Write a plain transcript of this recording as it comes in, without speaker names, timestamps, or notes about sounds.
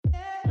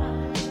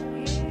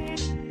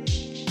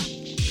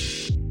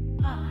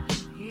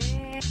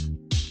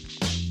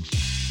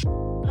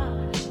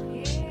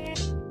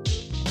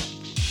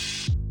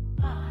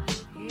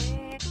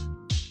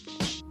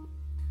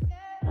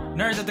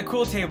Nerds at the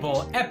Cool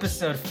Table,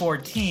 episode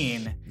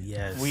 14.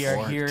 Yes. We are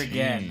 14. here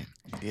again.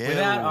 Yeah.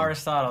 Without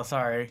Aristotle,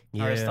 sorry.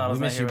 Yeah, Aristotle's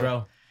we miss not you,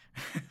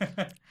 here.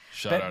 bro.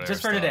 Shout out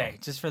Just for Aristotle. today,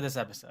 just for this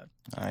episode.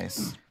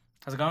 Nice.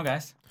 How's it going,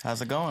 guys? How's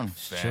it going?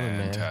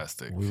 Fantastic.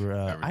 Fantastic. We were.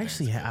 I Everything's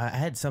actually, good. I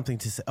had something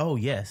to say. Oh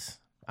yes,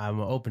 I'm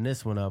gonna open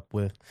this one up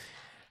with.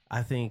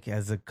 I think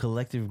as a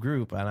collective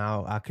group, and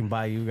I can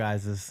buy you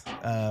guys this.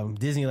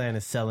 Disneyland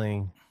is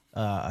selling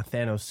a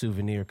Thanos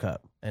souvenir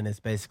cup, and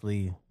it's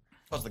basically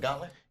What's the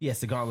gauntlet? yes,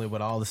 the gauntlet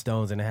with all the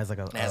stones, and it has like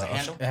It has a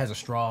handle? It has a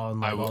straw and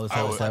like all this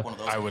other like stuff. one of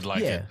those. I would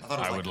like Yeah. it. I thought it was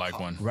I like would like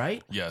one.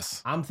 Right?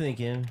 Yes. I'm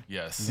thinking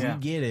Yes. Yeah.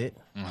 we get it,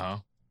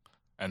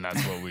 And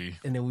that's what we.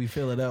 and then we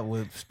fill it up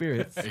with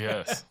spirits.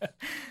 Yes.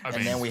 I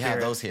And then we have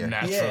those here.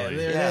 naturally. Yeah,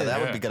 there- Yeah, it that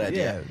is. would be a good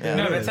idea. Yeah.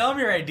 No, it but is. tell them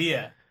your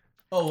idea.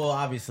 Oh well,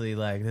 obviously,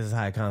 like this is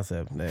high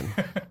concept. Then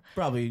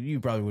you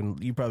probably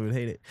would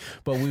hate it.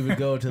 But we would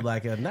go to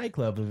like a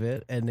nightclub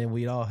event, and then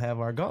we'd all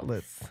have our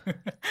gauntlets. Do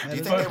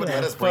you think they would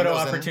let us bring Photo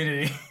those in?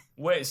 opportunity.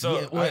 Wait,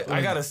 so Yeah, wait.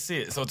 I gotta see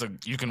it. So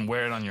you can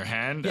wear it on your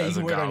hand Yeah, you as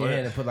can a wear it on your gauntlet.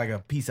 hand and put like a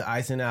piece of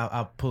ice in.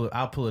 I'll pull it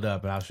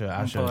up and I'll show pull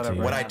it it to up you. right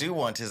What now. I do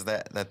want is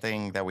that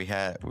thing that we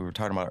were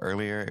talking about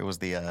earlier. It was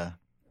the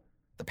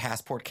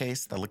passport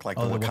case that looked like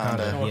Oh, the the Wakanda.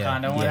 Wakanda. Yeah,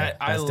 Wakanda one? yeah,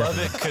 I that's love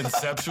it definitely-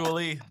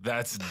 conceptually.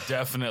 That's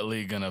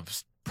definitely gonna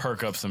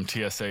perk up some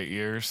TSA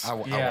ears. I Yeah.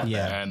 want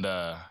Yeah.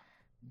 that.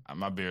 And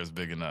my beer is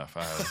big enough.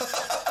 I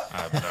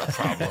have no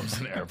problems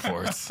in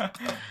airports.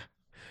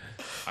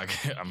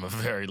 I'm a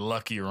very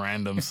lucky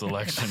random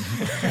selection.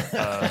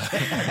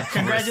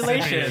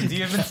 Congratulations,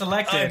 you have been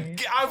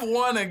selected. I've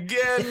won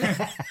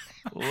again.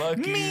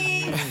 Lucky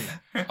me.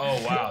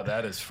 Oh wow,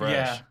 that is fresh.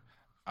 Yeah.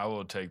 I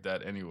will take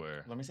that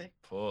anywhere. Let me see.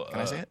 Pull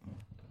Can I see it?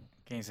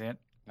 Can you see it?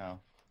 No.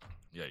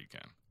 Yeah, you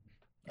can.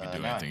 You can do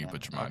No, I anything you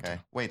can't. put your mind Okay.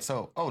 to. Wait.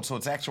 So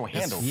it's actual It's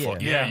handle. Yeah.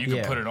 yeah, you can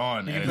Yeah. put it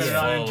on. You can and put it's it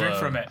on and full drink of-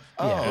 from it.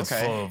 Oh, It's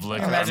okay. full of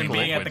liquor. Imagine and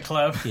being at the liquid.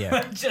 club.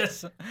 Yeah.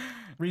 Just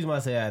Reason why I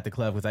say at the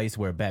club because I used to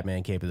wear a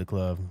Batman cape at the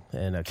club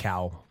and a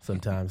cowl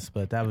sometimes,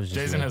 but that was just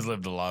Jason me. has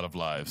lived a lot of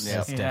lives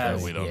Yeah. He that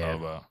has. we don't Yeah. know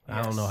about.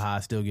 I don't know how I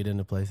still get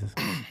into places.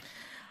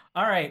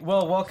 All right.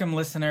 Well, welcome,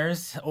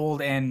 listeners,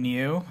 old and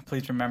new.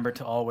 Please remember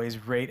to always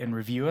rate and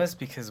review us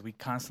because we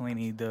constantly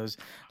need those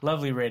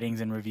lovely ratings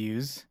and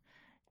reviews.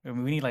 I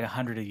mean, we need like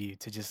 100 of you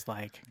to just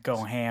like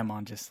go ham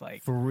on just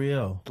like For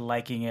real.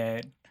 liking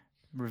it,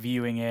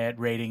 reviewing it,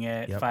 rating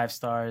it, Yep. 5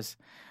 stars.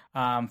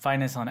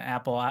 Find us on Find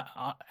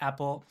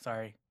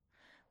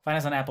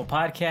us on Apple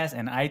Podcasts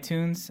and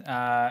iTunes.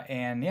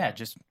 And yeah,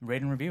 just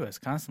rate and review us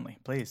constantly,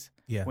 please.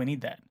 Yeah. We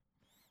need that.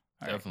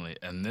 Definitely.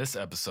 And this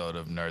episode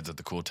of Nerds at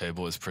the Cool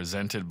Table is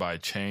presented by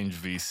Change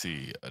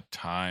VC, a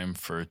time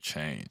for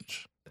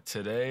change.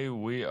 Today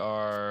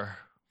we're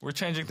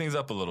changing things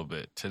up a little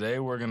bit. Today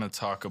we're going to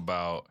talk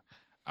about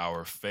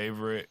our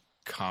favorite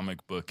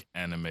comic book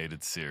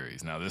animated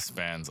series. Now this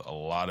spans a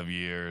lot of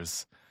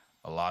years,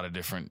 a lot of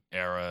different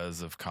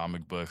eras of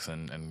comic books,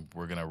 and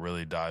we're going to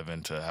really dive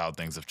into how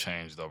things have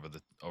changed over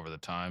the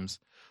times.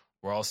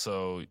 We're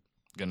also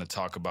going to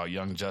talk about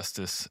Young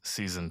Justice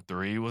Season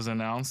 3 was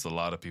announced. A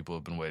lot of people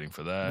have been waiting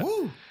for that,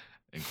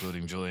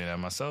 including Julian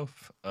and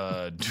myself.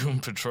 Doom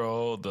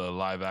Patrol, the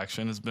live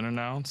action, has been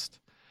announced.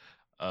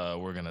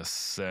 We're going to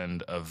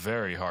send a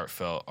very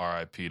heartfelt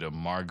RIP to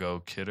Margot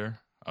Kidder,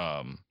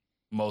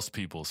 most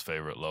people's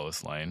favorite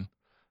Lois Lane.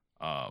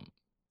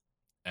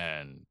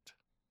 And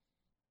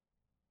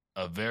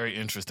a very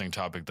interesting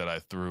topic that I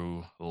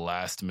threw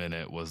last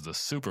minute was the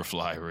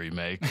Superfly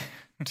remake.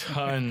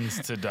 Tons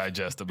to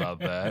digest about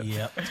that.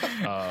 Yep.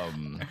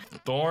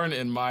 Thorn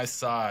in my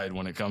side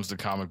when it comes to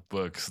comic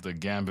books, the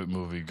Gambit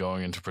movie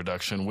going into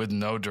production with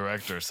no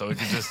director. So it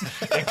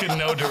could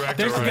no director.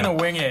 They're just right- going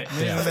to wing it.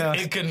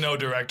 it could no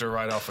director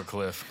right off a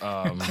cliff.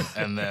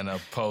 And then a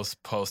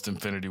post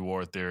Infinity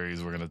War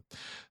theories. We're gonna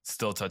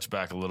still touch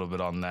back a little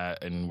bit on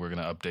that, and we're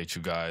gonna update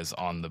you guys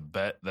on the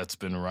bet that's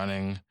been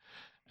running.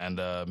 And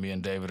me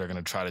and David are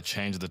gonna try to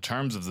change the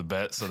terms of the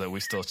bet so that we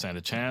still stand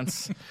a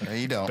chance. No,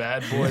 you don't.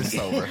 Bad Boys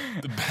Over.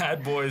 The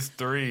Bad Boys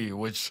 3,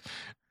 which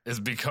is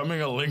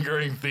becoming a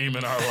lingering theme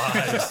in our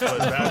lives. But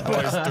Bad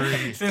Boys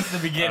 3 Since the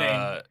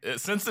beginning.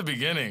 since the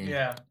beginning.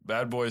 Yeah.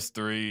 Bad Boys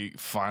 3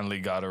 finally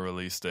got a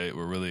release date.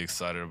 We're really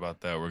excited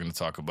about that. We're going to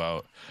talk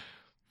about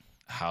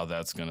how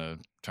that's going to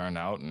turn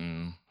out,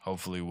 and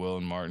hopefully Will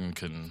and Martin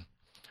can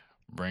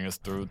bring us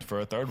through for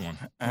a third one.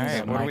 All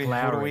right. Mike What are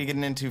Lowry. we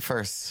getting into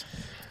first?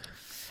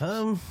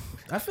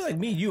 I feel like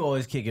you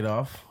always kick it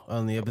off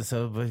on the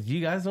episode, but you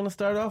guys want to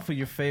start off with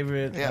your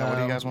favorite? Yeah, what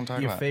do you guys wanna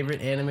talk your about?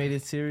 favorite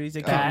animated series?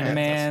 that came out?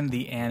 Batman,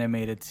 the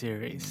animated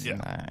series. Yeah.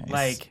 Nice.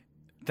 Like,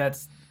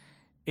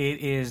 it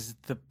is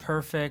the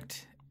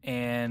perfect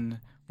and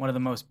one of the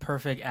most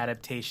perfect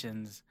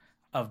adaptations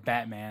of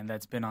Batman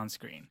that's been on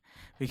screen.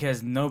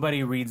 Because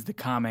nobody reads the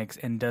comics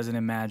and doesn't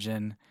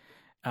imagine,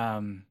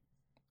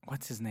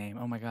 what's his name?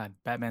 Oh my God,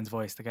 Batman's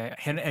voice. The guy,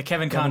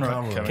 Kevin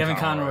Conroy. Kevin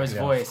Conroy's Yeah,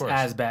 of voice course.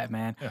 as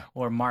Batman, Yeah.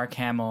 or Mark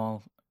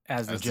Hamill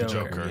as the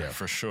Joker. Yeah.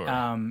 for sure.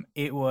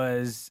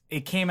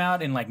 It came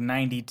out in like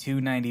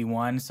 92,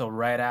 91, so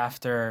right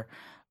after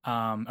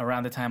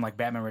around the time like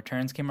Batman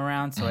Returns came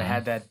around. So it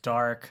had that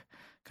dark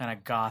kind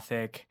of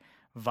gothic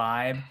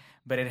vibe,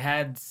 but it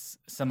had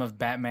some of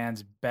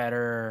Batman's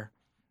better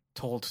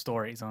told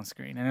stories on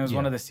screen. And it was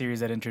one of the series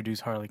that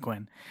introduced Harley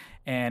Quinn.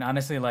 And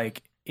honestly,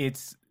 like it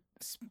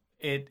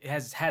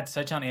has had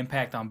such an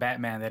impact on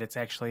Batman that it's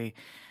actually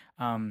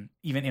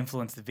even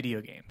influenced the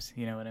video games.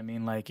 You know what I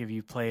mean? Like if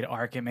you played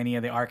Arkham, any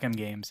of the Arkham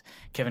games,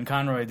 Kevin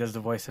Conroy does the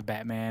voice of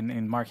Batman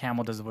and Mark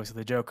Hamill does the voice of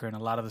the Joker, and a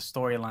lot of the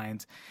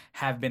storylines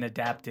have been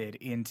adapted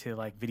into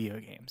like video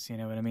games. You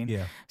know what I mean?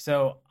 Yeah.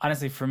 So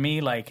honestly, for me,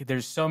 like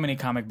there's so many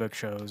comic book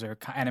shows or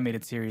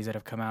animated series that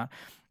have come out,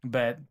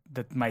 but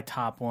my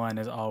top one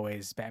is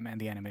always Batman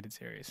the Animated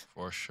Series.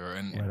 For sure.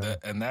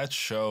 And that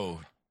show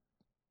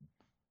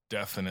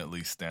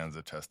definitely stands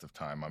the test of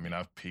time. I mean,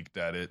 I've peeked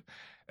at it,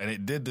 and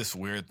it did this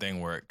weird thing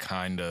where it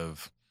kind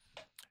of,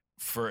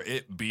 for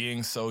it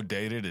being so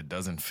dated, it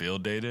doesn't feel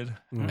dated.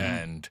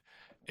 And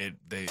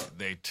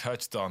they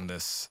touched on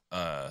this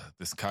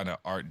this kind of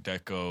Art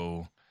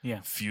Deco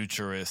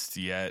futurist,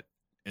 yet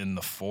in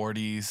the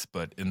 40s,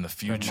 but in the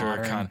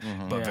future,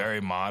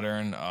 very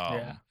modern.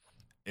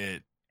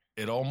 It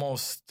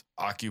almost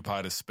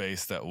occupied a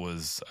space that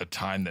was a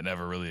time that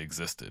never really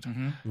existed.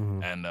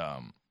 And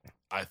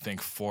I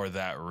think for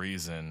that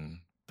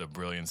reason, the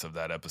brilliance of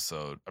that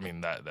episode, I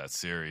mean, that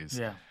series,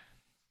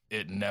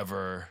 it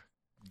never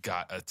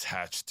got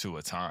attached to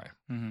a time.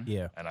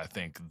 Yeah. And I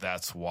think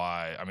that's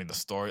why, I mean, the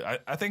story,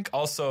 I think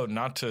also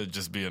not to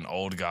just be an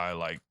old guy,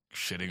 like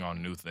shitting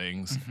on new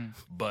things,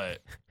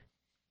 but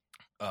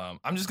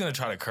I'm just going to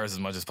try to curse as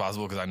much as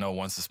possible because I know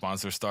once the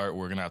sponsors start,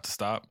 we're going to have to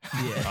stop.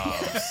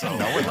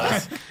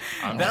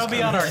 That'll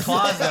be on our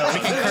clause, though.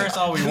 We can curse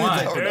all we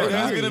want.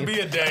 There's going to be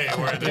a day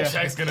where the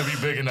check's going to be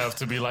big enough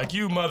to be like,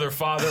 you mother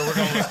father,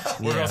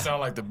 we're going to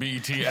sound like the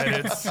BET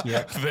edits,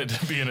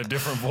 that be in a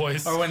different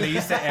voice. Or when they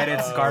used to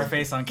edit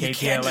Scarface on KTLA. You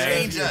can't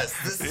change us.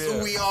 This is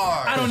who we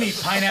are. I don't need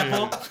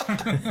pineapple.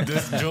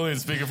 This Julian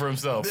speaking for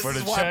himself. This for the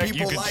is why check,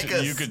 people like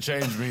us. you could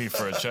change me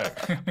for a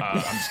check.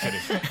 I'm just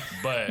kidding.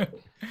 But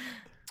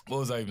what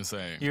was I even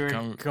saying? You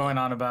were going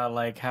on about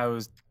like how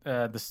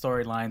the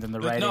storylines and the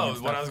writing. No, and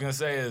stuff. what I was going to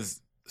say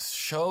is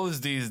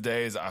shows these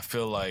days, I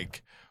feel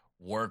like,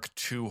 work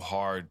too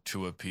hard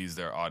to appease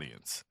their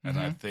audience. And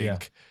I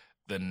think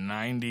the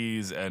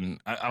 90s, and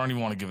I don't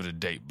even want to give it a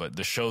date, but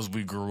the shows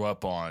we grew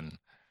up on,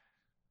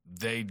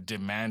 they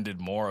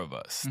demanded more of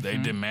us. They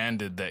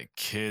demanded that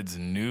kids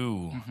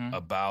knew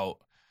about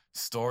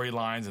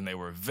storylines, and they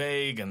were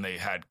vague, and they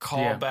had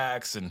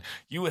callbacks, and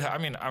you would I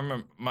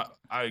remember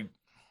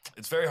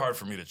it's very hard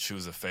for me to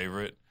choose a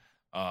favorite,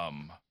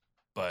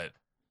 but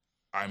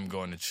I'm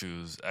going to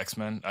choose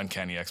X-Men,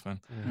 Uncanny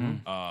X-Men.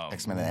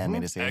 X-Men the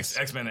animated series.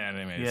 X-Men the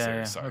animated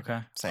series, sorry.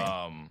 Okay.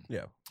 Same.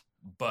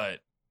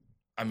 But,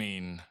 I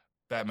mean,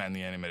 Batman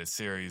the animated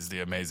series, The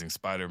Amazing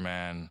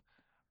Spider-Man,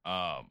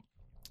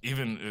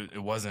 even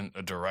it wasn't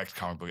a direct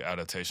comic book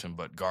adaptation,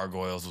 but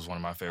Gargoyles was one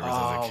of my favorites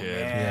as a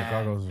kid. Man. Yeah,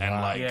 Gargoyles was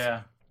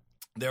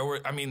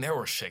And there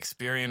were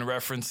Shakespearean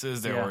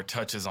references. There were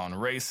touches on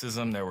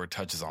racism. There were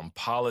touches on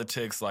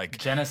politics, like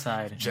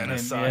genocide.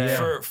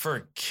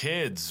 For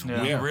kids.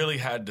 We really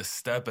had to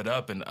step it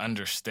up and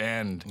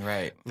understand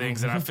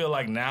things. And I feel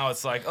like now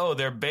it's like, oh,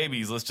 they're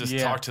babies. Let's just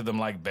talk to them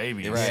like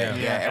babies.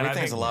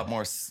 Everything's a lot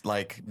more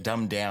like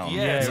dumbed down.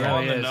 It's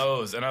on the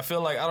nose. And I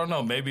feel like, I don't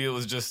know, maybe it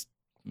was just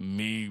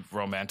me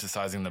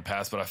romanticizing the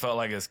past, but I felt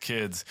like as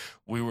kids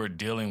we were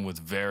dealing with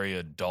very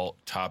adult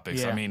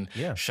topics. I mean,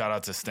 shout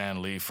out to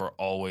Stan Lee for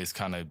always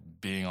kind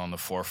of being on the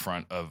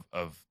forefront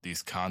of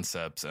these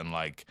concepts, and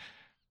like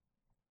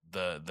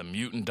the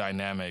mutant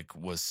dynamic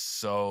was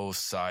so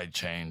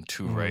sidechained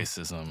to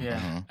racism.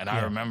 And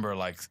I remember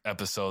like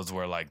episodes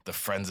where like the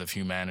Friends of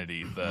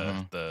Humanity,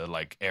 the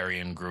like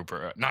Aryan group,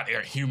 or not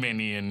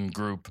Humanian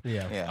group,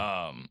 there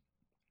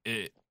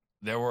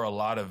were a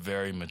lot of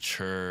very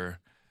mature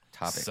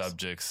topics,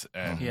 subjects,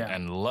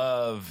 and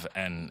love,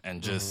 and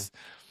just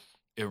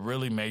it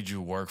really made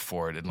you work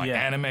for it. And like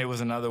anime was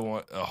another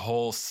one, a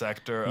whole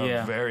sector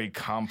of very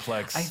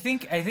complex. I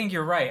think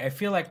you're right. I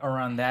feel like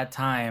around that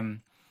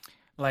time,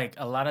 like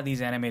a lot of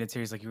these animated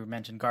series, like you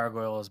mentioned,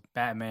 Gargoyles,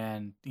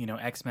 Batman,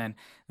 X-Men,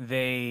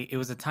 it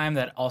was a time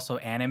that also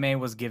anime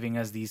was giving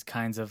us these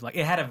kinds of, like,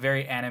 it had a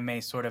very anime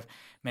sort of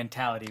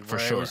mentality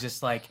where it was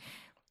just like,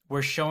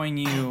 we're showing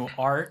you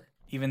art.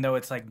 Even though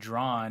it's like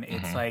drawn,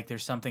 it's like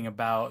there's something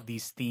about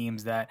these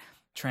themes that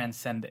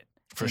transcend it.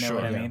 For you know sure,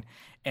 what I mean?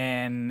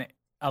 And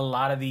a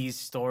lot of these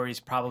stories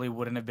probably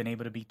wouldn't have been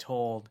able to be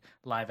told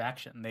live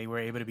action. They were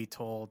able to be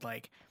told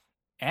like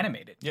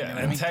animated. Yeah, you know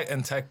what I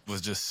mean? Tech was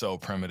just so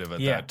primitive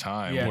at that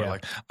time. Where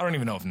like, I don't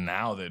even know if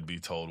now they'd be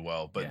told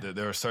well, but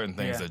there are certain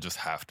things that just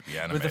have to be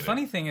animated. But the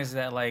funny thing is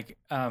that like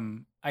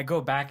I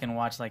go back and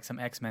watch like some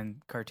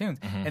X-Men cartoons,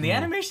 and the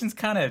animation's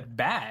kind of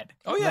bad.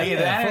 Oh yeah, like,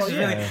 the animation's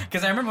really,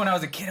 because I remember when I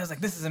was a kid, I was like,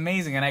 "This is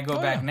amazing," and I go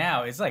back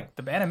now, it's like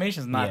the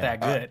animation's not that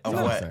good.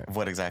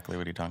 What exactly?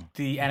 What are you talking?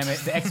 The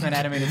X-Men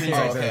animated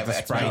series. The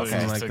sprites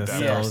and like the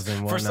cells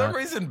and whatnot. For some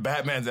reason,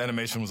 Batman's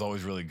animation was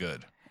always really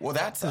good. Well,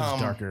 that's It's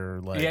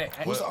darker. Like, Yeah.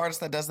 who's the artist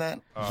that does that?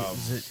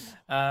 is it,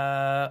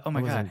 Oh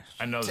my was god. it-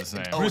 I know this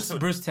name. Bruce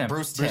Timm.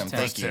 Bruce Timm.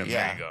 Thank you. Timm, there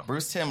Yeah, you go.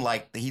 Bruce Timm.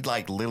 Like he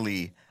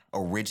literally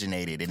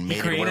originated and made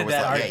it created where it was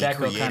that like Art he Deco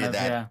created kind of,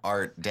 that yeah.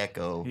 Art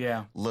Deco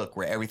Yeah. look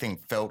where everything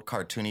felt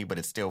cartoony, but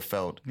it still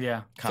felt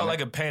Yeah. Felt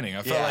like a painting.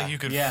 I felt Yeah. like you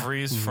could Yeah.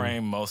 freeze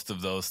frame most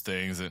of those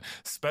things, and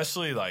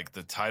especially like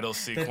the title The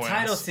sequence.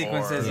 title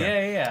sequences. or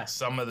Yeah.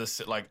 Some of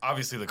the like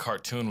obviously the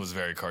cartoon was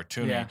very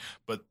cartoony, Yeah.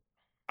 but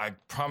I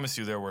promise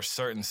you there were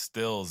certain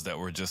stills that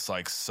were just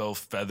like so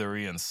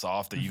feathery and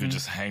soft that you could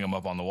just hang them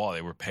up on the wall.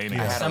 They were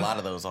paintings. I had Some- a lot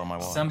of those on my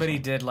wall. Somebody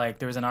did like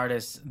there was an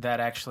artist that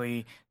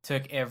actually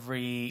took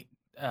every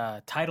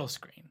title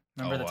screen.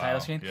 Remember Oh, the wow. title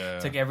screen? Yeah.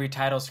 Took every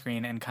title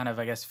screen and kind of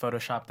I guess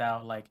photoshopped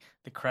out like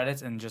the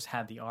credits and just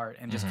had the art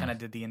and just kind of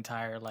did the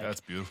entire like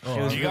That's beautiful. Oh,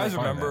 Do I was you guys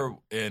really fond of remember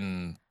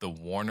in the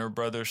Warner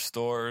Brothers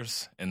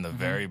stores in the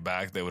very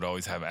back, they would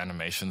always have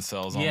animation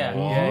cells on Yeah, the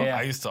wall? yeah, yeah.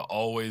 I used to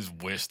always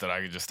wish that I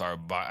could just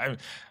start buying.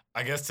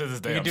 I guess to this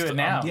day, You I'm could do it still-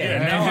 now. I'm- Yeah, Yeah, you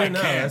now can I do it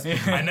now. can't.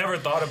 That's- I never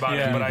thought about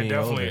Yeah. it, but I Being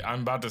definitely, older.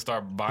 I'm about to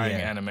start buying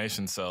Yeah.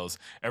 animation cells.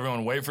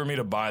 Everyone wait for me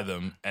to buy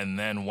them, and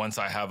then once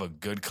I have a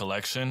good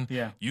collection,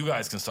 Yeah. you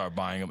guys can start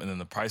buying them, and then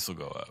the price will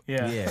go up.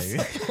 yeah. yeah.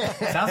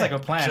 Sounds like a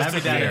plan. I'd be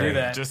a down to do theory.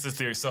 that. Just a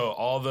theory. So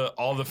all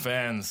the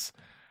fans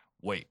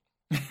wait.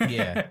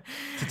 Yeah.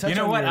 To touch You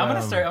know on what? your,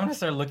 I'm gonna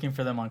start looking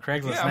for them on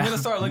Craigslist. Yeah, I'm now. gonna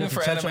start looking to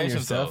for touch on animation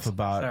your stuff cells.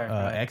 about Sorry, go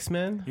ahead.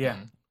 X-Men. Yeah.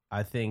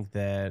 I think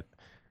that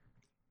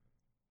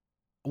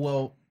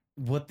well,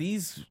 what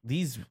these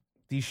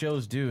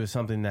shows do is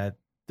something that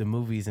the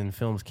movies and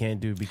films can't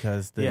do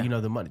because Yeah.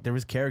 the money. There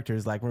was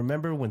characters like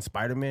remember when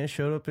Spider-Man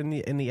showed up in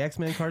the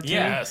X-Men cartoon?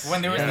 Yes.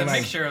 When there was And the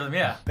like, mixture of them.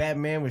 Yeah.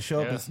 Batman would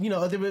show up. Yeah.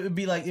 As, there would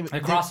be like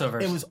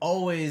crossovers. It was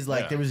always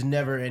like Yeah. there was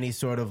never any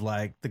sort of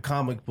like the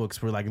comic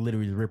books were like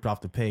literally ripped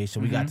off the page. So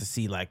we got to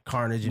see like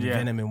Carnage and Yeah.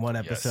 Venom in one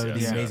episode of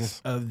the yes, amazing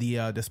yes. of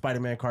the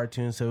Spider-Man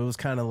cartoon. So it was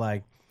kind of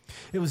like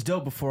it was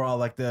dope before all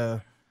like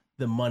the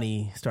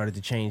money started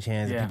to change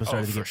hands Yeah. and people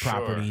started Oh, to get for sure.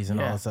 properties and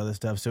Yeah. all this other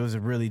stuff. So it was a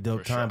really dope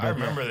For sure. time. I But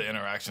remember the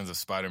interactions of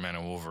Spider-Man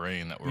and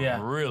Wolverine that were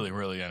Yeah. really,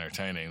 really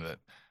entertaining. That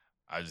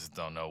I just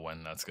don't know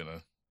when that's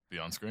gonna be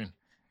on screen.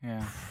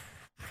 Yeah.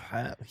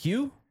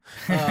 Hugh.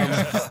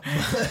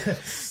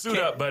 Suit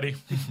up, buddy.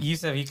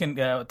 Yusuf, you can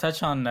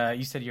touch on.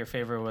 You said your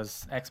favorite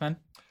was X-Men.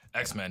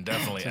 X-Men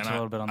definitely, Touch and a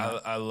little bit on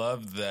that. I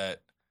love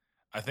that.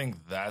 I think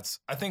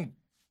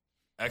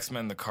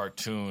X-Men the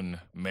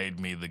cartoon made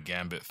me the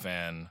Gambit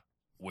fan,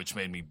 which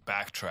made me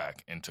backtrack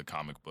into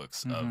comic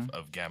books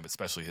of Gambit,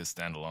 especially his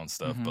standalone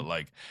stuff. But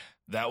like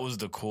that was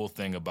the cool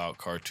thing about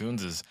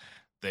cartoons is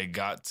they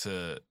got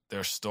to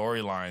their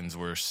storylines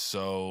were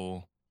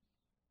so.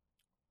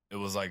 It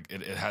was like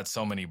it had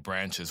so many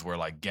branches where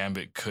like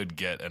Gambit could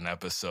get an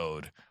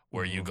episode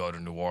where you go to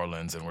New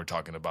Orleans and we're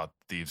talking about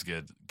Thieves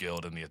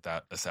Guild and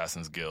the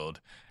Assassins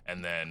Guild,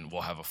 and then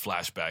we'll have a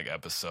flashback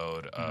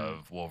episode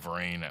of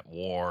Wolverine at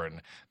war,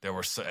 and there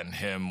were and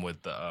him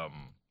with the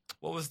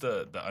what was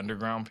the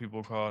underground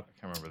people called? I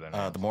can't remember their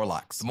name. the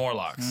Morlocks. The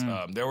Morlocks.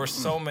 There were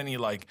so many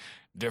like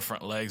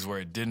different legs where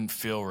it didn't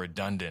feel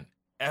redundant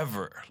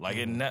ever. Like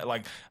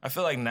like I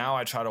feel like now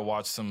I try to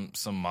watch some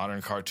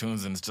modern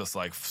cartoons and it's just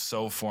like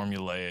so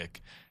formulaic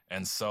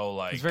and so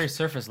like It's very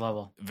surface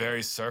level.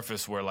 very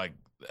surface where like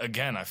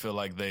again I feel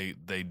like they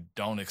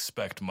don't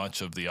expect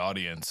much of the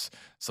audience,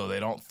 so they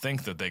don't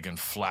think that they can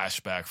flash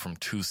back from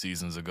 2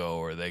 seasons ago,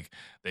 or they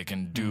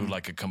can do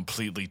like a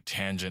completely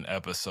tangent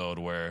episode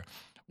where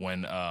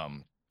when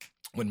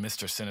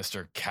Mr.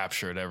 Sinister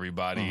captured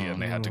everybody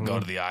and they had to go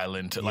to the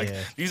island to like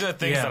Yeah. these are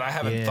things Yeah. that I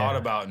haven't Yeah. thought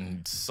about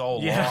in so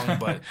Yeah. long,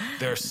 but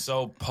they're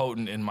so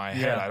potent in my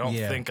head. Yeah. I don't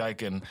Yeah. think I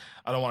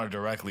don't want to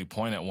directly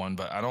point at one,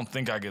 but I don't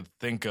think I could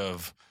think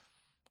of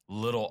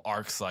little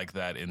arcs like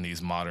that in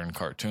these modern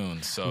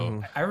cartoons.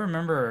 So I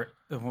remember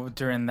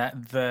during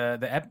that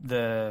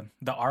the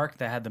arc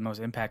that had the most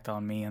impact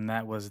on me, and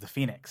that was the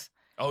Phoenix.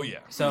 oh yeah.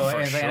 So for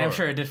and I'm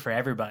sure it did for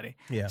everybody.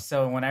 Yeah.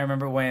 So when I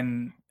remember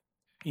when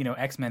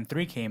X-Men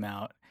 3 came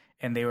out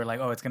and they were like,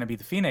 oh, it's going to be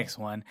the Phoenix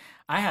one,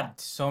 I had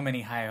so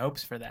many high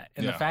hopes for that.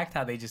 And the Yeah. fact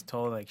how they just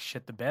totally like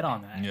shit the bed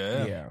on that.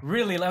 Yeah. Yeah.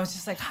 Really, I was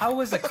just like, how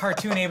was a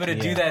cartoon able to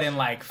do Yeah. that in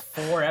like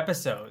 4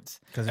 episodes?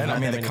 Because And not I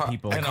mean, that the, many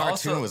people. the and cartoon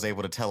also- was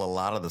able to tell a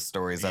lot of the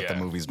stories that the Yeah.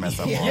 movies mess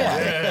up on.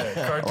 Yeah.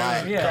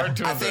 Cartoons, Yeah.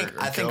 cartoons I think are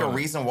I think a killing it.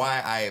 reason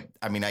why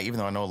I mean even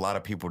though I know a lot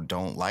of people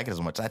don't like it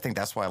as much, I think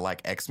that's why I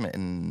like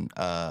X-Men.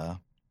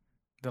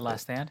 The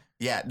Last Stand?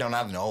 No,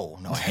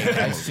 I hate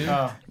that movie.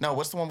 Oh, No,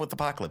 what's the one with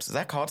Apocalypse? Is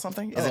that called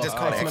something? Is it just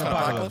called X-Men X-Men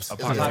Apocalypse?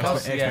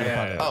 Apocalypse? X-Men Yeah, yeah.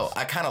 Apocalypse. Oh,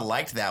 I kind of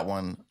liked that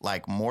one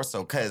like more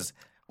so because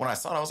when I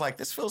saw it, I was like,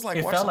 this feels like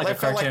It watching, felt like a it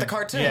felt like the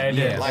cartoon. cartoon.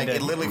 Yeah, it did. Like It it,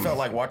 did. literally felt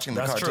like watching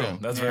the That's cartoon.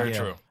 true. That's very Yeah.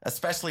 true.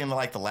 Especially in the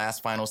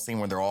last final scene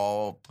where they're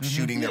all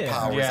shooting their Yeah.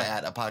 powers Yeah.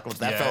 at Apocalypse.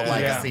 That Yeah. felt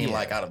like Yeah. a scene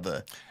like out of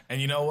the.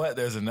 And you know what?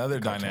 There's another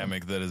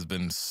dynamic that has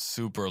been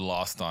super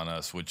lost on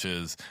us, which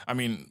is, I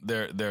mean,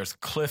 there's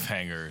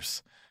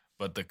cliffhangers,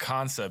 but the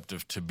concept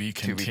of to be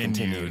To be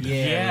continued. continued.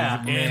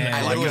 Yeah. And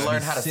I like literally it's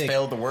learned how to sick.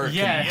 spell the word.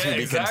 Yeah. to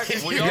be exactly.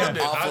 We continued all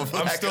did. off I'm of,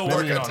 like, still the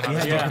working on cartoon. that. You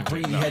had Yeah. your Capri,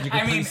 you had your I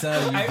Capri mean,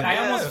 Sun. I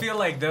almost feel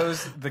like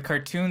the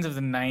cartoons of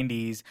the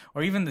 '90s,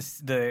 or even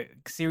the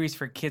series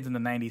for kids in the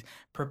 '90s,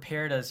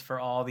 prepared us for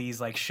all these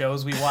like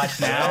shows we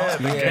watch now.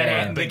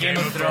 Yeah. The Game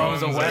of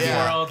Thrones, the Yeah.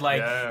 Westworld, like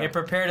Yeah. it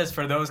prepared us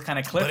for those kind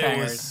of But it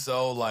was cliffhangers.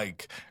 so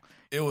like,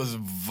 it was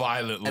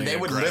violently And they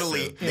would aggressive.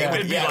 literally- they would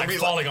It'd be yeah, like it'd be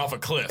falling off a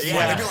cliff.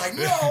 Yeah, they'd be like,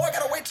 no, I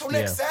gotta wait till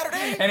next Yeah.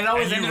 Saturday. And it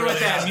always And you ended with really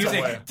that have to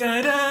music, wait.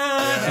 da-da,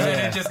 and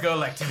then it just go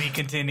like to be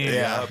continued.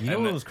 Yeah. You know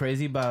And what the- was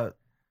crazy about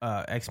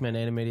X-Men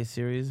animated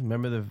series?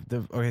 Remember the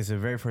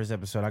very first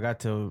episode? I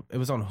got to it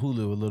was on Hulu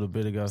a little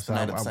bit ago. So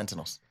Night of the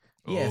Sentinels.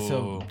 yeah,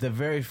 so Ooh. the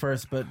very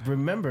first. But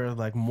remember,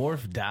 like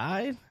Morph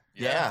died,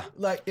 Yeah.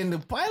 like in the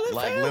pilot.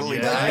 Like fam? literally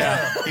Yeah. died.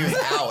 Yeah. He was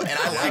out, and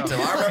I liked him.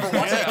 I remember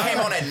watching. It came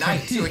on at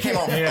night too. It came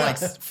on Yeah. like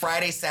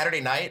Friday,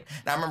 Saturday night,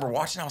 and I remember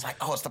watching. I was like,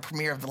 "Oh, it's the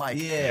premiere of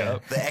Yeah.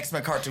 the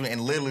X-Men cartoon."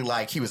 And literally,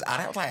 like he was out.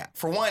 I was like,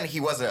 for one, he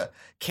was a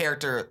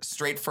character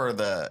straight for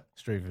the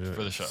straight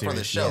For the show. for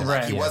the series, show. yeah. Like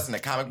Right. he Yeah. wasn't a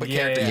comic book Yeah,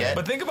 character yeah. yet.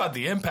 But think about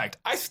the impact.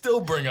 I still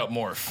bring up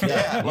Morph.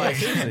 yeah, like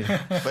seriously.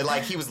 but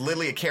like he was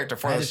literally a character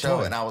for I had the a show,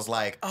 toy. and I was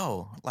like,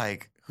 "Oh,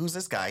 like." Who's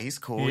this guy? He's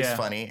cool. Yeah. He's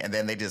funny. And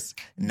then they just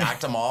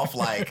knocked him off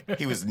like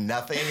he was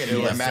nothing. And it It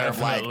was was a matter of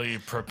like, definitely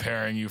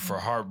preparing you for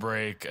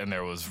heartbreak, and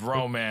there was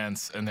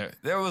romance, and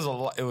there was a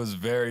lot. It was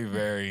very,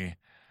 very.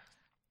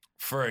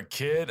 For a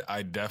kid,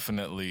 I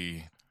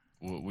definitely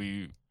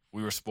we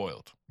were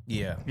spoiled.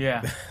 Yeah,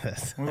 Yeah,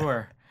 we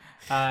were.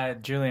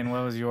 Julian,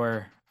 what was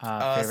your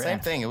favorite? same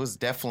thing. It was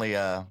definitely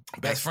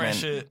Best friend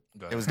shit.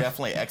 It was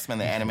definitely X-Men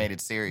the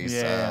animated series.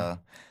 Yeah.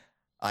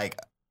 Like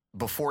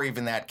before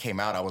even that came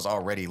out, I was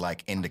already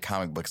like into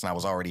comic books, and I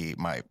was already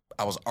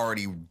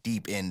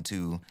deep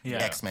into Yeah.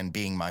 X-Men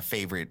being my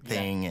favorite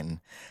thing, and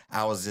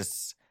I was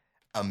just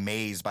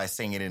amazed by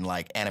seeing it in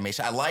like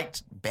animation. I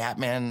liked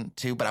Batman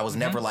too, but I was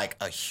never like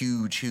a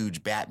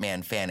huge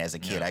Batman fan as a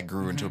kid. I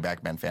grew into a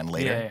Batman fan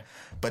later. Yeah.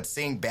 But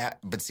seeing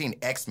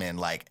X-Men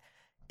like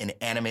an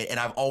anime, and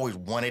I've always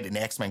wanted an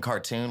X-Men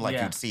cartoon. Like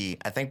Yeah. you'd see,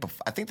 I think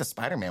the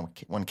Spider-Man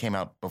one came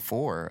out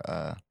before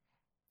the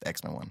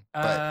X-Men one.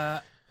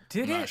 But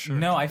Did Not it? sure.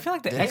 No, I feel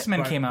like the Did it?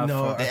 X-Men came out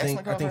No, first. The X-Men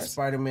I come think first?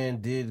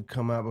 Spider-Man did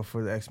come out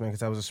before the X-Men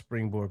because that was a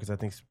springboard. Because I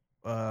think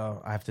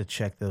I have to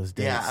check those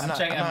dates. Yeah, I'm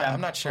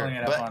not sure, Pulling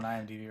it but- up on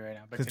IMDb right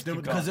now. But keep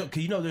Because going.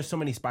 you know, there's so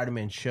many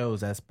Spider-Man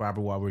shows. That's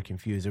probably why we're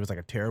confused. There was like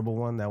a terrible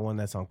one, that one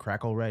that's on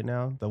Crackle right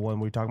now, the one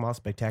we're talking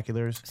about,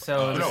 Spectaculars.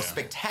 So, no,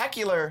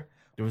 Spectacular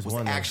There was was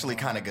one that- actually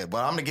kind of good.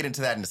 Well, I'm gonna get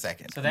into that in a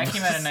second. so that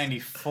came out in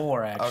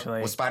 '94,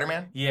 actually. Was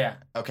Spider-Man? Yeah,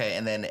 Okay,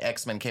 and then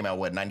X-Men came out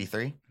what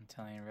 93? I'm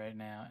telling you right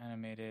now,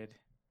 animated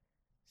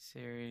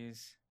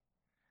series.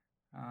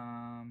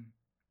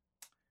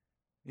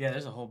 Yeah,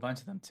 there's a whole bunch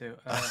of them too.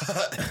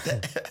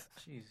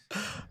 Jeez,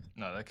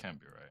 No, that can't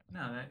be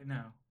right.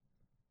 no.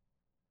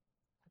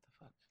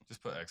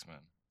 Just put X-Men.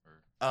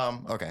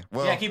 Or, Okay.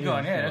 Well, Yeah, keep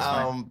going. Yeah, that's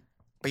fine.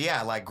 But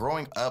yeah, like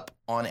growing up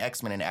on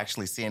X-Men and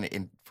actually seeing it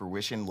in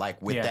fruition,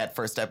 like with Yeah. that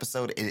first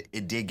episode,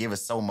 it did give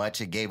us so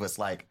much. It gave us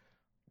like,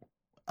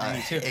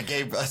 92. it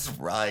gave us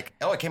like,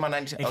 it came out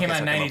 92. It came out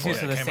in '92, before.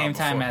 so the It came same out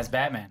time before. as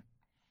Batman.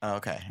 Oh,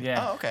 okay.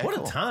 Yeah. Oh, okay. What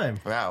cool. a time!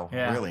 Wow.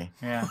 Yeah, Really.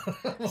 Yeah.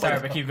 Sorry,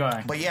 but keep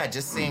going. But yeah,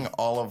 just seeing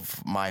all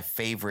of my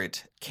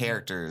favorite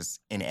characters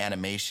in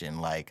animation,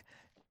 like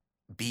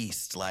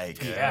Beast,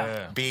 like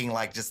Yeah. being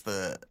like just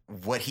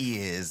what he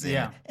is, and,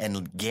 Yeah.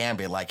 and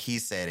Gambit, like he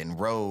said, and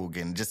Rogue,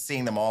 and just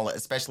seeing them all,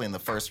 especially in the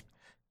first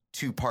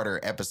two-parter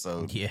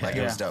episode, Yeah. like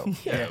it was Yeah.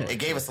 dope. Yeah. It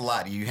gave us a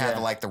lot. You had Yeah.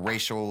 like the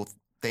racial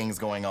things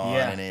going on,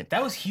 Yeah, and it.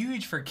 that was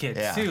huge for kids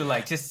Yeah. too.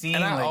 Like just seeing,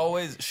 and I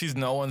like, she's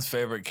no one's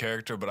favorite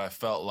character, but I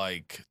felt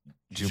like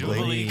Jubilee.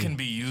 Jubilee can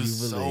be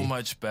used so Jubilee.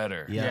 much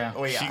better. Yeah. yeah.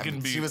 Oh yeah, She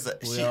can be- She was.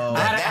 She, all- I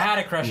had, that- I had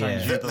a crush on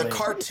Yeah. Jubilee. the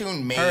cartoon Her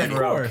and made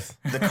Rogue.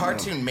 the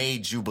cartoon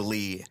made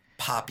Jubilee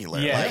popular.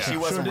 Yeah. Like Yeah, she sure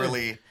wasn't did.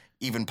 really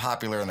even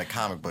popular in the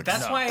comic books.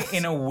 That's No. why,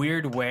 in a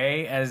weird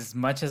way, as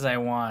much as I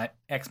want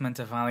X-Men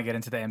to finally get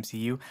into the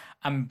MCU,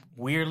 I'm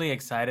weirdly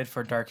excited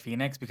for Dark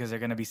Phoenix because they're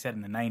going to be set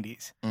in the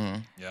 90s.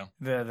 Mhm. Yeah.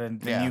 The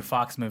Yeah. new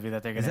Fox movie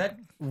that they're going Is to... that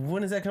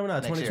when is that coming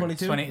out? Next year.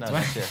 2022. 20 No,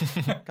 next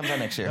year. Comes out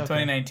next year.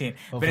 2019.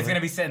 But it's going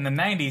to be set in the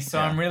 90s, so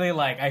Yeah. I'm really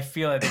like, I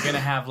feel like they're going to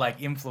have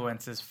like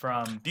influences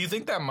from... Do you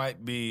think that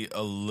might be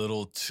a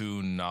little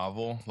too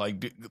novel?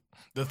 Like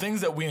the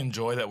things that we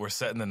enjoy that were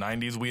set in the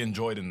 90s, we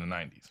enjoyed in the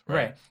 90s.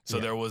 Right. So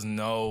there was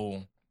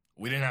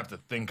we didn't have to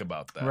think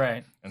about that.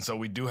 Right. And so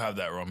we do have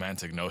that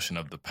romantic notion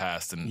of the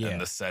past and, Yeah.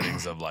 and the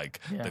settings of like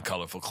Yeah. the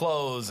colorful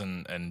clothes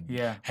and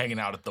Yeah. hanging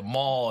out at the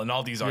mall and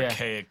all these Yeah.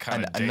 archaic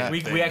kind of And dated that-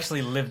 things. We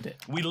actually lived it.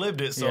 We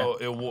lived it, so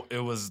it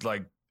was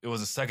like it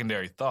was a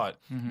secondary thought.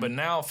 Mm-hmm. But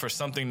now for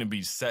something to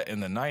be set in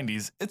the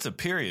 90s, it's a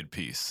period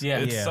piece. Yeah.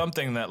 It's Yeah.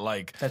 something that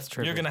like That's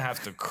trippy. you're going to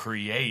have to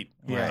create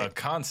Yeah. a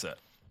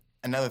concept.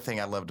 Another thing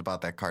I loved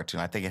about that cartoon,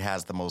 I think it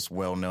has the most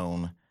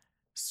well-known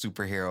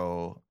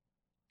superhero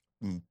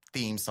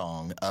theme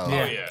song of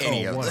Yeah.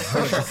 any of them.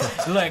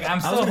 100%. Look, I'm I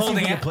was still gonna see if holding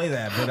we it. could play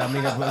that, but I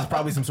mean, it was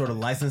probably some sort of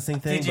licensing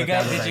thing. Did you but that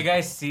guys? was Did like- you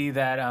guys see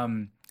that?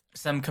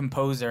 Some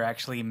composer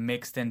actually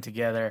mixed in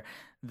together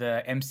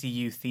the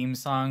MCU theme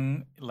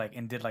song, like,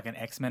 and did like an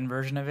X-Men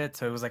version of it.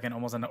 So it was like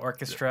almost an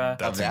orchestra.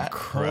 That's that?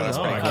 incredible.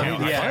 Hold on. I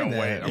can't Yeah.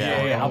 wait. I'm Yeah,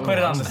 going I'll over put it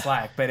it. on the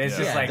Slack, but it's Yeah.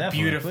 just Yeah, like definitely,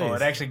 beautiful. please.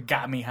 It actually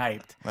got me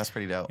hyped. That's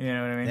pretty dope. You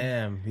know what I mean?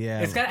 Damn, yeah.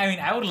 It's got. I mean,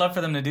 I would love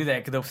for them to do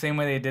that the same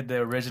way they did the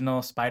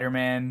original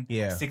Spider-Man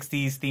Yeah.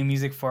 60s theme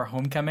music for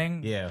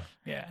Homecoming. yeah.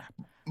 Yeah.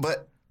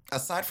 But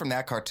aside from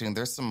that cartoon,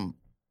 there's some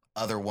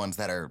other ones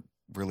that are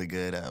really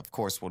good. Of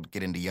course, we'll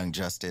get into Young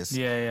Justice.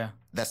 Yeah.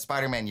 That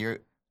Spider-Man,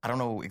 I don't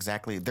know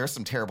exactly. There's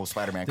some terrible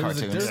Spider-Man There's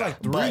cartoons.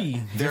 like but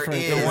three there different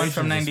is- The one iterations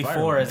from of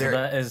 '94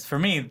 Spider-Man. is for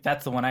me.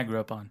 That's the one I grew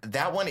up on.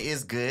 That one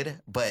is good,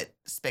 but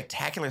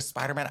Spectacular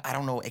Spider-Man, I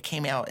don't know. It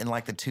came out in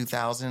like the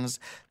 2000s.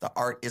 The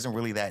art isn't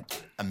really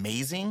that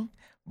amazing,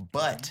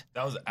 but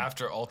That was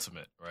after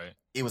Ultimate, right?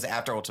 it was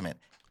after Ultimate.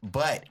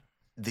 But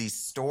the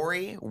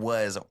story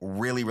was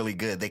really, really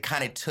good. They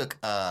kind of took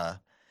the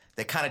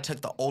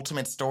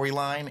Ultimate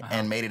storyline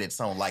and made it its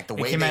own. Like the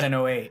It way came out in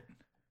 08.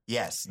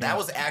 yes, that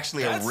was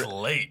actually That's a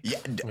late. yeah.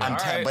 All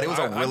right. But it was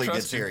a I really good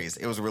trust you. series.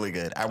 It was really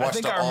good. I I watched.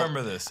 think I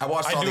remember this. I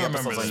watched I all do the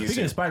remember episodes on this. YouTube.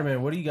 Speaking of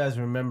Spider-Man, what do you guys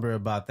remember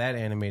about that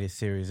animated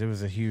series? It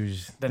was a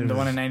huge. The there one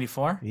was- in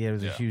 '94. Yeah, it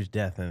was a Yeah. huge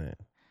death in it.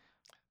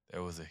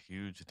 There was a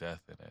huge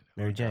death in it.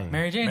 Mary Jane.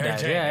 Mary Jane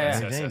died. Yeah.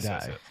 Mary Jane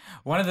died.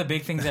 One of the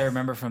big things I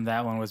remember from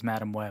that one was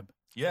Madam Web.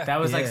 Yeah.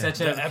 That was like Yeah.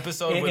 such a the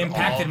episode it with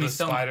impacted all me the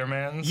so.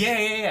 Spider-Mans.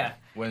 Yeah.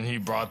 When he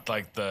brought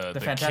like the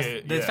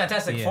Fantastic, kid. the yeah.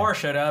 Fantastic Yeah. Four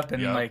showed up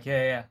and Yep. like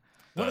yeah.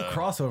 What a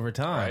crossover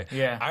time. Right.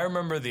 Yeah. I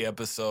remember the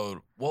episode.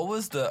 What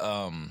was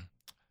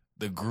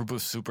the group of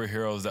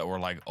superheroes that were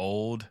like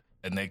old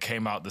and they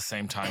came out the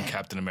same time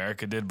Captain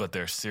America did, but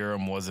their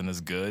serum wasn't as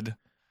good?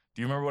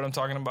 Do you remember what I'm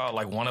talking about?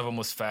 Like one of them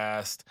was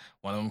fast,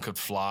 one of them could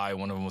fly,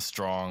 one of them was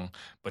strong,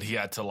 but he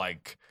had to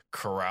like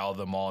corral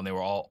them all, and they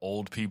were all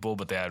old people,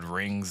 but they had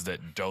rings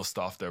that dosed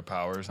off their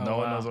powers. No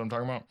one wow. knows what I'm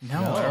talking about. No,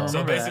 I don't remember So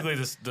that. basically,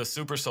 the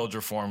super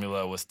soldier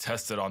formula was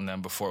tested on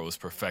them before it was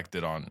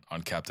perfected on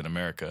Captain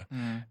America,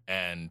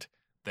 and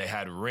they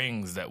had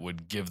rings that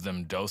would give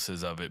them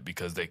doses of it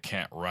because they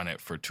can't run it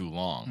for too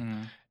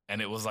long.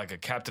 And it was like a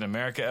Captain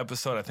America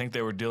episode. I think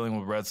they were dealing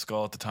with Red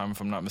Skull at the time,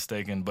 if I'm not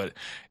mistaken. But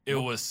it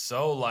was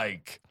so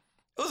like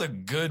it was a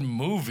good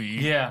movie.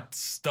 Yeah.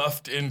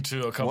 stuffed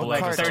into a couple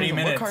Like of 30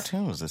 minutes. What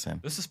cartoon was this in?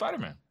 This is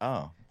Spider-Man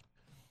Oh,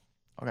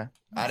 okay.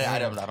 I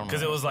don't know.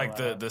 because it was like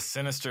the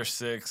Sinister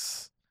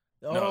Six.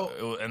 Oh,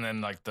 No, and then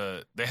like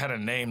they had a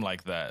name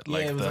like that. yeah,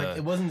 Like it was the, like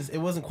it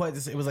wasn't quite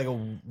this. It was like a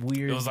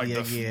weird. It was like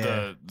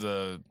yeah.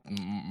 the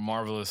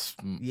marvelous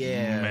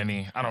Yeah.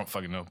 many. I don't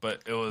fucking know,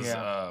 but it was.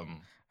 Yeah.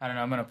 I don't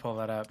know. I'm gonna pull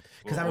that up.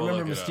 Because I we'll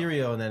remember look it up.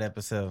 Mysterio in that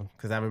episode.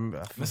 Because I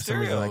remember for some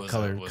reason, Mysterio like was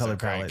color a color great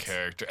palettes.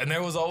 character, and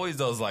there was always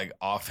those like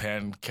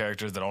offhand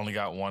characters that only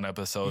got one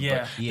episode.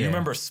 Yeah. But Yeah. You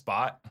remember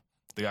Spot,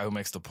 the guy who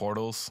makes the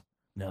portals?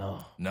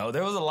 No, No,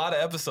 there was a lot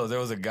of episodes. There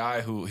was a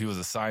guy who he was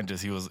a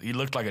scientist. He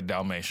looked like a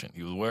Dalmatian.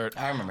 He was wearing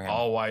I remember him.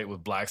 all white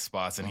with black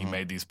spots, and he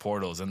made these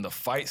portals. And the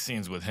fight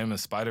scenes with him and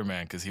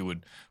Spider-Man, because he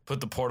would put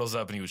the portals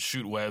up and he would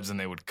shoot webs, and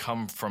they would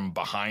come from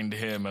behind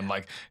him, and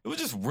like it was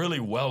just really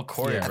well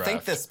choreographed. I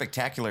think the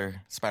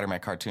Spectacular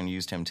Spider-Man cartoon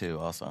used him too.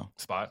 Also,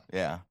 Spot.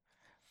 yeah.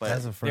 But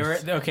that's the They were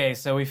first. okay.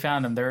 So we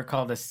found them. They were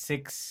called the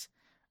Six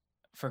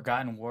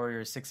Forgotten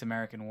Warriors, Six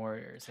American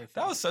Warriors. I think.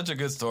 That was such a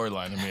good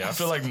storyline to me. I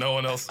feel like no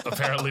one else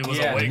apparently was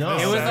Yeah. awake. No.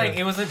 this It was Saturday. like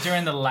it was like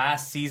during the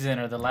last season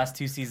or the last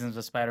two seasons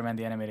of Spider-Man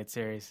the animated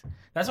series.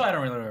 That's why I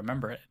don't really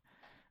remember it.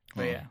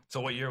 But yeah, So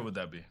what year would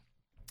that be?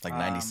 like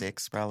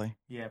 96 probably.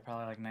 yeah,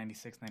 probably like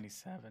 96,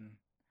 97.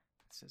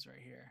 This is right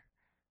here.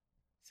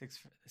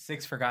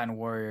 Six Forgotten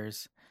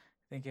Warriors.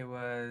 I think it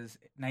was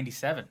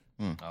 97.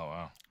 Oh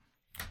wow.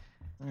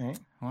 All right.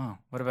 Wow.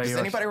 What about Does yours?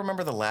 anybody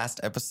remember the last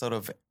episode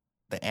of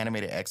the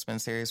animated X-Men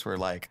series where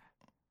like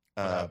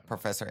happened?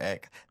 Professor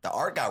X, the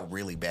art got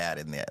really bad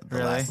in the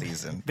Really? last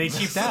season. They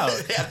cheaped out.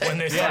 When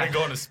they started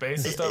going to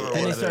space and stuff, or And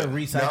they what? started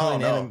recycling,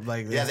 No.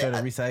 like they Yeah,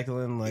 started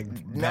recycling like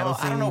No, battle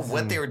I don't know scenes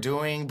what and- they were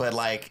doing, but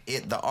like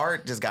the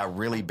art just got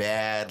really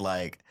bad.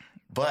 Like,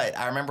 but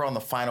I remember on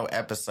the final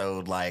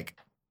episode, like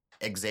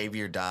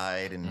Xavier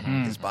died and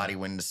his body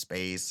went into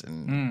space,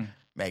 and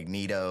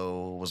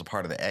Magneto was a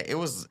part of the. It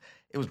was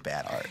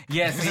bad art.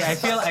 Yeah, see, I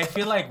feel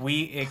like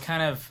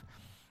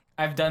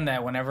I've done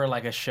that whenever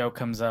like a show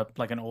comes up,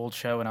 like an old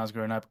show when I was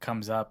growing up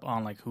comes up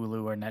on like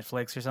Hulu or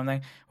Netflix or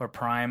something or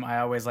Prime. I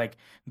always like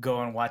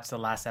go and watch the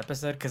last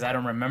episode because I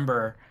don't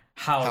remember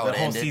how How the it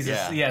whole ended, season,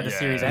 yeah. the Yeah,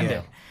 series yeah.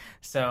 ended.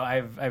 So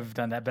I've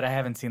done that, but I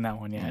haven't seen that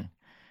one yet.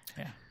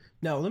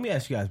 Now, let me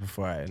ask you guys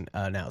before I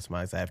announce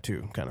mine. I have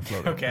two kind of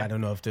floating. Okay. I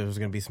don't know if there was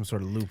going to be some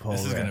sort of loophole.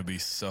 This is there. going to be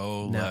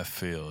so No. left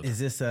field. Is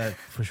this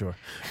for sure?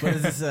 But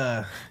is this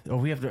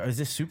is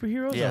this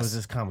superheroes or Yes. is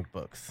this comic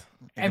books?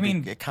 I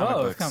mean, Get comic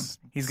both. books.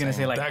 He's gonna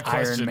say like That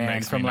Iron question Man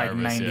makes from me like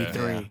nervous, yeah.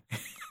 '93.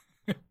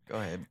 Go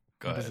ahead.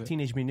 Go ahead.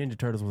 Teenage Mutant Ninja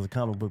Turtles was a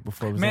comic book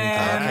before it was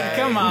Man, anything. Okay.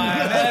 come on,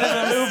 that is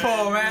a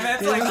loophole, man.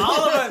 That's like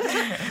all of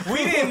us. We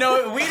didn't know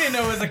didn't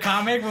know it was a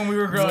comic when we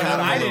were growing up.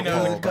 I didn't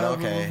know. But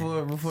okay.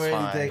 Before It's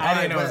fine. anything. I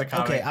didn't know it was a But,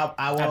 comic Okay,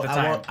 at the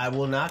time. I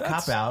will not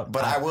cop out.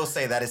 But I will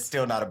say that is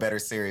still not a better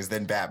series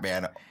than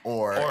Batman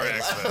or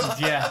X-Men.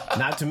 Yeah.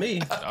 Not to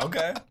me.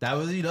 Okay. That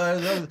was, that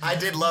was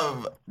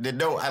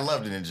I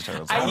loved the Ninja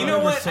Turtles. You know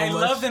remember what? so I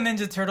much. love the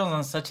Ninja Turtles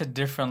on such a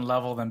different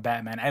level than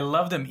Batman. I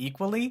love them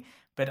equally,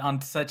 but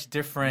on such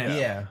different,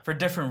 Yeah. for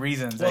different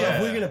reasons. Well, Yeah.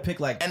 if we're gonna pick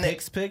like And they-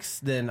 picks,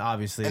 then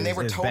obviously, And they it's-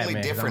 were it's totally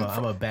Batman, 'cause different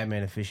I'm a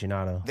Batman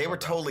aficionado. They were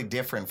totally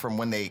different from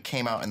when they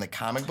came out in the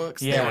comic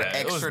books. Yeah. They were Yeah,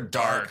 it was extra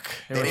dark. dark.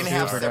 It They was didn't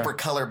have super separate dark.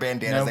 color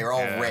bandanas. Nope. They were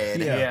all Yeah. red.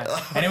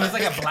 Yeah. And it was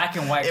like a black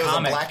and white It was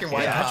comic. a black and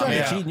white Yeah. I tried comic.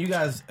 to Yeah. cheat, and you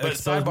guys But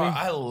exposed me. sidebar,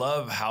 I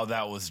love how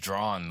that was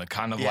drawn. The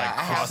kind of Yeah, like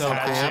I have, so I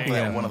have cool.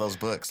 that one of those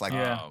books. Like,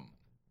 Yeah.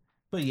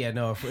 But yeah,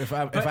 no. If I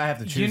have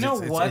to choose, you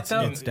know it's, what it's,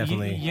 though? it's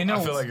definitely. You know,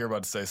 I feel like you're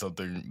about to say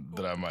something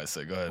that I might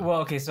say. Go ahead.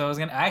 well, okay. So what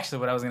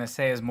I was gonna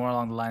say is more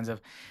along the lines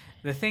of,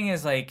 the thing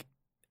is like,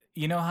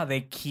 you know how they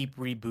keep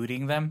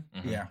rebooting them,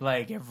 Yeah.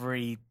 like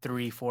every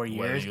 3-4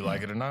 Whether years. you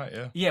like it or not,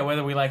 yeah. Yeah,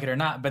 whether we like it or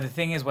not. But the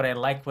thing is,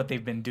 what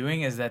they've been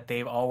doing is that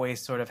they've always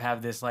sort of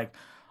have this like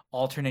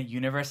alternate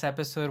universe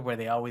episode where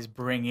they always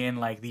bring in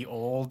like the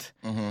old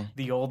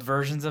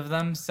versions of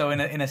them. So in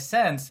a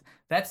sense,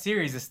 that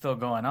series is still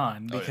going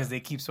on because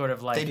they keep sort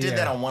of like they did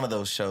that on one of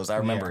those shows. I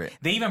remember it.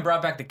 They even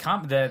brought back the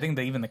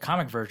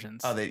comic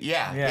versions. Oh,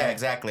 Yeah. yeah,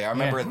 exactly. I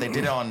remember Yeah. it. They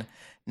did it on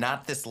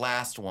not this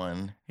last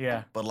one,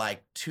 yeah, but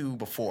like two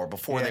before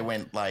Yeah. they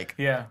went like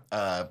yeah.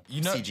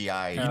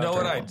 CGI. You know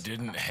what I Turtles.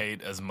 didn't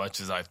hate as much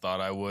as I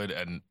thought I would,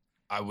 and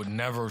I would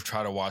never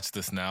try to watch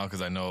this now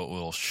because I know it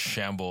will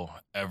shamble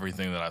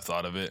everything that I've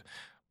thought of it.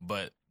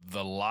 But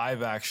the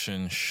live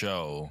action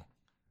show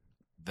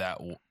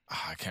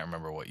I can't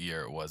remember what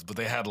year it was, but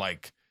they had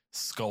like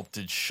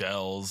sculpted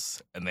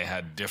shells and they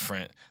had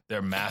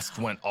their masks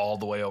went all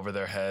the way over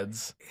their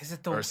heads. Is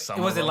it Or some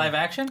was of it them. live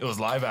action? It was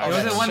live Was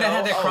action. it one that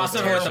had that Oh, crossover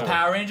with the terrible.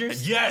 Power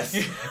Rangers? Yes.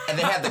 And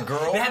they had the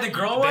girl. They had the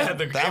girl They one. had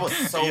the- That was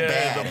so yeah,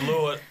 bad. The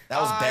blue one. That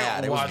was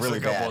bad. I It was watched really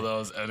a couple bad. of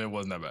those, and it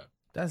wasn't that bad.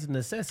 That's a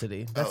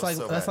necessity. That's so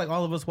that's bad. like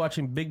all of us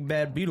watching Big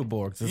Bad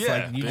Beetleborgs. It's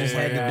Yeah. like you just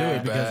had to do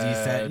it because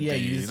you said, Big yeah,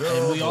 Bad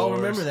and we all Beetleborgs.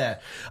 remember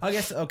that. I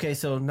guess okay.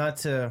 So not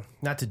to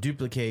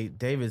duplicate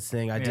David's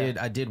thing, I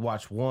did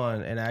watch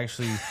one, and I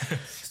actually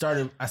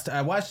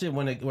I watched it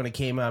when it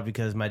came out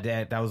because my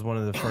dad, that was one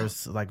of the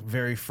first, like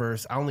very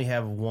first. I only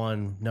have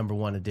one number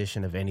one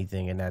edition of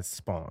anything, and that's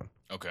Spawn.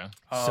 Okay.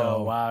 Oh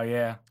So- wow,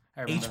 yeah.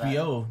 I remember that.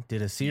 HBO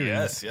did a series,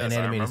 Yes, an I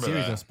animated remember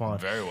series that on Spawn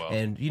very well.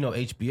 And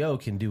HBO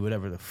can do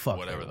whatever the fuck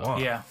Whatever they the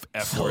want. Yeah.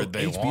 F So word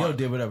they HBO want.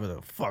 did whatever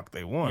the fuck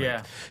they wanted.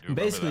 Yeah. And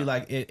basically,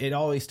 like it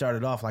always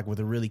started off like with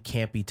a really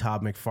campy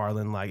Todd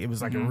McFarlane. Like it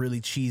was like a really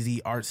cheesy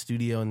art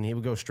studio, and he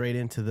would go straight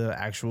into the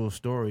actual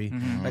story,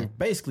 like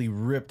basically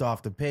ripped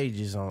off the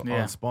pages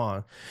on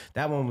Spawn.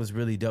 That one was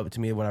really dope to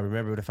me. What I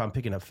remember, but if I'm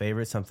picking a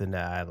favorite, something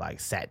that I like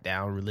sat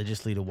down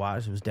religiously to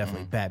watch, it was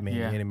definitely Batman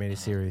Yeah. the animated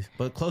series.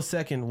 But close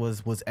second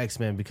was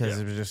X-Men because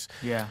it was just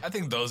Yeah. I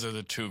think those are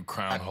the two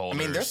crown I holders.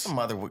 mean, there's some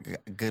other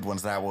good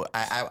ones that I will.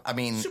 I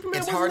mean, Superman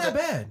it's wasn't hard that to.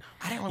 bad.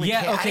 I didn't really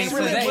Yeah, care. okay, I didn't so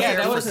really that- care yeah,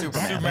 that for wasn't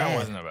Superman. Superman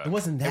wasn't that bad. It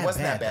wasn't that It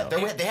wasn't bad. that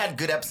bad. though. They had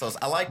good episodes.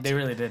 I liked. They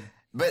really did.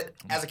 But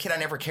as a kid, I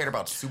never cared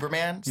about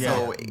Superman. Yeah.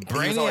 So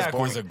he was always Brainiac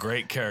boring. was a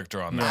great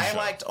character on that I show.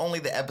 liked only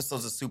the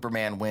episodes of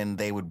Superman when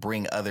they would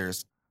bring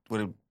others. Would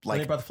When like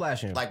they brought the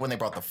Flash in. like when they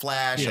brought the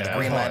Flash or Yeah. the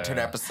Green Oh, Lantern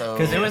yeah. episode.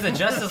 Because there was a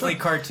Justice League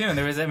cartoon.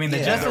 There was, I mean, the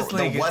Justice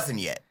there League. wasn't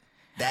yet.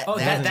 That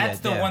wasn't that's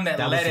yet, the yeah. one that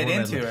That was led the it one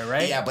that into led- it,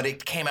 right? Yeah, but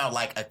it came out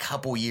like a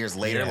couple years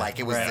later. Yeah, Like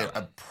it was right.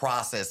 a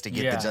process to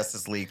get Yeah. the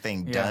Justice League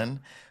thing Yeah.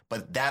 done.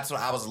 But that's what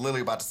I was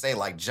literally about to say.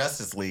 Like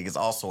Justice League is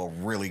also a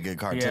really good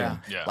cartoon. Yeah.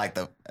 Yeah. Like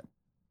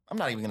I'm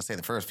not even going to say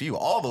the first few.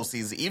 All those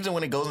seasons, even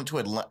when it goes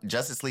into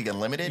Justice League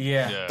Unlimited,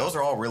 Yeah. those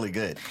are all really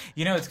good.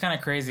 You know, it's kind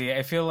of crazy.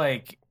 I feel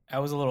like I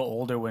was a little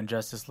older when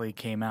Justice League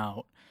came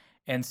out.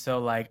 And so,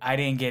 like, I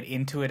didn't get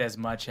into it as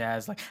much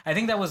as, like, I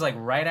think that was, like,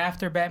 right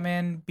after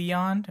Batman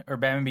Beyond, or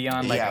Batman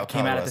Beyond, like, Yeah, it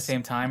came out at the was.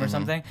 same time or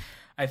something.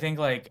 I think,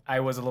 like, I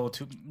was a little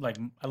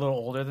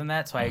older than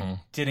that, so I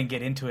didn't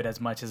get into it as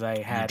much as I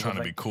You're had. trying with,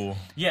 to be like- cool.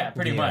 Yeah,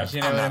 pretty Yeah. much.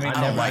 You know I'm what I not- mean?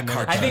 I don't like I think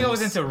I cartoons.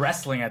 was into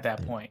wrestling at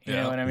that point. You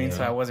Yeah. know what I mean?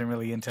 So I wasn't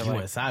really into, you like,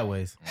 went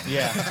sideways.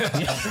 yeah.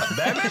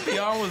 Batman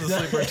Beyond was a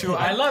sleeper too.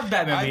 I love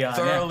Batman I Beyond,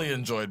 yeah. thoroughly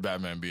enjoyed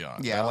Batman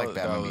Beyond. Yeah, I That like was-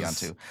 Batman that Beyond was-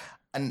 too.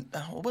 And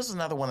what was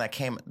another one that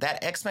came?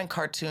 That X-Men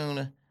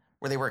cartoon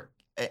where they were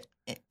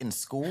in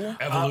school?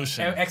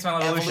 Evolution.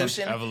 X-Men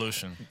Evolution.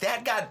 Evolution.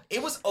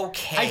 It was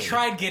okay. I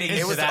tried getting It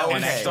into was that one.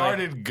 okay. It Actually.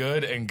 started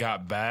good and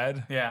got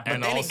bad. Yeah. But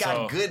and then also, it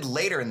got good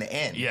later in the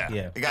end. Yeah.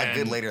 Yeah. It got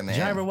good And later in the Did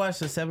you end. ever watch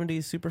the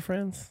 70s Super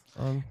Friends?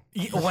 When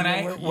I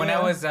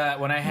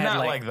had Not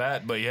like, like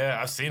that, but yeah,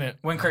 I've seen it.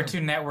 when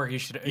Cartoon Network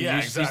used Yeah,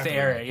 to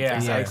air it. Yeah,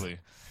 exactly.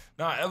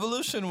 No,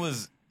 Evolution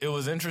was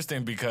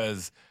interesting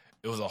because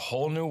It was a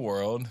whole new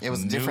world. It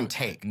was a different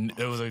take.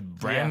 It was a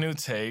brand new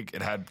take.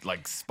 It had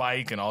like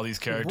Spike and all these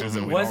characters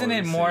that we Wasn't don't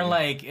it really more see.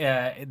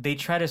 like they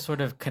try to sort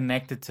of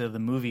connect it to the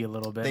movie a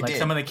little bit? They Like did.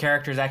 some of the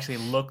characters actually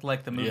look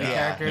like the movie Yeah,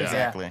 characters.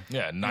 exactly.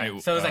 Yeah,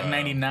 Night. So it was like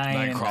 99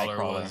 and Nightcrawler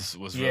Nightcrawler.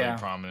 was really Yeah.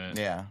 prominent.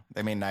 Yeah,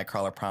 they made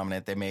Nightcrawler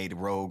prominent. They made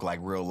Rogue like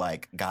real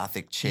like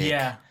gothic chick.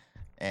 Yeah.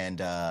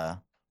 And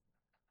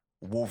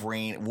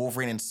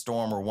Wolverine and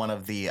Storm were one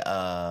of the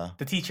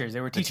The teachers.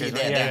 They were teachers. they,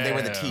 right? they- yeah. they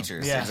were the yeah.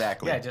 teachers. Yeah.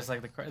 Exactly. Yeah, just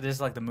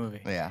like the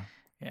movie. Yeah.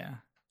 Yeah.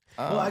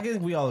 Well, I guess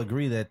we all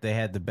agree that they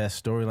had the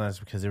best storylines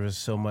because there was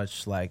so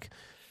much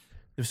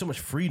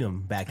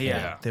freedom back then.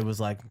 Yeah. There was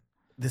like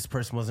this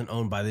person wasn't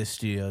owned by this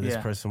studio, this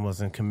Yeah. person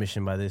wasn't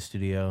commissioned by this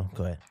studio.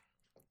 Go ahead.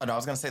 Oh, no, I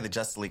was gonna say the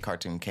Justice League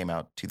cartoon came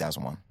out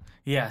 2001.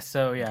 Yeah.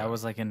 So I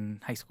was like in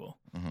high school.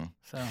 Mm-hmm.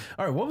 So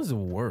All right, what was the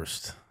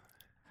worst?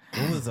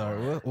 What was the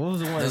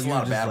one? There's that you a lot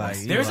were of just bad like,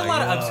 ones. you there's were a like,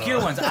 lot of "Ugh."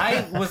 obscure ones.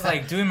 I was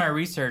like doing my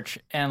research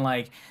and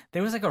like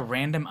there was like a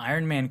random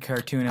Iron Man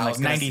cartoon in I like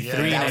was gonna say- 93.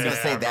 I was 90 gonna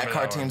say I remember that that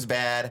cartoon's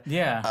bad.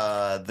 Yeah.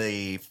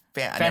 The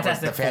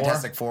Fantastic Four.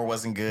 Fantastic Four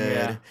wasn't good.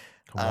 Yeah.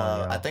 Come on,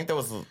 y'all. I think there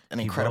was an Keep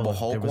Incredible rolling.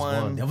 Hulk There was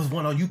one. There was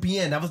one on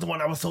UPN. That was the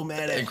one I was so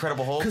mad at.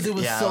 Incredible Hulk. Because it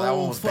was Yeah, so that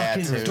one was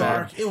bad fucking too.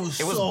 dark. It was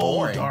so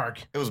boring. dark.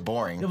 It was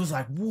boring. It was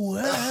like,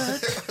 what?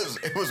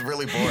 it was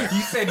really boring.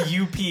 You said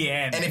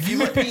UPN. And if you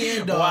look,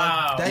 UPN, dog.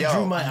 Wow. That Yo,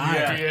 drew my eye.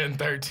 Yeah. UPN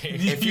 13.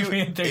 if you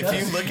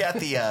UPN look at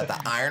the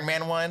Iron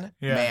Man one,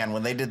 Yeah. man,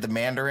 when they did the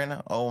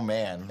Mandarin, oh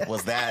man,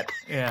 was that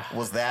Yeah.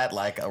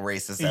 like a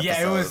racist episode?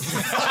 Yeah, it was.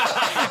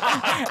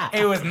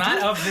 It was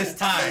not of this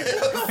time.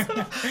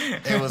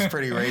 It was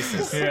pretty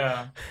racist.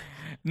 Yeah.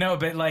 No,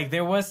 but like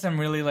there was some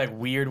really like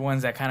weird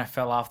ones that kind of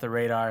fell off the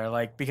radar,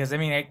 like because I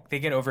mean they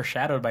get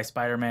overshadowed by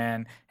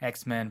Spider-Man,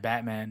 X-Men,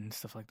 Batman, and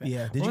stuff like that.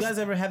 Yeah. Did you guys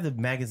ever have the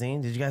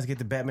magazine? Did you guys get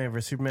the Batman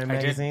vs Superman I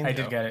magazine? did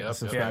get it. Yep, I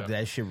subscribed yep. to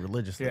that shit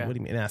religiously. Yeah. What do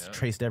you mean? And I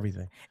traced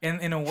everything.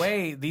 In a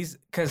way, these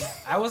because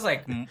I was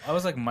like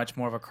much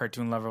more of a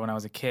cartoon lover when I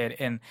was a kid,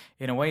 and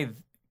in a way,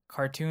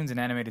 cartoons and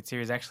animated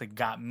series actually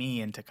got me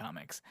into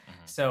comics.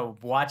 So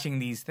watching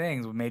these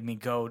things made me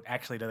go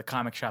actually to the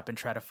comic shop and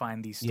try to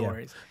find these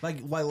stories. Yeah.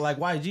 Like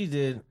YG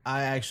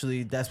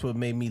did. That's what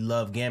made me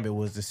love Gambit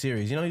was the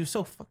series. You know, he was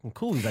so fucking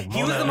cool. He's like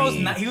He was the most.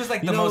 He was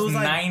like the most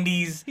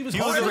 '90s. He was He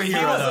was hard a as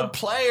hero, fuck. though.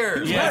 Player. He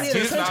was Yeah, right. He had a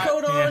he's trench not-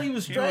 coat on. yeah. He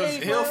was He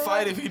straight. he'll bro.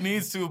 fight if he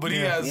needs to, but he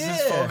Yeah. has his Yeah.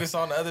 focus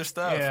on other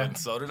stuff, Yeah. and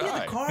so did He had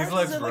I. the cards He's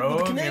like and, Rogue,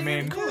 the I Canadian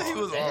mean, cards. he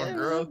was on, Man,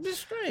 girl.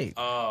 Just straight.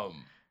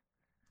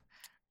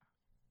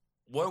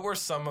 What were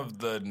some of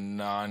the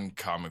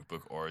non-comic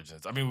book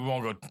origins? I mean, we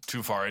won't go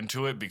too far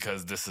into it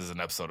because this is an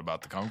episode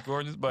about the comic book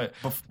origins, but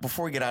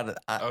Before we get out of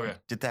Okay.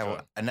 did that Go one.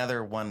 ahead.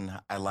 Another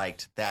one I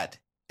liked that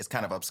is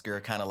kind of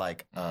obscure, kind of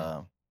like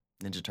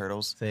Ninja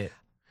Turtles. Say it.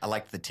 I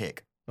liked the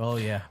Tick. Oh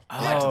yeah.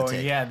 liked Oh the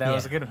Tick. yeah, that Yeah.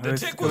 was a good one. the It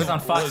was, Tick it was on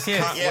Fox was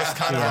Kids. Kind, Yeah, was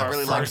kind yeah, of I our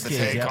really liked first the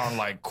take Tick. on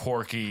like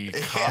quirky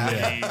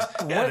comedy.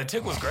 Yeah, the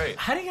Tick was great.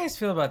 How do you guys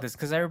feel about this?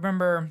 Because I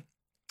remember.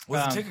 Was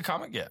Um, the Tick a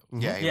comic? Yeah.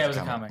 Yeah, Yeah, it was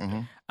a comic.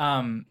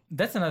 Mhm.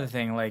 That's another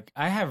thing. Like,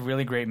 I have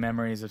really great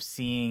memories of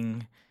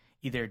seeing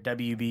either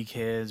WB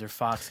Kids or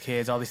Fox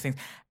Kids, all these things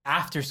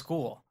after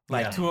school,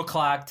 like Yeah. 2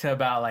 o'clock to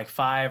about like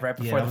 5, right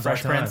Yeah, before that the was our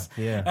Fresh time. Prince.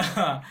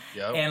 Yeah.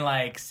 Yep. And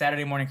like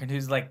Saturday morning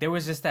cartoons, like there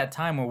was just that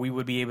time where we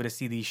would be able to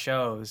see these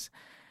shows,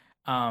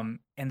 and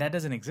that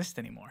doesn't exist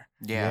anymore.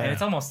 Yeah. And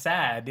it's almost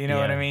sad, you know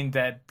what I Yeah. mean?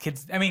 That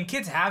kids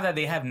have that.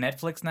 They have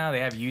Netflix now. They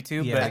have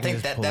YouTube. Yeah, but I can think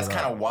just that pull that's it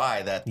kind up. of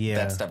why that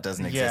Yeah. stuff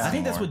doesn't Yeah. exist. I I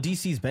think that's anymore. what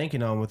DC's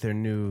banking on with their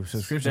new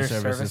subscription Their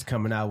services service.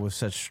 coming out with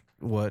such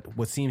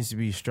what seems to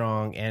be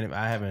strong. And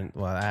I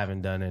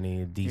haven't done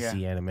any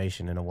DC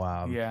animation in a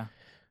while. yeah,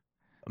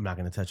 I'm not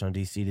going to touch on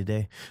DC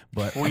today,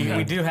 but I we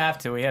mean, do have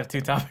to. We have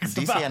 2 topics.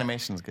 DC about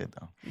animation's good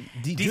though.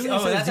 DC, Julian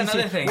oh, says that's DC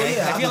another thing. Well,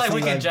 yeah, I feel like we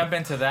obviously, can jump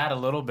into that a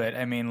little bit.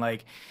 I mean,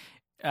 like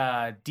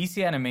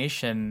DC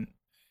animation,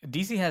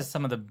 DC has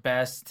some of the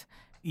best,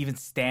 even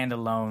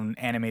standalone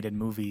animated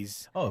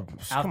movies. Oh,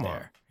 out come there.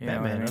 on, You know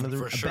what I Batman mean? under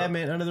the For sure.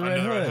 Batman under the red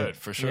hood.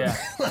 for sure. Yeah,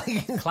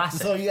 Like, Classic.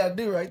 That's all you got to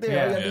do right there.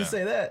 Yeah. All you got to do Yeah. is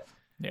say that.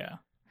 yeah.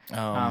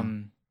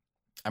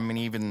 I mean,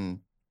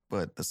 even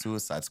the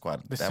Suicide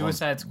Squad. The that one's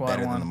Suicide Squad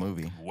better one. than the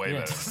movie. Way Yeah.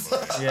 better than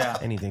the movie. Yeah.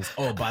 Anything.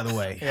 Oh, by the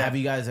way, Yeah. have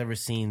you guys ever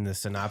seen the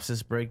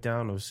synopsis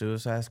breakdown of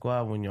Suicide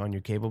Squad when you're on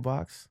your cable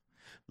box?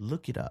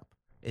 Look it up.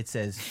 It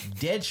says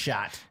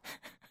Deadshot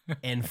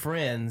and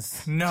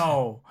friends.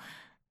 No.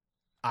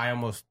 I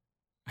almost,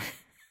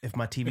 if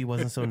my TV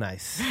wasn't so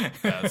nice,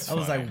 That's I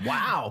was funny. like,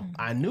 wow,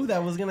 I knew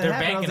that was gonna They're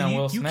happen. I was banking like, on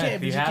Will you Smith.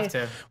 can't, You you have can't.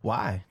 to.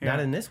 Why? Yeah. Not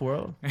in this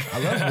world. I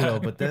love Will,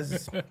 but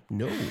that's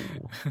no.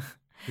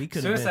 He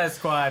could have Suicide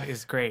Squad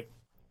is great.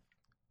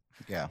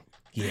 Yeah.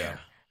 been. Yeah,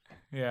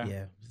 Yeah.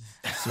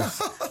 yeah,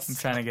 I'm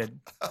trying to get.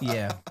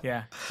 yeah.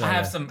 Yeah. So, I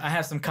yeah.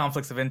 have some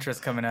conflicts of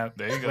interest coming up.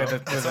 There you go.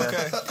 With It's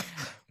okay.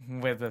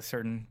 with a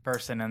certain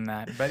person in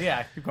that. But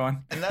yeah, keep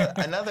going.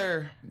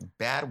 Another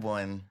bad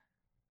one.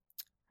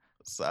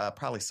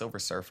 Probably Silver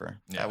Surfer.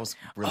 Yeah. That was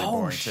really Oh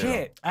boring too.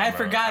 shit! I had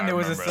Remember- forgotten I there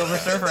was a remember Silver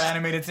that. Surfer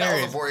animated That was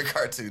series. a boring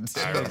cartoon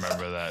too. I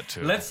remember that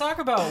too. Let's talk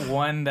about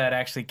one that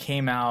actually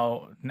came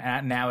out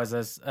now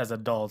as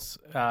adults.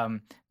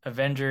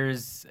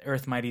 Avengers: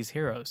 Earth Mightiest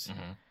Heroes.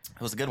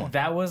 It was a good one.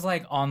 That was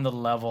like on the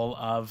level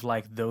of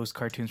like those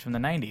cartoons from the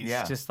 90s.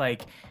 Yeah. Just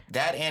like,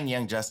 That and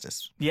Young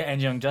Justice, yeah,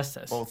 and Young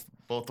Justice.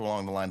 both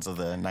along the lines of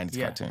the '90s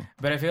Yeah. cartoon.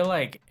 But I feel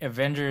like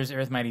Avengers: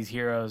 Earth Mightiest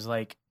Heroes,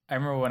 like I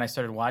remember when I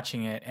started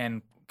watching it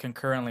and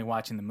concurrently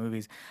watching the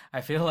movies,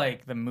 I feel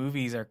like the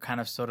movies are kind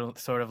of sort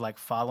of like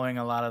following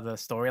a lot of the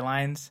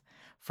storylines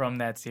from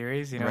that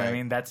series. You know what I Right.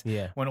 mean? That's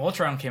Yeah. when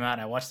Ultron came out.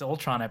 I watched the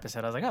Ultron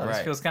episode. I was like, oh, this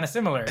Right. feels kind of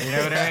similar. You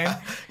know what I mean?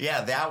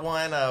 Yeah, that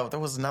one. There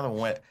was another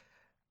one.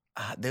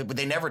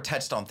 They never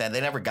touched on Thanos.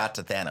 They never got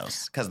to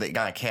Thanos because it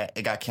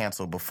got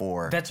canceled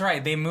before. That's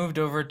right. They moved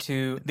over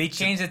to. They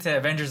changed it to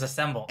Avengers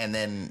Assemble. and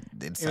then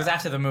It was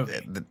after the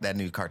movie. that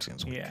new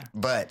cartoons. Yeah.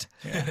 But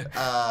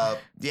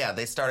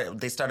they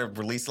started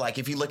release, like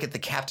if you look at the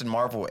Captain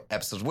Marvel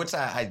episodes, which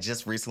I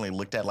just recently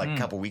looked at like a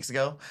couple weeks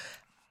ago.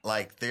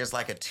 Like there's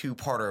like a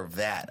 2-parter of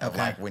that of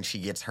like when she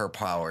gets her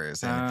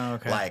powers and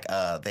okay. like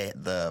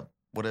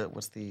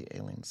what's the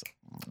aliens?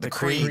 The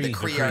Kree. The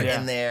Kree are Yeah.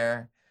 in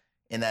there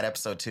in that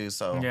episode too.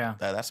 So Yeah.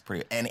 that's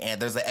pretty. And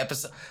there's an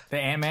episode. The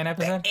Ant-Man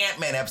episode? The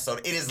Ant-Man episode.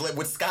 It is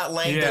with Scott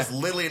Lang. Yeah. There's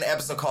literally an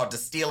episode called "To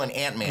Steal an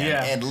Ant-Man,"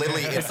 Yeah. and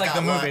literally It's like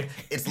Scott the Lang- movie.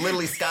 It's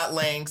literally Scott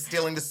Lang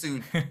stealing the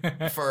suit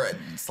for.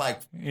 It's like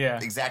Yeah.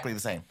 exactly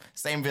the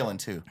same villain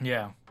too.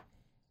 Yeah.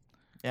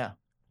 Yeah.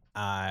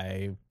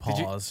 I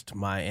paused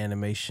my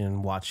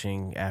animation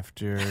watching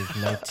after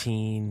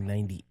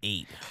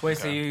 1998. Wait,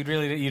 so you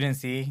didn't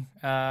see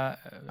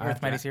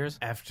Earth Mightiest Heroes?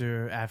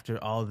 After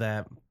all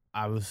that,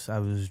 I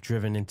was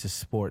driven into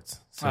sports.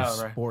 So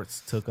Oh, right.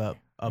 sports took up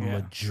a Yeah.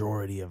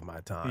 majority of my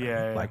time.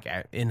 Yeah, yeah. Like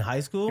in high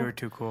school, You were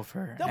too cool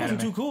for that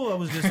wasn't anime. too cool. I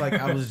was just like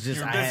I was just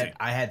You were I busy.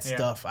 had Yeah.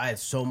 stuff. I had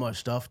so much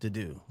stuff to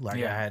do. Like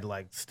Yeah. I had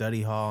like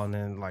study hall and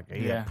then like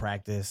Yeah.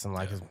 practice and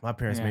like 'cause my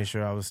parents Yeah. made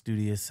sure I was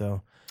studious.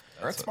 So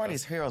Earth's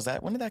Mightiest Heroes.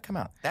 When did that come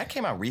out? That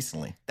came out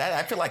recently.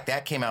 I feel like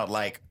that came out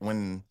like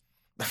when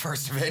the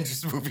first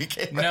Avengers movie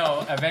came out.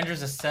 No,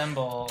 Avengers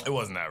Assemble. It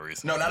wasn't that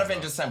recent. No, not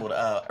Avengers Assembled.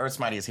 Earth's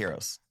Mightiest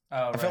Heroes.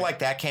 Oh, I feel like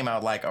that came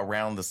out like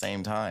around the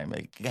same time.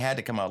 It had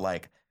to come out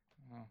like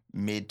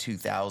mid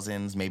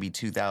 2000s, maybe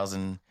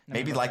 2000,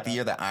 maybe look like that the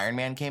year that Iron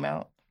Man came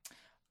out.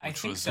 I Which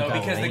think was so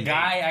because the 2008.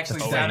 guy actually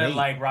That's sounded 2008.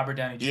 like Robert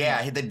Downey Jr.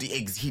 Yeah, he did.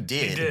 He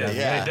did.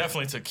 Yeah, They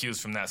definitely took cues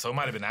from that. So it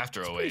might have been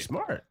after pretty 08.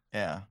 smart.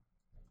 yeah,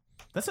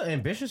 That's an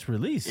ambitious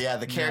release. yeah.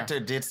 The character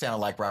did sound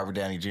like Robert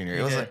Downey Jr.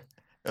 It was did.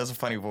 it was a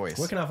funny voice.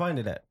 Where can I find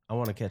it at? I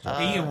want to catch up.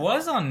 It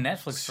was on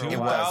Netflix for a It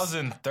while. was.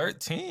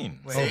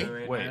 2013. Wait, See?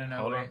 Wait, no,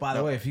 hold on. wait. By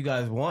the way, if you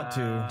guys want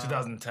to,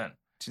 2010.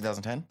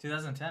 2010.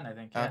 2010, I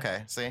think. Yeah.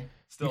 Okay, see.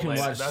 Still You can late.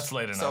 watch- That's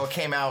late enough. So it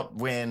came out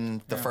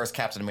when the first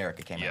Captain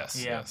America came yes.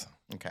 Yeah. Yes.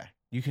 out. Okay.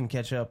 you can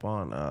catch up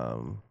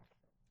on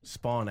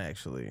Spawn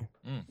actually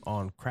Mm.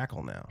 on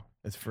Crackle now.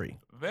 It's free.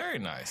 Very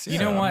nice. You Yeah,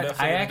 know I'm what?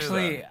 definitely I gonna do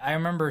actually that. I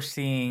remember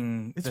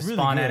seeing It's the really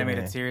Spawn good,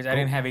 animated man. series. I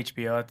didn't have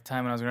HBO at the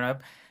time when I was growing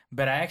up,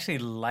 but I actually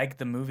liked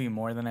the movie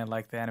more than I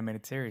liked the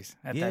animated series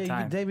at that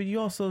time. David, you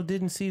also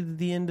didn't see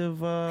the end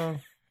of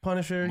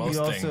Punisher. Most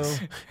you also,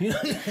 things.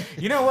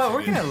 You know what?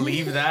 We're gonna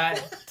leave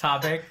that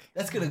topic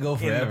that's gonna go in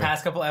forever. the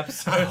past couple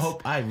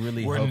episodes. I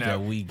really We're hope never.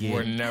 that we get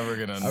We're never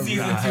gonna.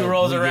 Season I 2 hope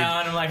rolls we get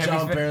around. I'm like, have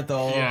John you fin-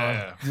 Bernthal.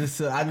 Yeah. Just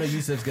I know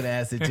Yusuf's gonna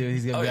ask it too.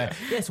 He's gonna be like,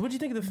 "Yes, what'd you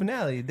think of the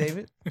finale,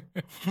 David?"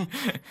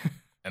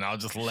 And I'll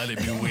just let it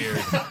be weird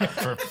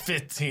for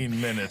 15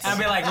 minutes. I'll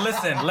be like,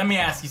 listen, let me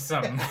ask you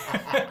something.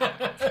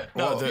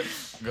 no,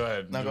 go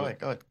ahead. No, Do go it. ahead.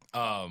 Go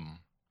ahead.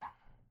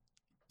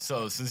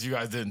 So since you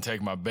guys didn't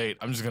take my bait,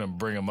 I'm just gonna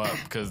bring them up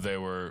because they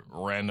were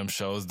random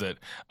shows that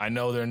I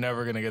know they're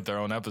never gonna get their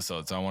own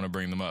episodes. So I want to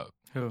bring them up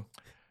Who?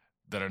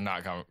 that are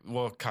not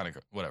kind of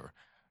whatever.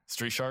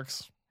 Street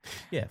Sharks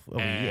Yeah,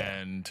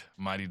 and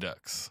Mighty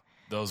Ducks.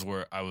 Those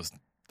were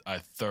I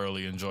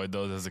thoroughly enjoyed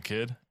those as a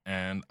kid,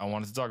 and I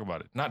wanted to talk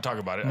about it. Not talk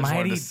about it. I just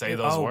wanted to say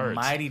those words.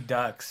 Mighty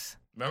Ducks.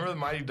 Remember the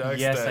Mighty Ducks?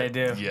 Yes, I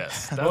do.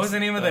 Yes. What was the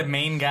name of the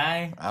main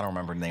guy? I don't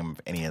remember the name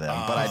of any of them,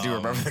 but I do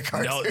remember the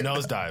cartoon.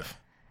 Nosedive.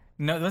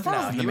 No, that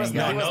wasn't the he main was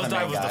guy. not. No, was the Nosedive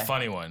main was the guy.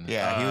 funny one.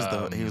 Yeah,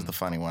 he was the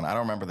funny one. I don't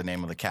remember the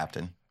name of the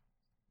captain.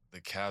 The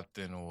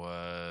captain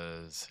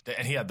was,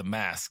 and he had the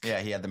mask.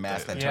 Yeah, he had the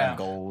mask that Yeah. turned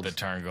gold. The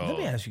turn Let gold.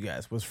 me ask you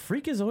guys: was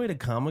Freakazoid a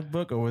comic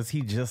book, or was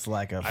he just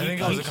like a? I think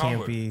it was a comic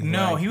book. campy,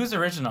 No, like- he was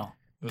original.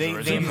 was They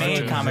original made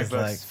cartoon. comic Just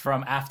books like-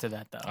 from after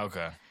that though.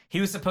 Okay. He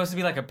was supposed to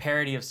be like a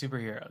parody of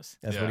superheroes.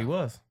 That's Yeah. what he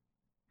was.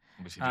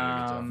 But you did a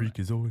good job.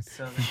 Freakazoid.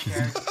 So the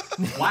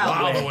character, Wild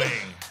Wild Wing,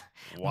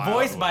 Wing.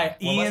 voiced by What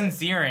was Ian it?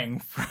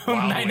 Ziering from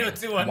Wild Wing.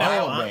 90210.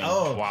 Wild Wing.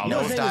 Oh, Wild you know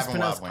Wing. his name Nosedive is and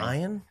pronounced Wild Wing.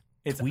 Ian.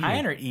 It's Weird.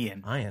 Ian or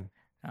Ian? Ian.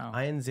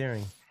 Oh. Ian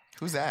Ziering.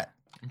 Who's that?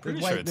 I'm The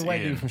pretty white, sure it's the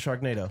white Ian. dude from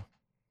Sharknado.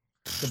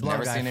 The blonde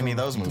Never guy seen any of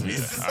from- those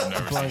movies. I've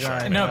never Blonde seen guy.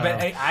 Sharknado. No, but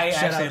I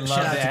Shout actually out- love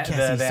shout out to the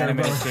Cassie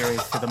animated Serbo.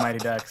 series to the Mighty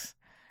Ducks.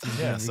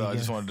 Yeah, so I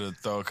just wanted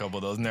to throw a couple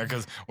of those in there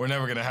because we're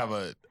never gonna have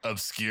a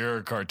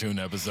obscure cartoon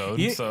episode.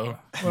 Yeah. So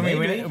I mean,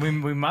 Maybe.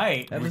 we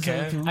might.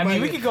 can. I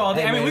mean, we could go all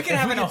day. Hey, I mean, we man, could if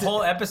have we a get to-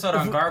 whole episode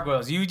on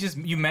gargoyles.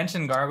 You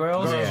mentioned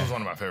gargoyles. Girls Yeah. was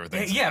one of my favorite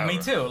things. Yeah, me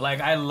ever. too.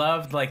 Like I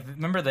loved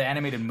remember the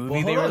animated movie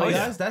Well, they hold on, released?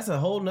 guys. That's a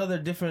whole nother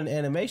different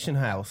animation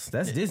house.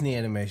 That's Disney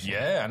animation.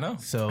 Yeah, I know.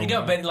 So You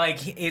know, but like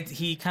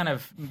he kind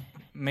of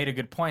made a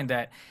good point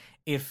that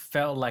it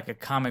felt like a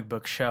comic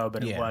book show,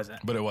 but Yeah. it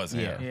wasn't. But it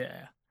wasn't. Yeah. Yeah.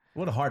 Yeah,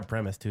 what a hard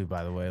premise too,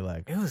 by the way.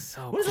 Like, it was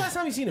so. when's the last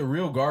time you seen a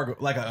real gargoyle,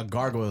 like a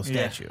gargoyle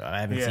Yeah. statue?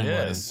 I haven't Yeah. seen Yeah,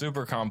 one. it's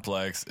super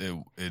complex.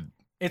 It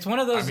It's one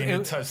of I those. mean,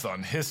 it touched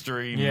on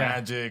history,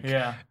 magic,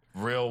 Yeah.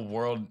 real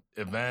world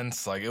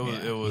events. Like it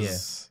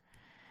was.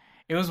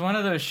 It was one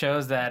of those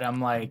shows that I'm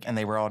like, And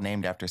they were all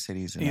named after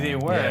cities in, they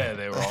were. Yeah,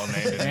 they were all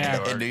named in Yeah. New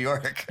York. in New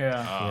York.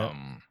 Yeah.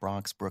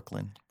 Bronx,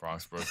 Brooklyn,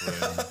 Bronx, Brooklyn,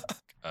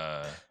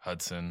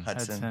 Hudson.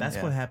 Hudson. That's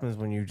yeah. what happens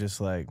when you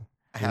just like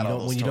I when had you all don't,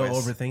 those when you don't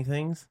toys. overthink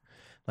things.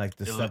 Like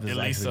the stuff is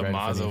Elisa actually ready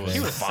Mazo for was She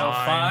the was so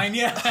Fine. fine.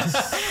 Yeah. she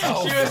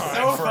was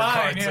so for a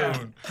fine. Yeah.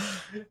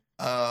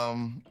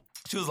 cartoon.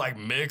 She was like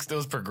mixed. It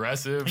was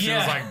progressive. She Yeah.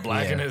 was like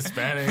black and Yeah.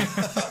 Hispanic.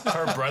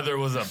 Her brother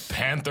was a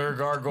panther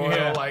gargoyle.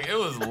 Yeah. Like it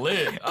was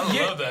lit. I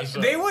Yeah, love that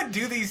show. they would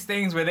do these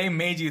things where they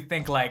made you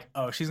think like,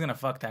 oh, she's gonna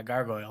fuck that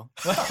gargoyle.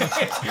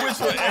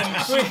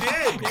 And she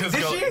did because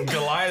Did she?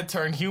 Goliath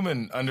turned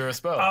human under a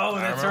spell. Oh, I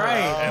that's remember. right.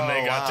 And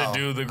they got wow. to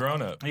do the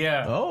grown up.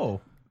 Yeah,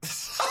 Oh,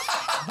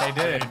 they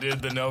They did.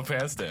 did the no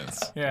pants dance.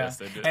 Yeah, Yes,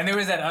 they did. and there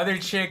was that other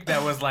chick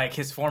that was like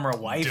his former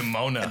wife,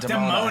 Demona.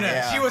 Demona.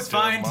 yeah. She was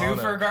fine too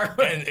Demona. for a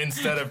gargoyle. And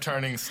instead of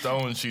turning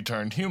stone, she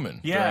turned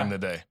human Yeah. during the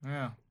day.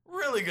 Yeah.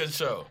 Really good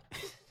show.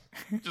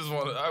 Just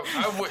want to.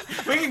 I would.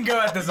 We can go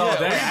at this all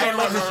day. I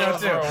love the show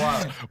for a too.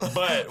 while,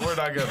 but we're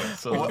not gonna.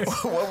 So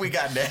What we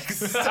got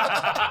next?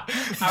 Are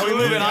we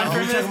moving on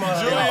from this?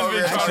 Yeah, Julie's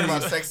we're been talking trying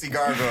about to. sexy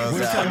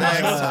gargoyles. talking Next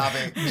about-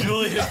 topic.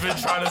 Julie has been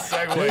trying to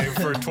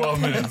segue for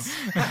 12 minutes.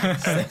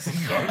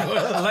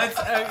 Let's.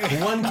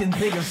 one can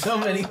think of so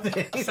many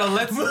things. So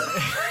let's.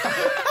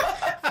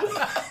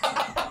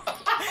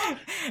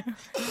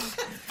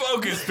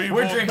 Focus, people.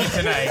 We're drinking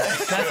tonight.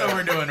 That's what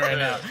we're doing right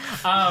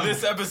now.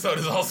 This episode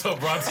is also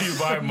brought to you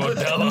by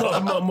Modelo.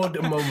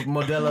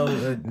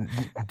 Modelo,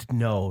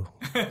 no,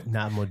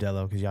 not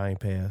Modelo, because y'all ain't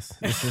pay us.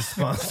 This is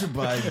sponsored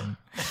by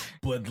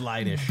Bud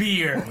Lightish.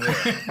 Beer.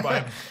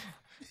 by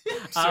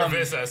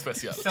Cerveza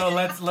Especial. So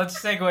let's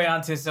segue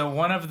onto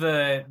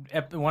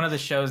one of the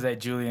shows that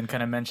Julian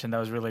kind of mentioned that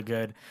was really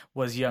good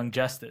was Young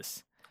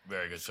Justice.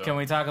 Very good show. Can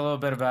we talk a little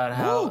bit about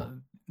how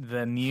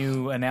the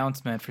new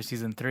announcement for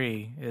season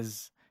 3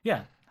 is?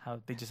 Yeah,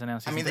 how they just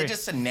announced. I Season mean, 3. they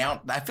just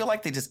announced. I feel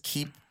like they just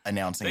keep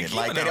announcing They it. keep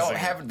Like they don't announcing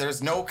have.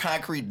 There's no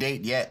concrete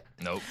date yet.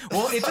 Nope.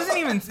 Well, it doesn't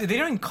even. They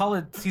don't even call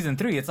it season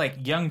 3. It's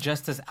like Young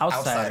Justice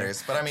Outsiders.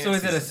 Outsiders, but I mean, so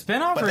it's is it a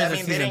season- spinoff but or I is mean,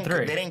 it they season didn't,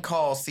 3? They didn't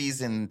call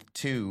season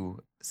 2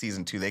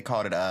 season 2. They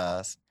called it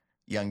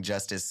Young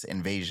Justice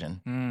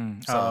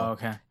Invasion. So oh,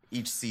 okay.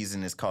 each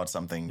season is called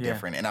something Yeah.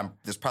 different, and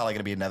there's probably going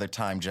to be another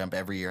time jump.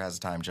 Every year has a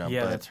time jump.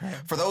 Yeah, but that's right.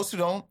 For those who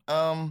don't,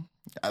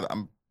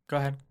 Go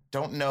ahead.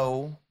 don't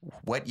know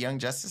what Young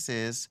Justice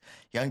is.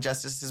 Young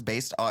Justice is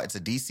based on, it's a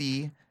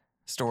DC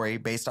story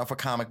based off a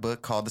comic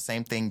book called the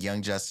same thing,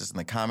 Young Justice. In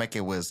the comic,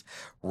 it was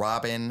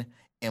Robin,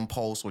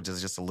 Impulse, which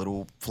is just a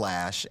little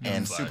Flash,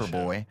 and Flash,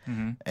 Superboy.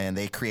 Mm-hmm. And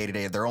they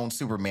created their own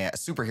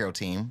superhero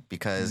team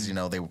because, you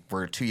know, they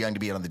were too young to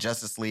be on the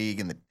Justice League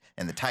and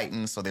the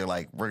Titans. So they're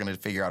like, we're going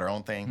to figure out our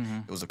own thing. Mm-hmm.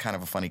 It was a kind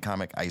of a funny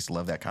comic. I used to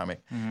love that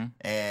comic.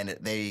 And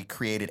they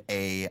created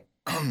a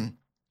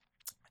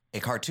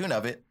cartoon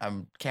of it. I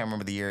can't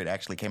remember the year it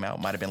actually came out.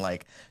 It might have been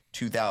like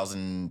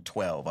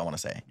 2012, I want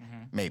to say.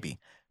 Maybe.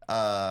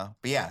 But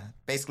yeah,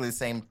 basically the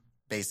same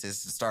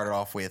basis. It started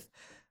off with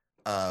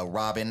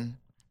Robin,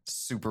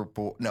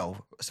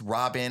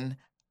 Robin,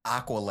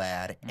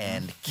 Aqualad,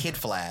 and Kid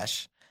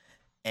Flash.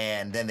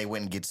 And then they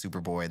went and get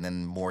Superboy, and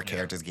then more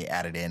characters get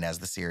added in as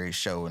the series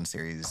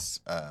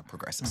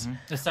progresses.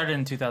 It started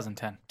in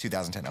 2010.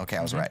 2010. Okay,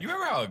 I was right. You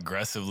remember how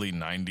aggressively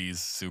 90s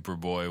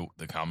Superboy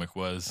the comic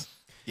was?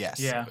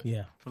 Yes. Yeah.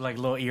 Yeah. With like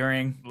little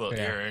earring, Little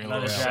earring,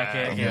 leather little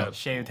jacket, shag, yeah.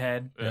 shaved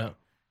head. yeah.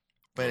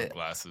 But Little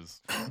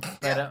glasses.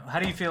 But, how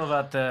do you feel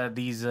about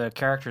these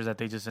characters that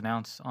they just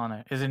announced on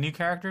it? Is it new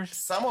characters?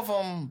 some of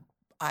them,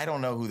 I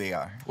don't know who they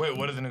are. Wait,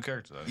 what are the new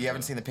characters? You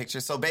haven't seen the picture?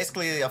 So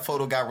basically, a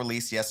photo got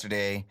released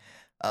yesterday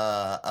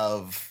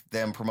of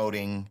them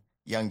promoting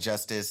Young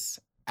Justice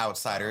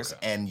Outsiders,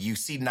 Okay. and you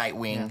see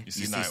Nightwing. Yeah. You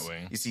see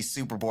Nightwing. You see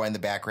Superboy in the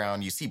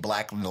background. You see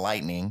Black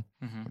Lightning,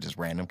 which is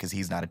random because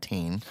he's not a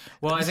teen.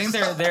 Well, I think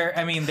they're.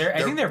 I mean,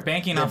 I think they're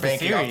banking They're off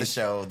banking the off series.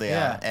 the show.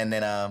 Yeah. And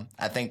then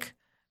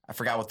I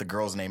forgot what the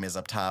girl's name is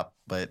up top,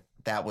 but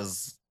that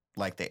was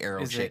like the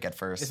arrow Is chick it- at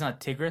first. It's not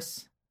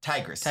Tigress.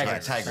 Tigress.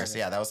 Tigress. Yeah, Tigress. Okay.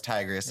 Yeah, that was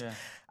Tigress. Yeah.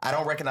 I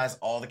don't recognize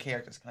all the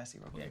characters. Can I see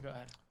real quick? Yeah, go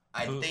ahead.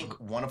 I think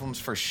one of them's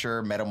for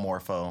sure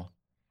Metamorpho,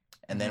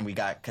 and then we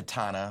got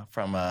Katana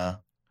from the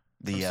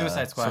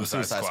Suicide Squad. from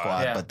Suicide Suicide Squad.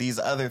 Squad. Yeah. But these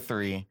other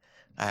three,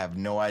 I have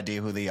no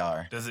idea who they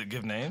are. Does it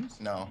give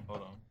names? No,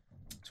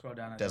 Scroll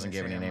down. Doesn't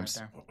give any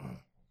names.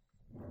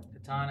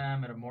 Katana,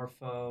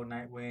 Metamorpho,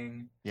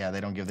 Nightwing, Yeah,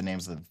 they don't give the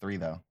names of the three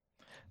though.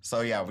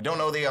 So yeah, we don't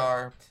know who they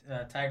are.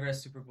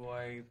 Tigress,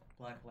 Superboy,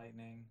 Black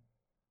Lightning.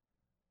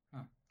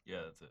 Yeah,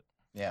 that's it.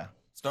 Yeah,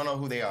 just don't know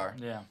who they are.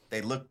 Yeah.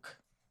 They look.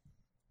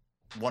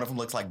 One of them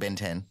looks like Ben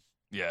 10.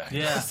 Yeah.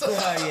 Yeah.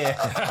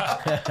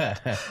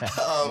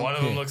 One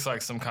of them looks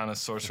like some kind of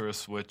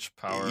sorceress witch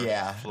power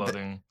Yeah.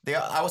 floating.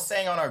 I was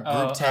saying on our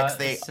group text,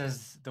 they It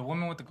says the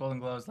woman with the golden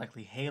glow is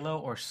likely Halo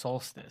or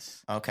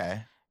Solstice.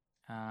 okay,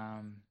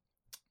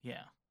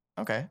 Yeah.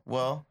 okay.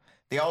 Well,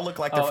 they all look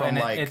like they're from and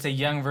like. it's a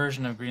young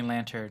version of Green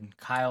Lantern,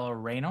 Kyle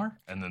Rayner.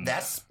 And then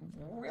That's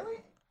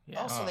really.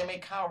 Yeah. Oh, so they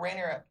made Kyle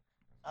Rayner.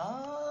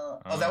 Oh,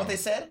 is that what they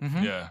said?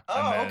 Mhm. yeah.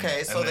 Oh, and then,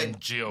 okay. So and they then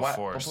Geo why-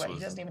 Force he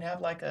was doesn't even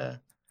have like a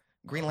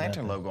Green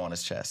Lantern Nothing. logo on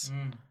his chest.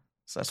 Mm.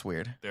 So that's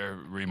weird. they're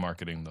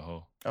remarketing the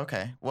whole.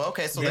 Okay. Well,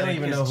 okay. So They then don't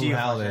even it's know who Geo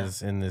Hal Force, yeah.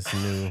 is in this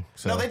new.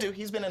 So. no, they do.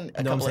 He's been in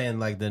a No, I'm couple. saying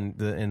like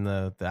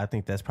the I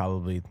think that's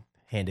probably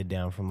handed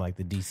down from like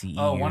the DCE.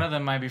 Oh, one of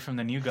them might be from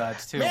the New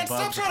Gods too. Man,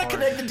 stop Bugs, trying to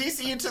of course. connect the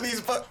DCU to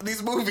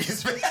these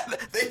movies, man.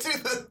 They do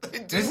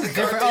This the is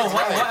different. cartoons Oh,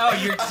 what? right. Oh,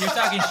 you're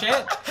talking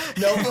shit.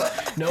 No,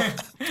 but Nope.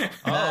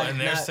 Oh, and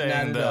they're not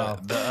saying at all.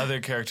 the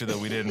other character that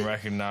we didn't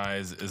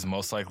recognize is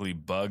most likely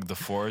Bug the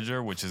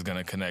Forager, which is going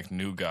to connect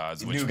New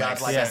Gods. Which New Gods,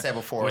 makes, like yeah. I said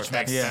before, which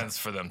makes that's- sense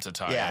for them to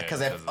tie Yeah, in.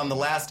 because on the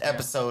last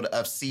episode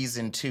of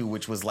season 2,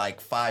 which was like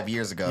 5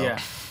 years ago,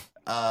 Yeah.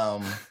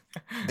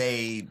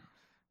 they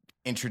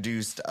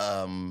introduced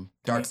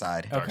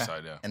Darkseid,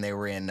 Darkseid, yeah. and they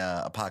were in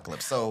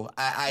Apocalypse. So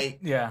I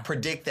Yeah.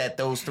 predict that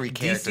those three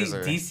characters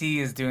are. DC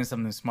is doing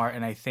something smart,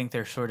 and I think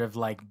they're sort of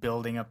like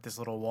building up this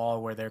little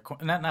wall where they're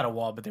not a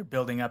wall, but they're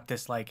building up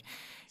this like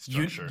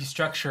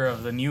structure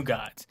of the New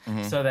Gods,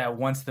 Mm-hmm. so that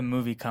once the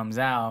movie comes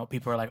out,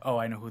 people are like, "Oh,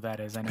 I know who that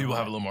is." I know People who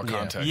have a that-" little more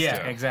context. Yeah,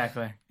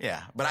 exactly.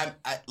 Yeah, but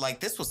I like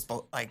this was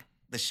like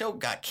the show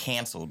got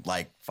canceled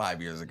like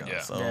 5 years ago.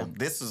 Yeah. So Yeah.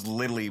 this is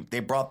literally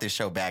they brought this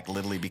show back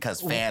literally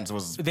because fans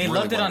was They really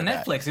loved it on wanted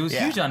that. Netflix. It was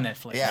Yeah. huge on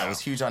Netflix. Yeah, it was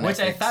huge on Which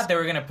Netflix. I thought they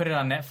were going to put it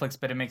on Netflix,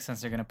 but it makes sense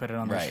they're going to put it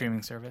on their Right.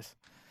 streaming service.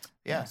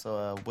 Yeah.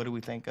 So what do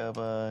we think of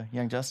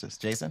Young Justice,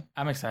 Jason?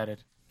 I'm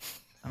excited.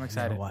 I'm I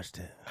excited. watched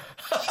it.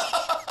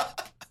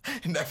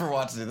 Never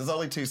watched it. There's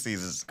only 2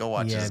 seasons. Go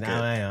watch it. Yeah, It's good.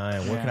 I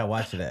where can Yeah. I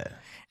watch it at?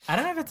 I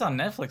don't know if it's on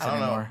Netflix I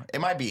don't anymore. know.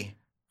 It might be.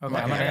 Okay,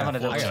 Okay, I'm gonna yeah,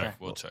 double We'll check. check.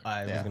 We'll check.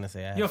 I Yeah. was gonna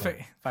say I You'll have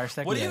to- Fire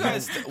Stick. What do you Yeah.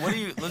 guys?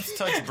 Let's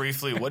touch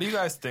briefly. What do you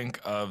guys think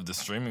of the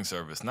streaming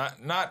service?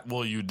 Not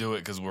will you do it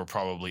because we're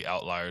probably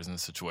outliers in the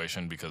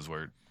situation because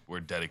we're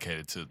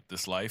dedicated to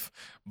this life.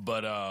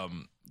 But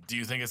do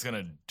you think it's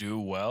gonna do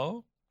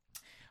well?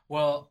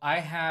 Well, I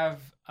have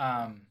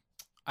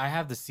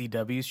the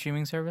CW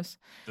streaming service.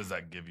 Does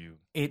that give you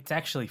It's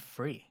actually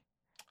free.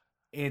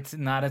 It's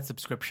not a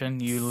subscription.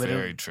 You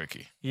literally very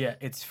tricky? Yeah,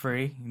 it's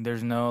free.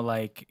 There's no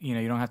like,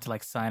 you don't have to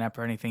like sign up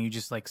or anything. You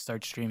just like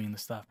start streaming the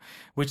stuff,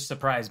 which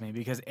surprised me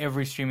because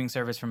every streaming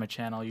service from a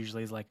channel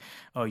usually is like,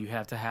 oh, you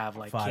have to have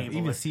like $5. cable.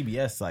 Even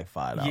CBS like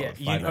 $5.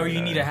 Yeah, or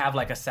you need to have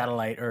like a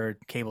satellite or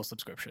cable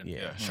subscription.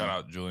 Yeah. Yeah. Shout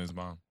out Julian's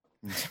mom.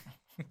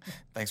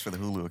 Thanks for the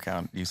Hulu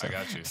account. You I said.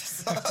 got you.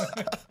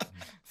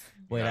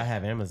 Wait, I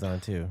have Amazon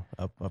too.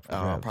 Up for Oh,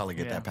 I'll grabs. probably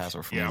get Yeah. that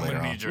password from Yeah, you I'm later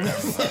gonna on. need your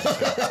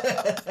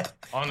Amazon too.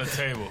 On the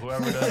table.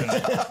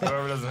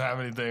 Whoever doesn't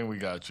have anything, we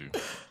got you.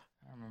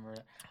 I remember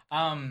it.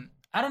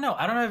 I don't know.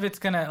 I don't know if it's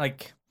gonna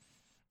like.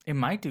 It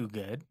might do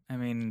good. I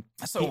mean,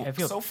 So I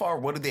feel so far,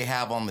 what do they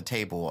have on the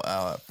table?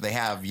 They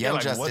have Young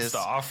Like, Justice. what's the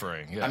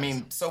offering? Yeah. I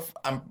mean,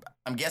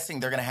 I'm guessing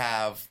they're gonna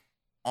have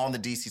on the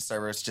DC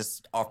servers,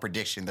 just off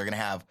prediction, they're gonna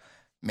have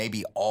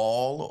maybe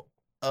all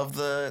of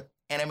the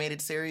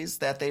animated series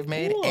that they've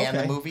made Ooh, and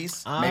the okay.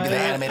 movies. Maybe the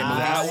animated movies.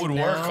 That would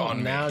work now, on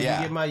me. Now Yeah.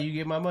 you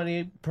get my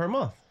money per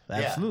month. Yeah.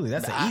 Absolutely,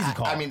 that's an easy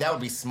call. I mean, that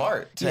would be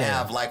smart to Yeah.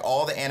 have like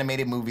all the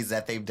animated movies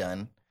that they've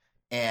done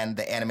and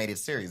the animated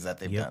series that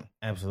they've Yep, done.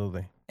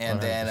 absolutely. And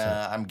then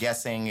 100%. I'm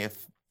guessing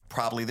if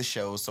probably the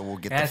show, so we'll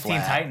get it the has Teen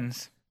Flash.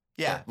 Titans,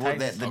 Yeah, well,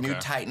 Titans. the new Okay.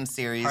 Titan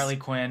series. Harley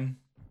Quinn.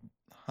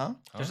 Huh?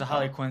 There's a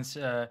Harley Quinn.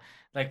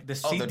 Like the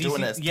Oh, they're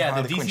doing a DC, the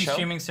Harley Quinn DC show?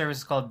 streaming service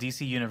is called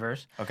DC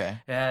Universe. Okay.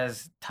 It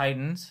has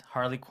Titans,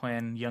 Harley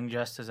Quinn, Young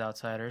Justice,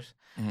 Outsiders,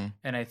 Mhm.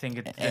 and I think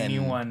it's the And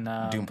new one,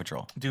 Doom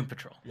Patrol. Doom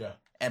Patrol. Yeah.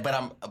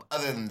 But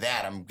other than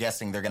that, I'm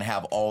guessing they're gonna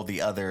have all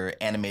the other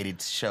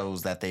animated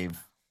shows that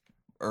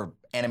or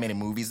animated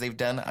movies they've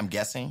done. I'm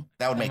guessing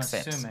that would make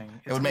sense.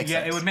 Assuming. It would make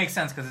sense. Yeah, it would make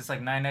sense because it's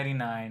like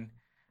 $9.99,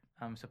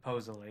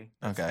 supposedly.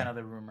 That's Okay. kind of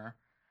the rumor.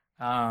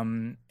 Why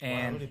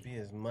And would it be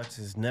as much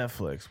as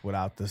Netflix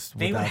without this?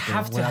 They would without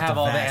have to without have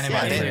all the vast-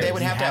 animated Yeah, they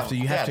would You have to have-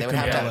 You yeah, have they to would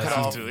have to compel cut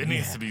us. off- Dude, it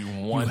needs to be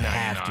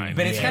 $1.99.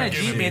 but it's Yeah, kind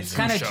of give me it's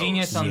kind of two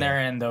genius shows. on Yeah. their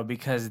end though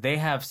because they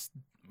have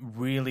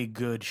really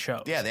good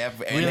shows. Yeah, they have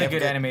really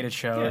good animated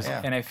shows,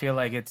 Yeah. and I feel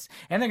like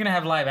and they're gonna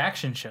have live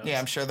action shows. Yeah,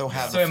 I'm sure they'll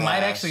have. so the it might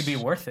Flash. actually be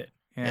worth it.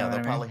 You know Yeah, what they'll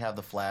I mean? probably have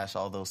the Flash,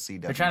 all those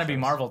CW. They're trying to be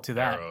shows. Marvel to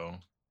that. Arrow.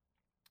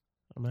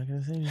 I'm not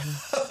gonna say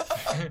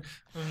anything.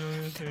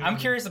 I'm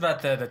curious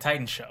about the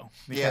Titan show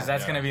because Yeah.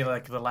 that's Yeah. gonna be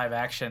like the live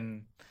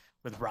action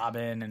with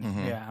Robin and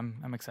Mhm. yeah,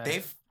 I'm excited.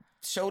 They've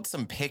showed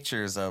some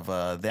pictures of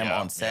them Yeah,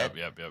 on set,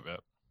 Yep.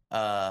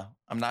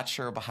 I'm not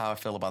sure about how I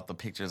feel about the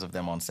pictures of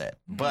them on set,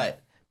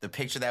 but the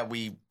picture that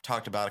we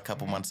talked about a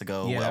couple months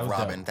ago Yeah, that of was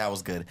Robin, dope. that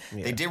was good.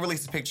 Yeah. They did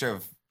release a picture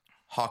of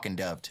Hawk and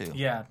Dove too.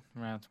 Yeah,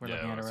 right, we're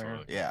looking at it that's right here.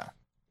 really- Yeah.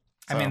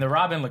 I mean, the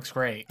Robin looks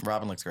great.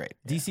 Robin looks great.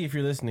 DC, if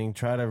you're listening,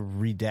 try to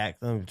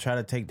redact, try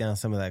to take down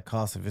some of that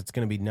cost. If it's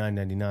going to be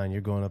 $9.99, you're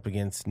going up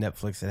against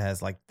Netflix that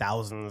has like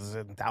thousands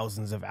and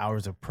thousands of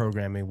hours of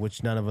programming,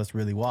 which none of us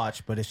really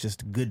watch, but it's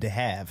just good to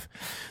have.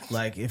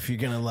 Like, if you're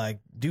going to like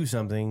do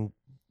something,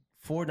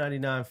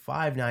 $4.99,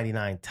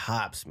 $5.99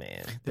 tops,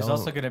 man. There's Don't-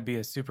 also going to be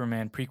a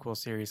Superman prequel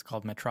series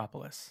called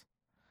Metropolis.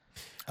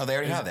 Oh, they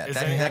already have that. is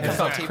That, any- that is comes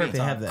on that- TV. they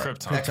have that.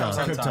 Krypton. That comes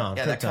on- Krypton.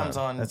 yeah, that comes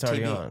on That's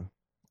already TV. on.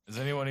 Has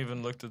anyone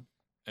even looked at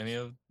any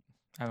of?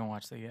 I haven't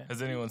watched it yet.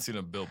 Has anyone seen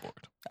a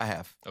billboard? I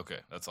have. Okay,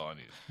 that's all I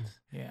need.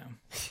 Yeah.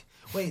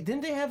 Wait,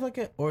 didn't they have like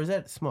a, or is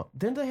that small?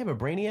 Didn't they have a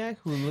Brainiac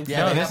who looks Yeah,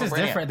 no, they like, this have a is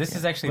Brainiac. different. This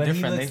is actually but he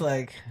different. looks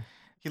like,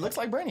 He looks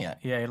like Brainiac.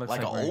 Yeah, he looks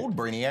like like an Brainiac. old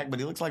Brainiac, but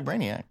he looks like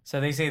Brainiac. So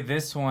they say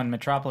this one,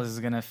 Metropolis, is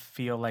going to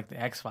feel like the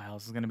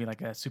X-Files. It's going to be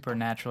like a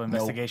supernatural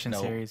investigation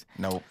Nope, series.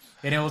 Nope.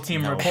 And it will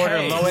team No. reporter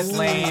Hey, Lois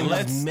Lane.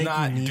 let's making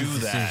not these do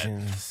that.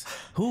 decisions?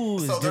 Who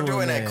is So they're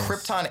doing a this?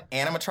 Krypton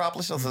and a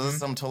Metropolis show. So this is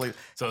some totally.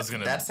 So it's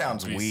gonna. That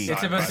sounds be weird.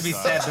 It's side supposed by to be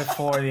side. set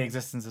before the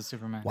existence of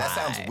Superman. That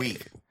sounds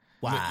weak.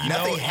 Why?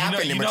 Nothing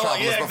happened in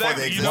Metropolis yeah, before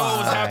exactly. the You know what was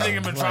existence. happening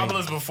in Right.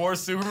 Metropolis before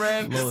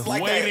Superman? This is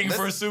like Waiting that-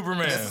 for this-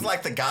 Superman. This is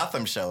like the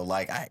Gotham show.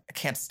 Like I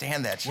can't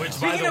stand that show. Which,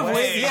 by Speaking the of way,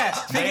 which, yeah,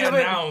 they speaking of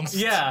which- announced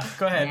yeah,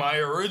 go ahead. my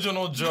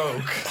original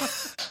joke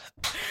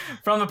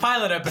From the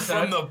pilot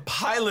episode. from the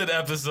pilot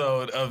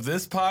episode of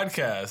this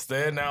podcast.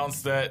 They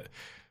announced that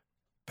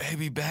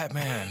Baby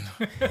Batman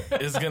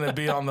is going to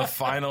be on the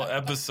final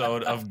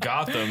episode of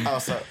Gotham. Oh,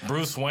 so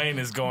Bruce Wayne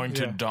is going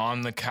to Yeah.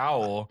 don the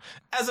cowl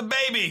as a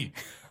baby.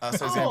 so he's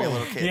gonna be a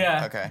little kid.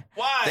 Yeah. Okay.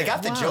 Why? They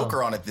got the Wow.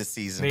 Joker on it this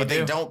season, They but they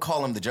do. don't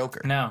call him the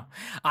Joker. No,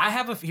 I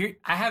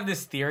have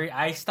this theory.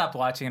 I stopped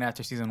watching it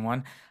after season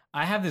 1.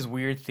 I have this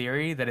weird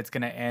theory that it's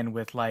going to end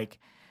with like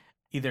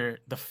either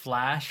the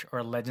Flash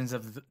or Legends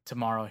of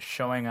Tomorrow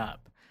showing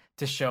up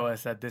to show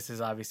us that this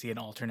is obviously an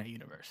alternate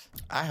universe.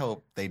 I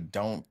hope they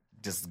don't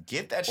just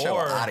get that show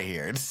Or out of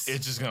here. It's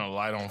It's just going to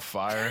light on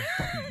fire.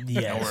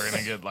 Yes. And we're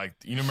going to get like,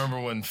 you remember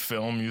when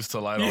film used to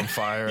light on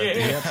fire? Yeah,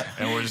 yeah.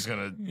 And we're just going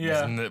to,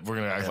 Yeah. we're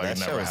going to act yeah, like that it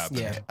show never is- happened.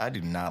 Yeah. I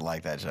do not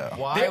like that show.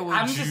 Why would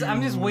I'm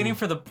just you- waiting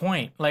for the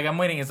point. Like I'm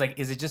waiting. It's like,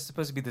 is it just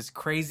supposed to be this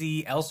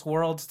crazy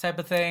Elseworlds type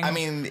of thing? I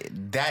mean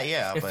that.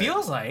 Yeah. it but,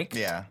 feels like.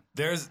 Yeah.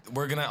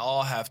 We're gonna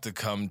all have to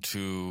come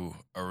to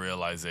a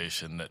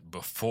realization that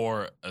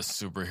before a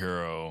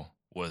superhero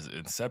was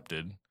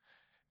incepted,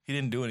 he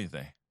didn't do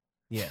anything.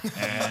 Yeah.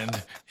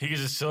 And he could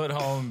just chill at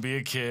home, be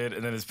a kid,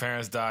 and then his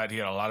parents died. He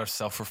had a lot of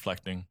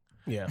self-reflecting.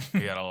 Yeah.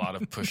 He had a lot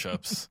of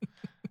push-ups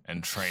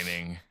and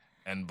training.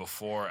 And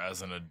before,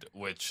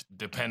 which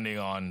depending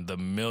on the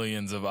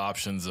millions of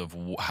options of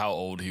how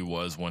old he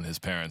was when his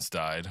parents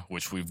died,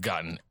 which we've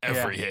gotten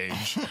every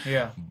age,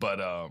 Yeah.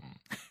 but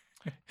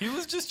he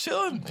was just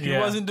chilling. He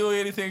Yeah. wasn't doing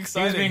anything He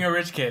exciting. was being a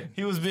rich kid.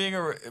 He was being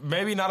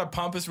maybe not a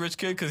pompous rich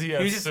kid because he had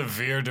He was just-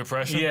 severe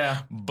depression.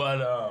 Yeah.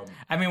 But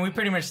I mean, we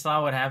pretty much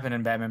saw what happened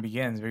in Batman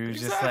Begins, where he was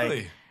just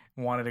exactly. like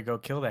wanted to go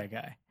kill that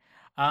guy.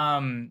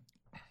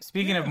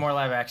 Speaking of more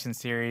live action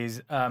series,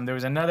 there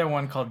was another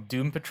one called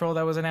Doom Patrol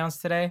that was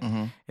announced today.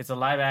 Mm-hmm. It's a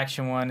live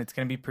action one. It's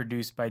going to be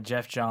produced by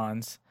Jeff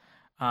Johns,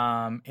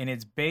 and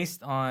it's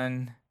based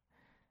on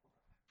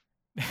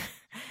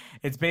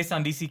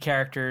DC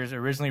characters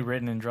originally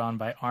written and drawn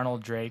by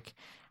Arnold Drake,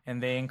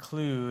 and they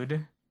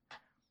include.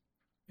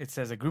 It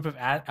says a group of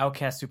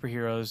outcast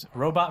superheroes: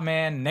 Robot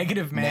Man,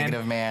 Negative Man,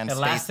 Negative Man,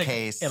 Space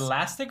Case.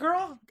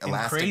 Elastigirl, and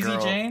Elastigirl. Crazy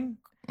Jane.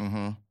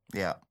 Mm-hmm.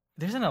 Yeah.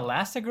 There's an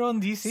Elastigirl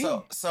in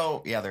DC.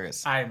 So yeah, there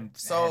is. I had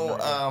So,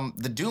 no idea.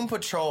 the Doom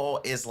Patrol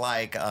is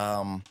like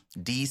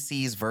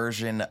DC's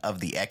version of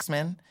the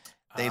X-Men.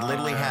 They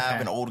literally have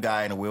okay. an old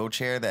guy in a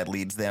wheelchair that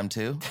leads them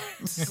too.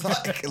 It's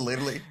like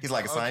literally, he's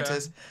like a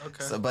scientist.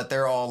 Okay. So, but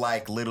they're all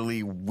like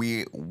literally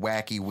weird,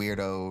 wacky,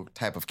 weirdo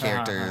type of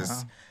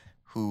characters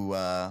who,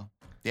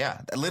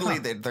 yeah, literally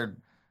they're.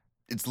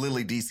 It's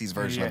literally DC's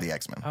version of Yeah. the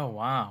X-Men. Oh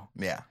wow,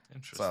 Yeah.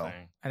 Interesting.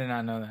 I did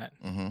not know that.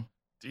 Mm-hmm.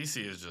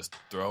 DC is just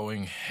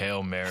throwing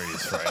Hail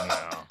Marys right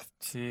now.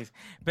 Jeez,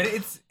 but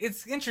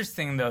it's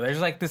interesting though. There's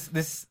like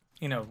this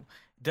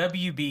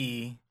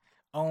WB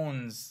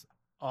owns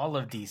all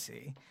of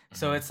DC,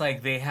 so it's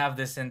like they have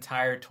this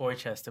entire toy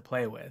chest to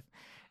play with,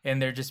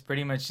 and they're just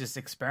pretty much just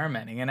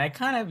experimenting. And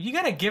you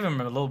gotta give them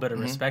a little bit of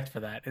respect for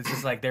that. It's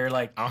just like they're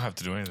like, I don't have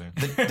to do anything.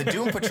 The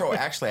Doom Patrol,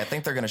 actually, I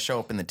think they're going to show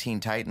up in the Teen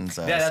Titans.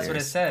 yeah, that's what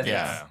it series. says.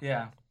 Yeah.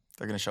 yeah,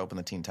 They're going to show up in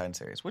the Teen Titans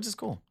series, which is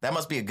cool. That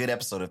must be a good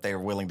episode if they are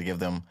willing to give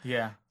them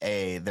yeah.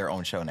 their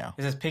own show now.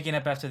 It says picking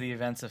up after the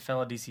events of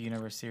fellow DC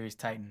Universe series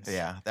Titans.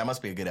 Yeah, that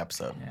must be a good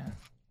episode. yeah.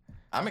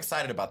 I'm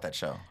excited about that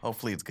show.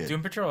 Hopefully it's good.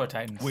 Doom Patrol or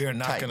Titans? We are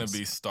not going Titans. to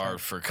be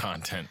starved for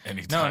content No,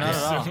 anytime not at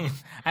all. soon.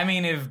 I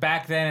mean, if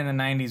back then in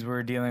the 90s we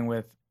were dealing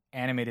with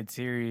animated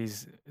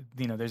series,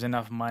 there's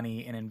enough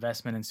money and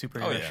investment in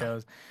superhero Oh, yeah.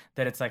 shows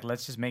that it's like,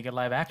 let's just make it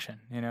live action.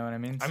 You know what I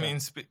mean? I So- mean,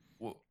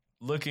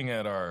 looking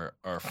at our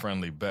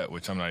friendly bet,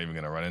 which I'm not even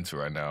going to run into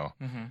right now,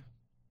 Mm-hmm.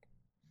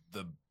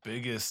 the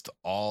biggest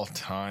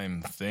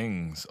all-time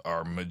things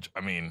are,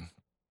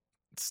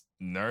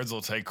 nerds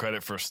will take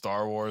credit for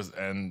Star Wars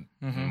and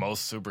Mhm.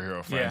 most superhero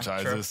Yeah,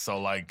 franchises. true. So,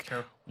 like,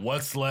 True.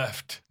 what's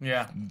left?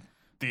 Yeah.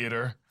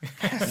 Theater.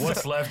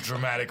 What's left?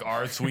 Dramatic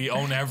arts. We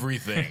own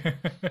everything.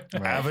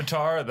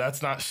 Avatar.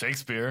 That's not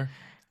Shakespeare.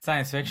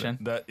 Science fiction.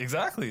 That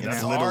exactly. That's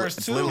It's literally, ours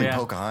it's too. literally Yeah.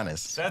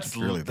 Pocahontas. That's if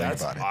you really think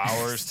that's about it.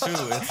 ours too.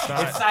 It's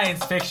not. It's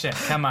science fiction.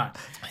 Come on.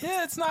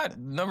 Yeah, it's not.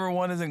 Number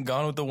one isn't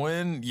Gone with the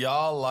Wind.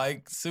 Y'all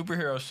like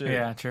superhero shit.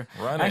 Yeah, true.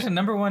 Run Actually, it.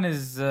 number one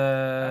is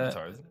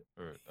Avatar, is it?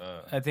 Or,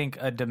 I think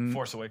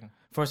Force Awakens.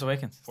 Force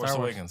Awakens. Force Star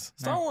Wars. Awakens.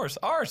 Star Wars.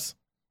 Ours.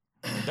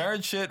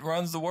 Nerd shit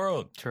runs the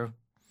world. True.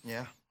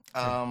 Yeah.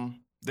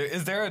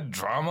 Is there a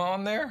drama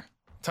on there?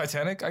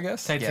 Titanic, I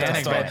guess.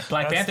 Titanic, Titanic. but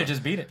Black That's Panther the-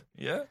 just beat it.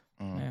 Yeah.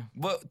 Yeah.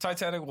 Well,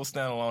 Titanic will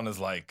stand alone as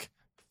like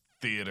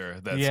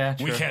theater. That's Yeah,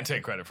 we true. can't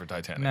take credit for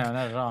Titanic. No,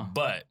 not at all.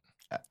 But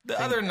the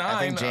I other think- nine. I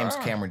think James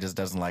are. Cameron just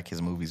doesn't like his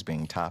movies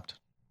being topped.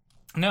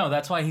 No,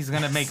 that's why he's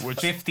gonna make Which-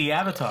 50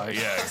 avatars.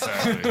 Yeah,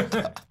 exactly.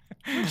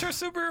 Which are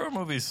superhero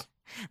movies.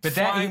 But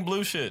that- Flying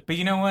blue shit. But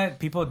you know what?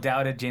 People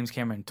doubted James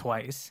Cameron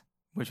twice,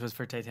 which was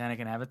for Titanic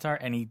and Avatar,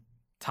 and he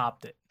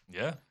topped it.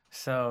 Yeah.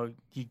 So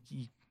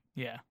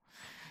yeah,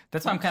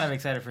 that's why I'm kind of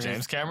excited for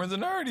James Cameron's a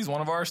nerd. He's one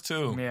of ours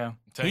too. his. Yeah,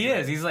 Take he it.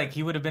 is. He's like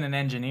he would have been an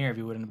engineer if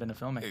he wouldn't have been a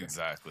filmmaker.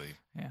 Exactly.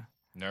 Yeah.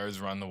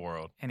 Nerds run the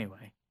world.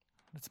 Anyway,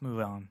 let's move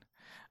on.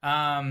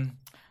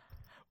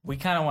 We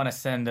kind of want to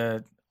send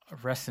a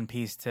rest in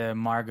peace to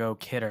Margot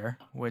Kidder,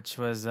 which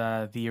was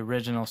the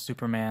original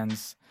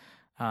Superman's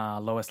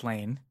Lois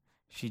Lane.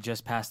 She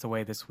just passed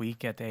away this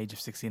week at the age of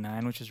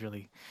 69, which is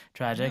really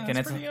tragic. Yeah, and it's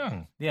it's pretty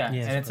young. yeah,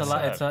 Yeah, and it's it's a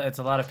lot. sad. It's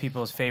a lot of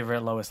people's favorite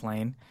Lois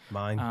Lane.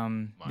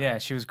 Mine. Yeah,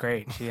 she was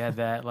great. She had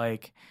that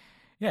like,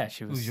 yeah,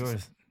 she was. Who's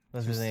yours?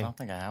 What's her I name? don't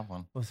think I have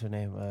one. What's her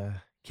name?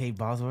 Kate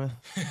Bosworth.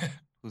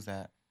 Who's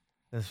that?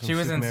 That's from She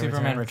was in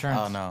Superman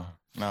Returns. Oh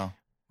no.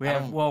 We I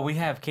have don't- we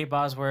have Kate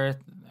Bosworth,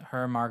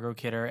 her Margot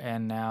Kidder,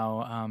 and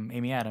now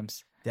Amy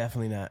Adams.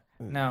 Definitely not.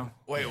 No,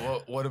 Wait,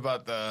 what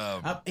about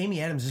the? Amy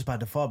Adams is by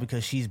default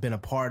because she's been a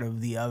part of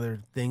the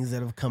other things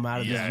that have come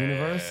out of Yeah, this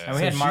universe. yeah, and we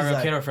So had she's Margot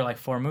like- Kidder for like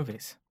 4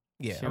 movies.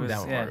 Yeah, she I'm was-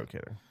 down with yeah. Margot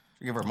Kidder. Should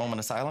we give her a moment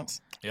of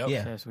silence? Yep.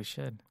 Yeah. Yes, we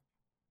should.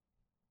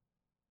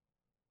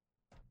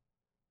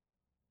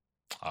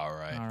 All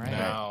right. All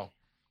right.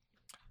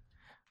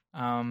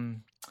 Now,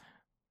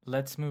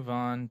 Let's move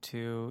on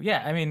to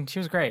I mean, she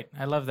was great.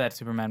 I love that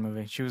Superman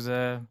movie. She was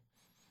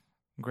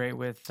great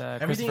with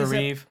Everything Christopher except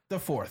Reeve. the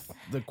fourth.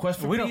 The Quest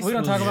for We don't Peace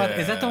talk was- about.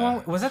 Is that the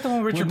one? Was that the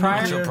one with Richard with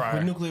Pryor? nuclear, Pryor.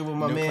 with nuclear with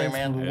my Nuclear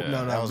man. Man? Yeah,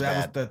 No, that was that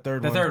was bad. the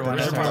third The one. third one, third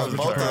that's one right. was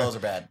Both Richard of Pryor. those are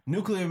bad.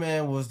 Nuclear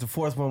Man was the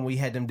fourth one where he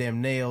had them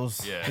damn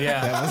nails. yeah.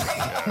 Yeah.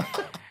 That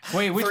was,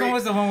 Wait, which Three- one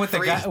was the one with the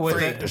three- guy with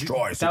three. the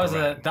Destroy That was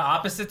Superman. the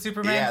opposite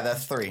Superman. Yeah,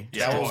 that's 3.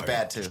 Yeah. That was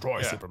bad too. Destroy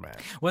Yeah. Superman.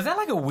 Was that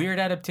like a weird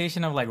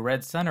adaptation of like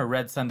Red Sun or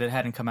Red Sun that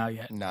hadn't come out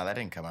yet? No, that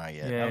didn't come out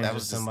yet. Yeah. that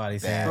was just Somebody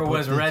bad. saying- Or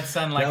was Put the- Red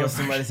Sun like that a was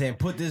somebody saying,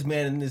 "Put this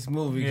man in this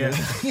movie." Yeah.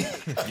 'cause-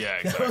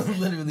 Yeah, that was exactly.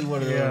 literally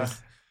one of Yeah.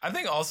 those. I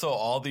think also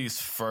all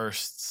these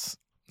firsts,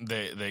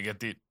 they get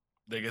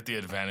the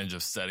advantage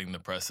of setting the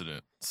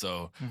precedent.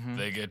 So Mhm.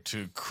 they get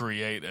to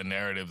create a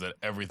narrative that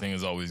everything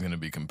is always going to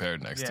be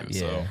compared next Yeah. to. Yeah.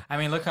 So I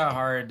mean, look how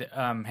hard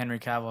Henry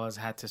Cavill has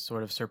had to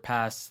sort of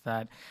surpass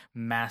that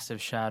massive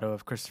shadow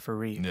of Christopher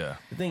Reeve. yeah.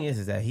 The thing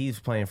is that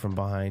he's playing from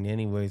behind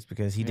anyways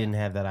because he didn't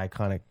have that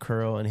iconic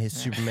curl, and his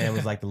Superman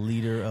was like the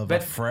leader of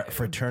But- a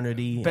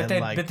fraternity. But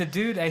and like, the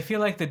dude, I feel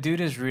like the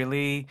dude is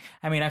really.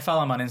 I mean, I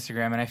follow him on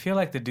Instagram, and I feel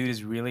like the dude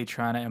is really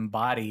trying to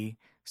embody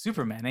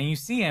Superman. And you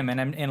see him,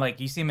 and like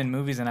you see him in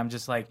movies, and I'm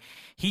just like,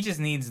 he just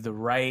needs the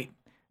right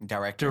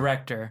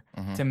director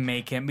to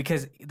make him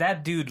because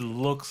that dude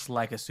looks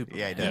like a Superman.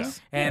 Yeah, he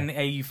does. And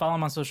you follow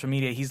him on social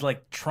media, he's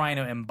like trying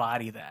to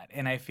embody that.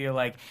 And I feel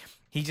like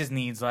he just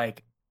needs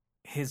like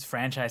his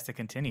franchise to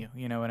continue.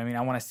 You know what I mean?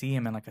 I want to see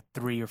him in like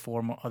 3 or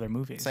 4 more other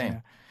movies. Same. You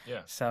know?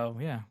 Yeah. So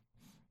yeah,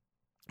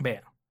 but yeah.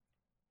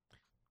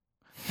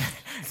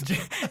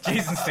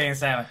 Jason's staying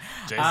silent.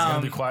 Jason's going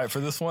to be Um, quiet for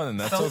this one, and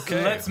that's So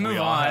okay. let's We move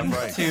all have on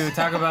rights. to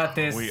talk about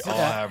this. We all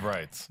have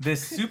rights.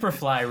 this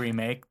Superfly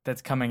remake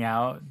that's coming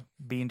out,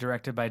 being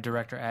directed by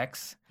Director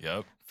X,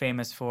 Yep.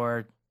 famous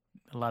for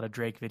a lot of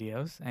Drake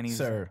videos, and he's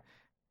sir,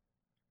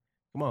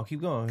 come on,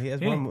 keep going. He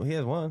has Yeah. one. He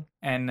has one.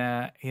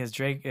 and he has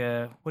Drake. What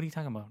are you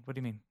talking about? What do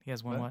you mean? He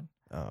has one what?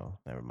 Oh,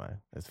 never mind.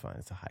 That's fine.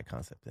 It's a high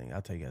concept thing.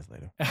 I'll tell you guys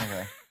later.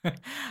 Okay.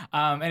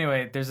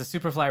 Anyway, there's a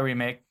Superfly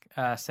remake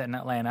set in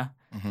Atlanta.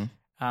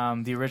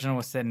 The original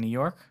was set in New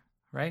York,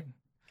 right?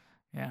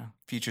 Yeah.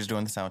 Future's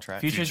doing the soundtrack.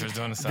 Future's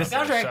doing the the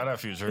soundtrack. soundtrack. Shout out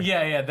Future.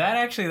 Yeah.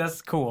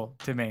 That's cool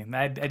to me.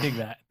 I dig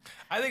that.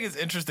 I think it's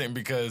interesting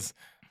because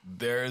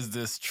there's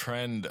this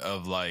trend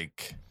of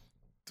like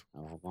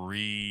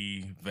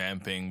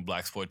revamping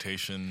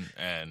blaxploitation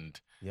and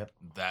Yep.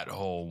 that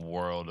whole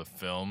world of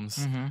films.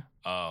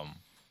 Mm-hmm.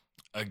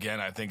 Again,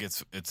 I think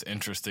it's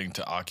interesting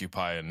to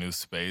occupy a new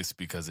space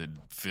because it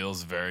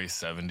feels very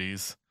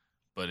 70s.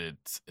 but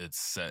it's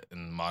set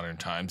in modern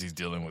times. He's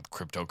dealing with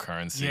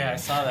cryptocurrency. Yeah, I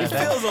saw that. It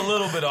feels a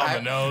little bit on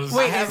the nose.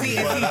 Wait,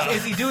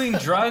 is he doing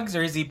drugs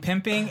or is he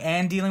pimping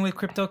and dealing with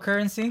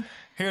cryptocurrency?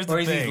 Here's the or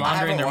is thing. he I laundering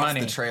haven't their watched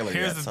money? the trailer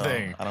Here's yet, the so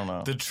thing. I don't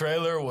know. The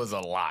trailer was a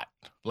lot.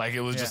 Like,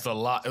 it was just a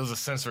lot. It was a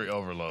sensory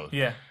overload.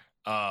 Yeah.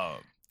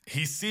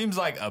 He seems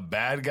like a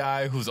bad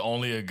guy who's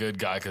only a good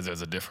guy because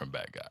there's a different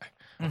bad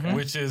guy,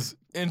 which is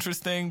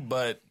interesting.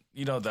 But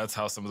that's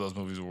how some of those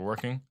movies were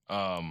working.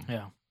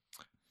 Yeah.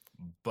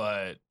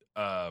 But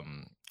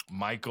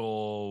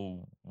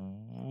Michael,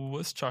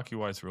 what's Chalky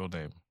White's real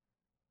name?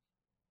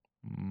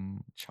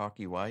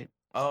 Chalky White.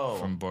 Oh,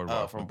 From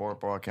Boardwalk. From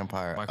Boardwalk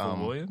Empire. Michael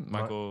Williams?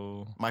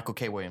 Michael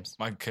K. Williams.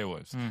 Michael K.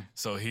 Williams.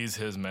 So he's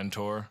his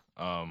mentor.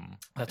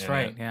 That's in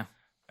right. it. Yeah.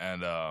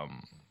 And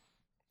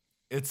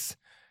it's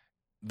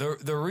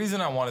the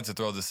reason I wanted to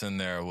throw this in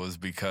there was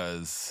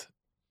because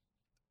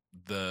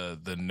the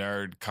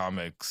nerd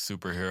comic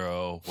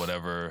superhero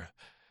whatever,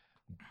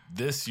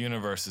 this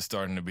universe is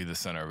starting to be the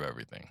center of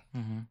everything,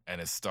 and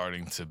it's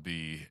starting to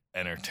be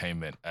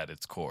entertainment at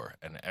its core,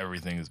 and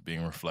everything is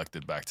being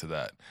reflected back to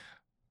that.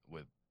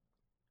 With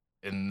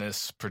in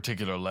this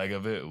particular leg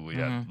of it, we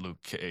had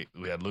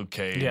Luke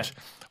Cage,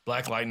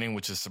 Black Lightning,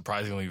 which is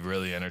surprisingly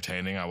really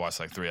entertaining. I watched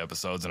like 3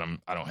 episodes and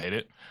I don't hate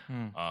it.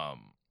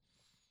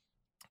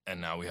 And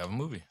now we have a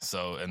movie.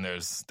 So, and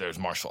there's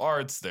martial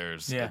arts,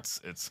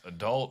 it's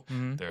adult,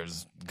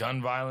 there's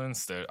gun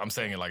violence. I'm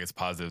saying it like it's a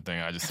positive thing.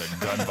 I just said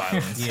gun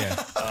violence.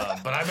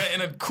 But I meant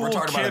in a cool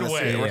kid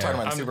way. We're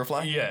talking about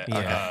Superfly? Yeah.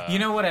 Okay. You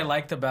know what I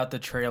liked about the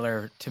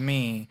trailer to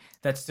me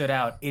that stood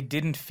out? It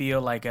didn't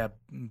feel like a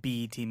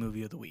BET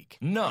movie of the week.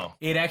 No.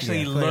 It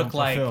actually looked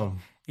like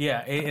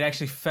it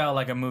actually felt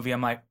like a movie.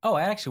 I'm like, oh,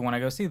 I actually want to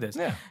go see this.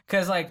 Yeah.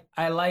 Because like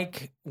I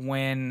like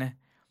when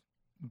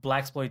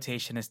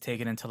blaxploitation is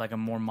taken into like a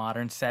more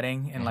modern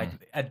setting and like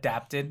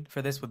adapted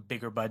for this with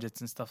bigger budgets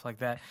and stuff like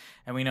that.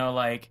 And we know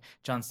like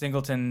John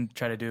Singleton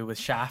tried to do it with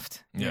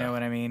Shaft. You know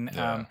what I mean?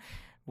 Yeah.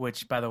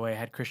 Which, by the way,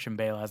 had Christian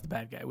Bale as the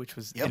bad guy, which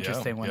was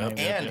interesting.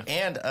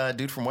 And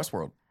dude from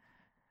Westworld.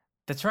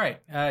 That's right,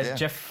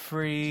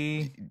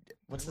 Jeffrey.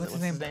 What's his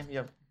name?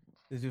 Yeah.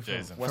 This dude from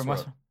Jason.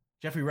 Westworld.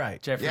 Jeffrey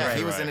Wright. Jeffrey Yeah, Wright.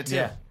 he was in it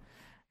too.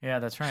 Yeah,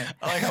 that's right.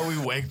 I like how we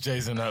wake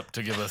Jason up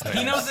to give us names.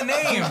 He knows the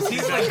names.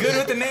 He's like good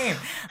with the name.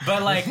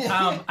 But like,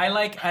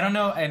 I don't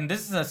know. And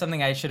this is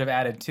something I should have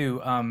added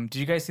too. Did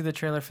you guys see the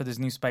trailer for this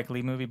new Spike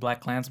Lee movie,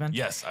 Black Klansman?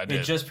 Yes, I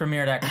did. It just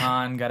premiered at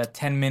Cannes. Got a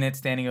 10-minute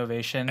standing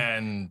ovation.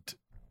 And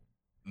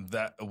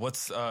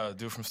what's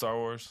dude from Star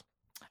Wars?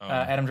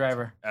 Adam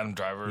Driver. Adam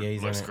Driver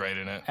looks great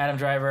in it. Adam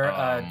Driver.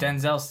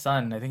 Denzel's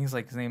son. I think he's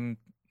like his name.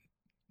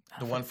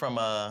 The one from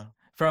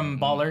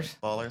Ballers.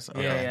 Ballers?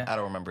 Okay. Yeah. I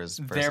don't remember his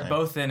first They're name.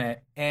 both in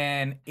it.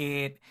 And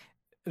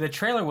the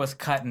trailer was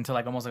cut into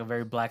like almost like a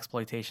very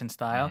blaxploitation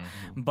style.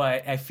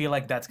 But I feel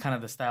like that's kind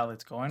of the style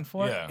it's going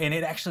for. Yeah. And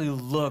it actually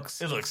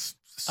looks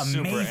super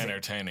amazing.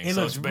 entertaining. It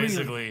So looks it's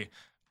basically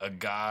a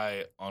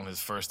guy on his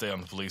first day on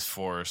the police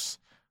force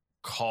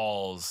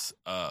calls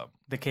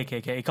the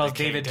KKK. He calls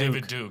David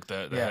Duke,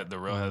 the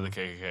real head of the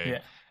KKK. Yeah.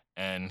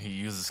 And he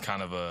uses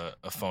kind of a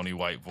phony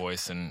white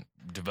voice and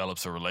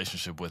develops a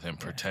relationship with him,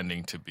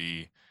 pretending to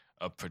be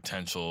a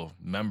potential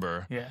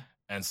member. Yeah.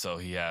 And so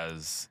he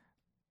has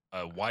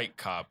a white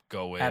cop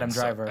go in. Adam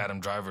Driver. Adam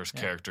Driver's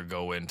character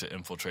go in to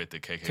infiltrate the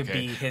KKK. To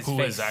be his who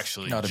face. is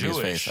actually to be his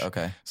Jewish. face.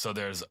 Okay. So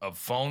there's a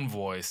phone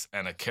voice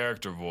and a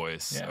character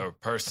voice or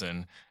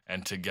person,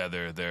 and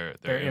together they're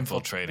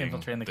infiltrating the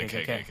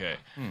KKK.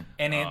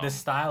 And the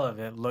style of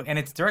it and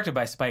it's directed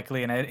by Spike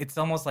Lee, and it's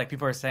almost like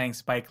people are saying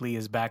Spike Lee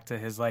is back to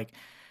his like,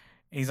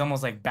 he's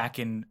almost like back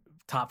in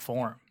top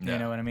form. You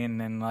know what I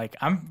mean? And like,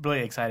 I'm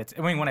really excited.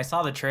 I mean, when I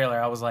saw the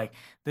trailer, I was like,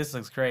 this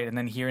looks great. And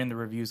then hearing the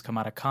reviews come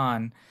out of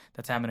Cannes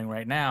that's happening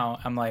right now,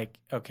 I'm like,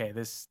 okay,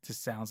 this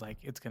just sounds like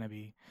it's gonna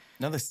be.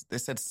 No, they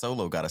said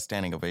Solo got a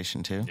standing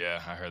ovation too.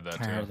 Yeah, I heard that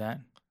too. I heard that.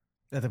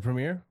 At the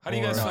premiere? How do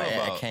you guys feel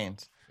at about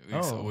Cannes?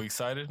 We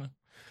excited?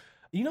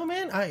 You know,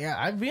 man,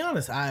 I'll be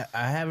honest. I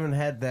haven't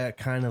had that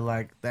kind of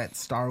like that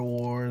Star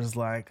Wars,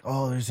 like,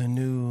 oh, there's a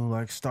new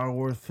like Star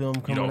Wars film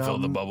coming out. You don't feel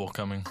the bubble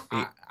coming?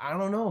 I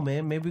don't know,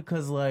 man. Maybe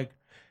because like,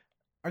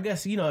 I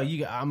guess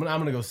I'm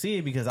gonna go see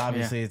it because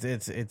obviously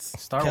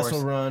it's Star Kessel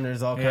Wars. Run.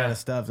 There's all kind of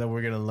stuff that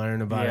we're gonna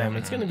learn about him.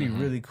 It's gonna be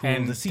really cool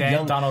And to see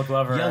Donald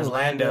Glover as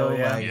Lando.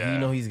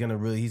 Like, he's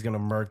gonna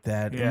murk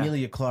that. Yeah.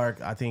 Emilia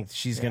Clarke, I think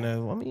she's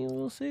gonna. I mean,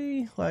 we'll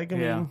see. Like, I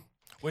mean,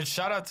 Which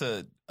shout out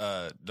to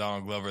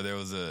Donald Glover. There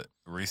was a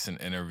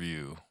recent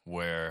interview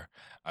where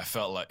I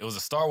felt like it was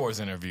a Star Wars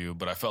interview,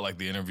 but I felt like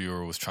the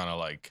interviewer was trying to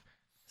like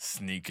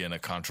sneak in a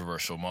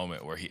controversial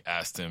moment where he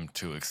asked him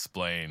to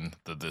explain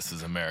the This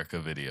Is America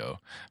video.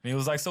 And he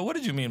was like, so what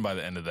did you mean by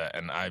the end of that?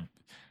 And I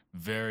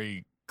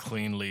very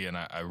cleanly, and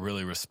I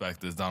really respect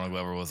this, Donald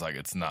Glover was like,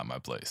 it's not my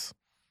place.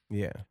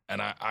 yeah.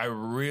 And I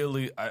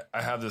really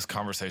have this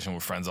conversation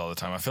with friends all the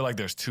time. I feel like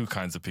there's two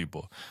kinds of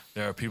people.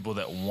 There are people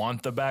that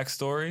want the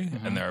backstory,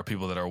 and there are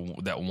people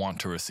that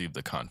want to receive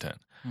the content.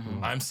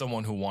 I'm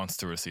someone who wants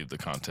to receive the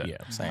content. Yeah,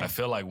 same. I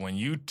feel like when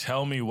you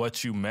tell me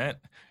what you meant,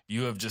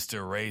 you have just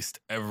erased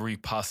every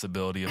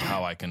possibility of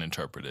how I can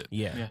interpret it.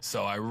 Yeah.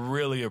 So I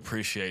really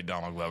appreciate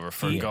Donald Glover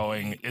for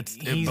going. It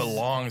he's-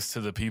 belongs to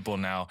the people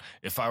now.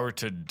 If I were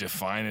to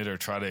define it or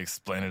try to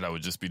explain it, I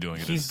would just be doing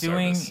it. He's as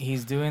a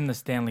service. doing the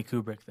Stanley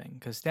Kubrick thing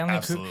because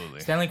Absolutely.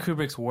 Stanley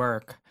Kubrick's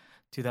work,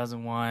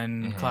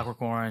 2001, Mm-hmm. Clockwork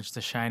Orange,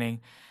 The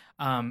Shining,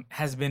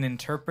 has been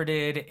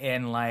interpreted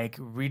and like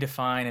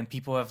redefined, and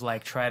people have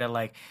like tried to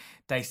like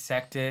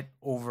dissect it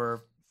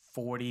over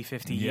 40,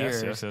 50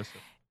 years. Yes.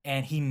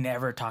 And he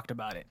never talked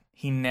about it.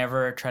 He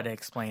never tried to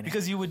explain it.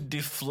 Because you would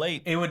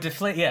deflate. It would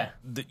deflate. Yeah.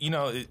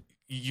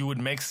 You would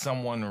make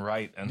someone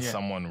right and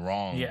someone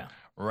wrong. Yeah.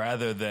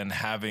 Rather than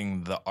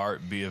having the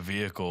art be a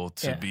vehicle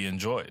to Yeah. be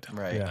enjoyed.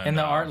 Right. Yeah. And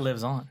the art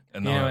lives on.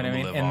 and You the know art what I will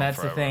mean? live And on that's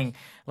forever. the thing.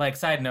 Like,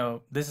 side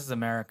note, This Is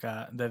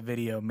America, the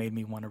video made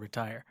me want to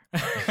retire.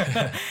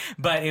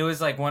 But it was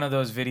like one of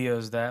those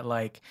videos that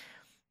like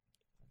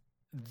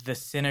the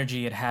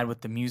synergy it had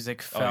with the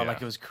music felt yeah.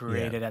 like it was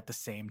created at the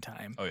same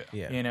time. Oh yeah.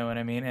 Yeah. You know what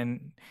I mean?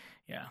 And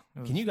yeah. it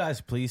was- Can you guys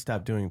please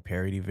stop doing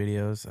parody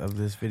videos of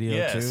this video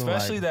Yeah, too?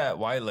 especially Like, that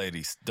white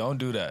ladies. Don't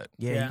do that.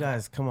 Yeah, Yeah. you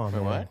guys, come on,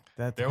 man. what?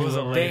 That There was a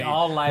They lady-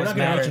 all We're lives not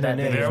gonna matter. mention That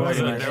their names. video. There We're was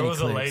not a gonna there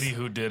was a any lady clicks.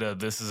 who did a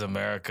This Is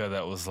America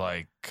that was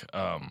like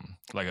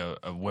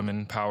a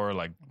women power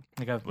like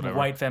Like a whatever.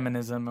 white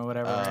feminism or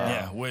whatever.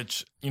 yeah,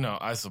 which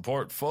I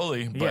support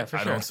fully, but Yeah, for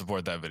I sure. don't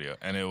support that video.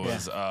 And it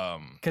was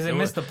Because it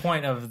missed the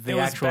point of the it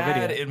was actual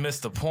bad. video. It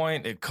missed the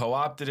point. It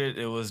co-opted it.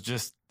 It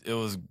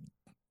was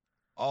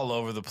all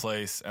over the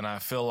place. And I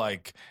feel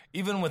like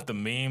even with the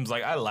memes,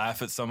 like I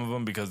laugh at some of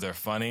them because they're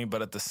funny,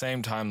 but at the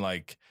same time,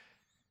 like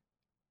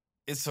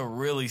it's a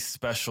really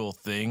special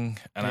thing,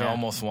 and I Yeah.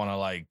 almost want to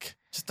like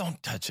just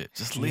don't touch it.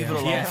 Just leave Yeah.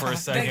 it alone for a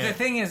second. The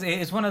thing is,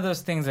 it's one of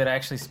those things that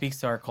actually speaks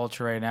to our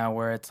culture right now,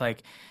 where it's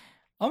like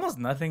almost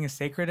nothing is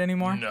sacred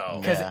anymore. No.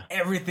 because Yeah.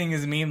 everything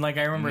is meme. Like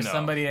I remember No.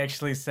 somebody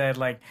actually said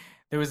like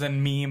there was a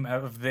meme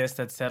of this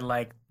that said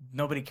like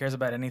nobody cares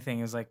about anything.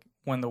 It was like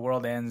when the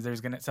world ends,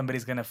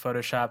 somebody's gonna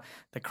Photoshop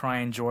the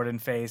crying Jordan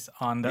face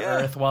on the Yeah.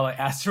 Earth while an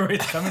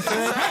asteroid's coming to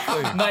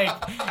it. Like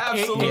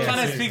Absolutely. it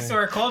kind of speaks to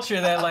our culture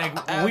that like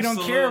we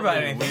don't care about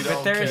Absolutely. anything. We But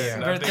don't there's care.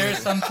 but Nothing there's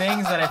is- some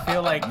things that I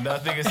feel like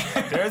Nothing is.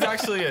 There's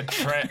actually a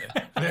trend.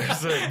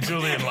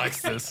 Julian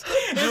likes this.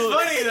 it's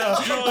funny though.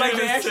 Julian Like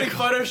they is actually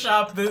tickled.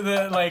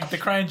 photoshopped the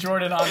crying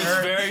Jordan on It's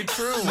Earth. very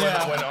true.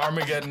 Yeah. When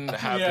Armageddon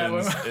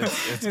happens, when-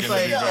 it's it's gonna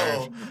like, be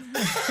Yo.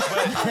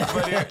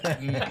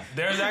 but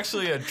there's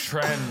actually a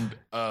trend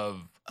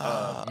of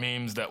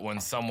memes that when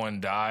someone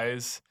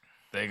dies,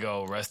 they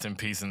go rest in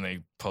peace and they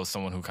post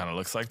someone who kind of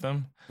looks like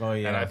them. Oh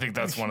yeah. And I think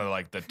that's one of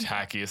like the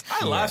tackiest.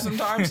 I laugh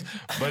sometimes,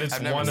 but it's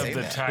I've never one of seen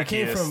the that.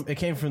 tackiest. It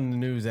came from the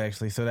news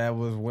actually. So that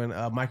was when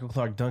Michael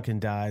Clark Duncan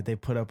died. They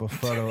put up a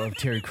photo of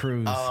Terry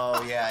Crews.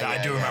 Oh yeah, I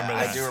yeah, do yeah. remember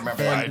that. I do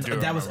remember And that. I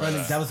do that was remember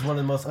that. that was one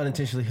of the most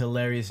unintentionally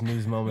hilarious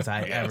news moments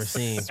I ever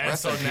seen. And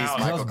Rest so in peace, now, I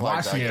was Michael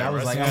Clark watching it. Duncan. I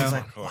was Rest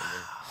like, in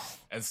peace.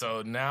 And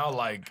so now,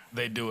 like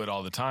they do it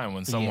all the time.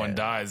 When someone Yeah.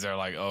 dies, they're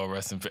like, "Oh,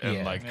 rest in peace." And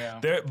Yeah. like, Yeah.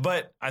 there.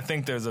 But I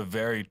think there's a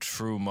very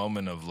true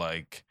moment of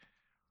like,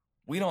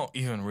 we don't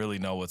even really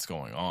know what's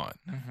going on,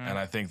 and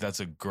I think that's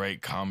a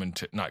great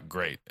commentary. Not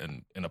great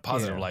in a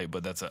positive Yeah. light,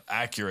 but that's an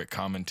accurate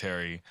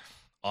commentary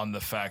on the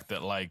fact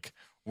that like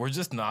we're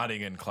just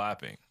nodding and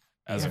clapping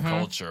as a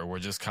culture. We're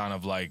just kind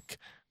of like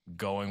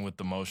going with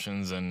the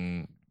motions,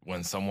 and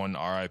when someone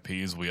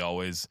RIPs, we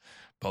always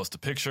post a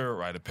picture,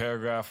 write a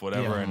paragraph,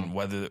 whatever. Yeah. And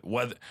whether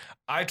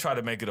I try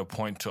to make it a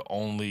point to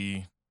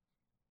only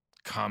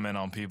comment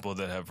on people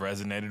that have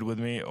resonated with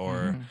me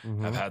or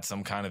have had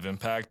some kind of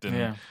impact. And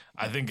Yeah.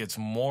 I think it's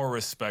more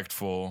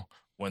respectful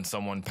when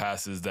someone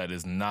passes that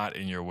is not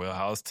in your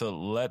wheelhouse to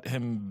let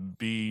him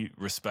be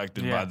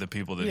respected Yeah. by the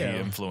people that Yeah. he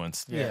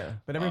influenced. Yeah,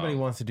 but everybody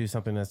wants to do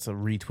something that's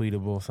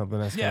retweetable, something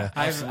that's Yeah.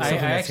 gonna, I something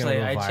that's gonna actually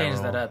go I changed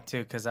viral. that up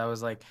too because I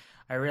was like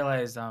I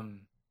realized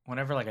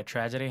whenever like a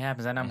tragedy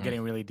happens, and I'm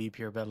getting really deep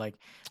here, but like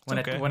when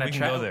Okay, when we a can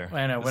go there.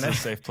 I know This when is a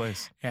a safe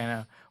place. yeah, I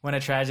know when a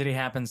tragedy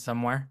happens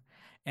somewhere,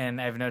 and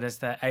I've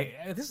noticed that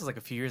this was like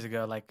a few years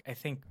ago, like I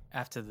think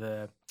after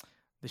the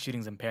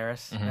shootings in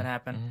Paris that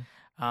happened,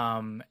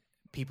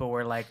 people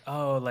were like,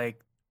 oh,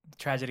 like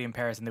tragedy in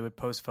Paris, and they would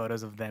post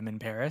photos of them in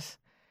Paris.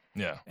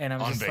 Yeah. And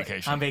I'm on just like-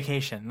 vacation. on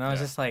vacation. And I was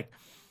Yeah. just like,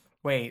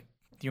 wait,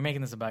 you're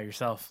making this about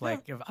yourself.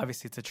 Like,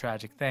 obviously it's a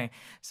tragic thing.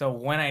 So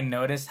when I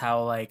noticed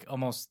how like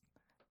almost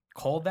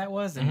cold that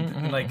was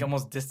and like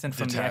almost distant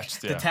from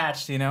Detached, the yeah.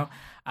 detached, you know,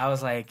 I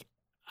was like,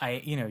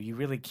 you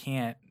really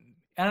can't.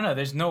 I don't know.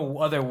 There's no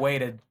other way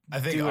to. I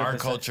think do it our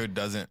besides- culture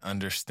doesn't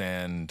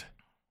understand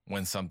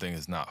when something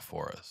is not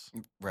for us.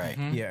 Right.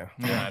 Mhm. Yeah,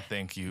 And I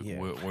think Yeah.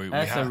 we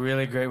That's have, a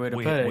really great way to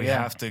we, put it. we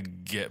yeah. have to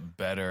get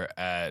better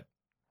at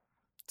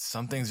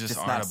some things just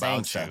Just aren't not saying about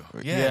you.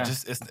 stuff. Yeah, Yeah.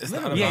 just it's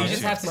not about Yeah, you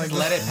just have to Like, just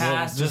let it just-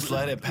 pass. just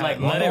let it pass. Like,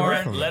 let more-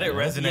 it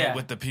resonate Yeah.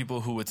 with the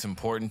people who it's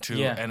important to.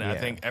 Yeah. And I Yeah.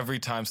 think every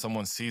time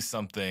someone sees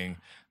something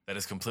that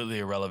is completely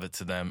irrelevant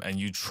to them, and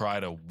you try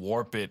to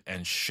warp it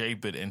and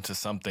shape it into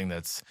something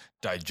that's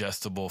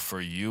digestible for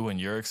you and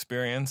your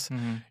experience,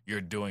 you're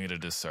doing it a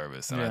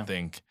disservice. And I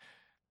think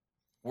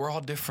we're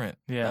all different.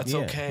 Yeah. That's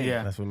okay.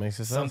 Yeah. That's what makes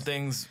us Some us.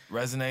 things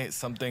resonate,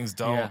 some things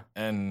don't. Yeah.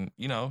 And,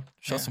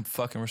 show some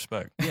fucking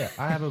respect. Yeah,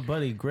 I have a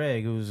buddy,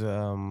 Greg, who's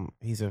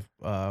he's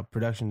a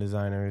production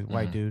designer,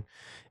 white dude,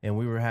 and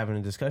we were having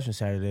a discussion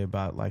Saturday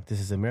about like This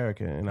Is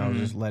America, and I was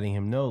just letting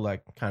him know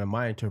like kind of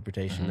my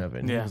interpretation of it.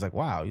 And he was like,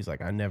 "Wow," he's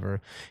like, "I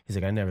never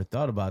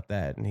thought about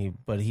that," and he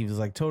was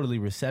like totally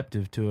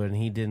receptive to it, and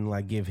he didn't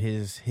like give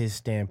his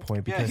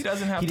standpoint because he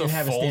doesn't have he to didn't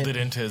have a fold stand- it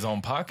into his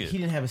own pocket. He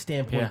didn't have a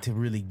standpoint to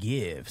really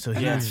give, so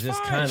he was just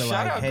fine. kind of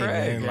Shout like, out "Hey,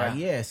 Greg. man,"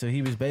 like So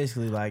he was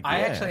basically like, I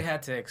yeah. actually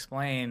had to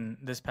explain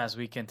this past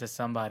weekend to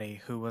somebody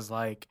who was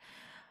like,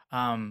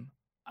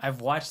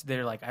 I've watched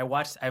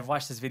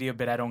this video,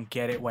 but I don't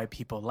get it why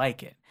people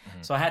like it.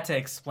 So I had to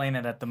explain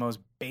it at the most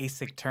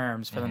basic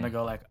terms for them to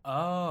go like,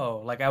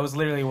 oh, like I was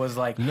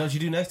like, You know what you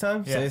do next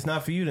time? Yeah. Say it's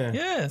not for you then.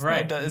 Yeah, it's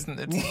Right. Not, it's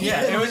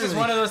yeah, it was just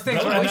one of those things.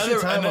 Don't where waste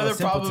your time on a Another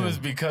problem simpleton. is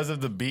because of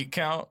the beat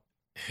count,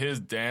 his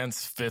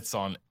dance fits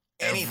on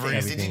Anything.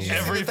 everything. Did you see the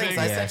Everything. things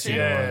I Yeah, sent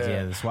you?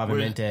 yeah, the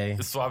Suavemente.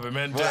 The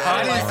Suavemente. Well,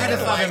 I didn't see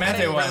the Suavemente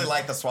didn't one. really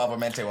like the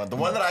Suavemente one. The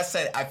one that I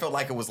said, I felt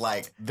like it was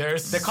like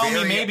There's the Call Me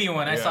very- Maybe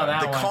one, I saw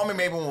that the one. Call Me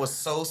Maybe one was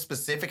so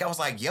specific. I was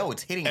like, yo,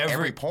 it's hitting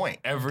every point.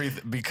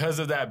 Because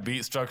of that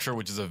beat structure,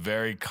 which is a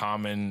very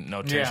common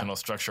notational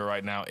structure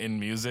right now in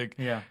music.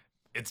 Yeah.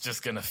 It's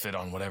just gonna fit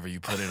on whatever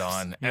you put it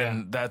on, Yeah.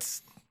 and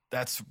that's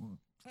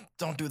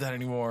don't do that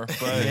anymore.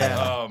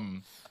 But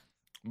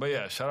but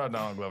yeah, shout out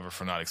Donald Glover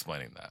for not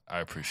explaining that.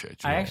 I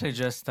appreciate you. I actually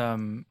just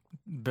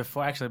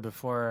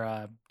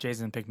before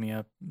Jason picked me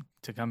up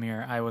to come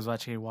here, I was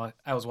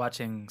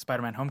watching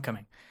Spider-Man: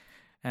 Homecoming,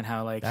 and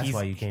how like That's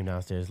why you came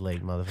downstairs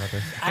late,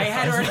 motherfucker. I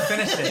had already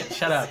finished it.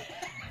 Shut up.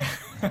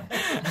 I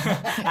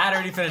had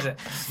already finished it,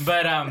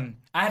 but I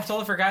had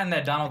totally forgotten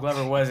that Donald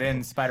Glover was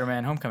in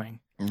Spider-Man: Homecoming.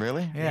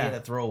 Really? He had a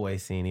throwaway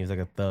scene. He was like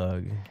a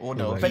thug. Well, He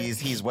no, was like-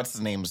 he's what's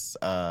his name's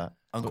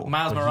uncle.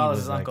 Miles but he Morales'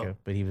 was like uncle.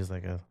 but he was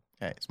like a.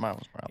 Yeah, it's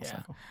Miles Morales' Yeah.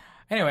 uncle.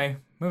 Anyway,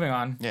 moving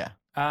on.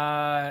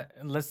 Yeah.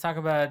 Let's talk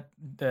about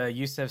the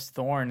Yusef's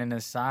thorn in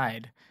his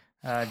side.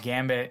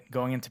 Gambit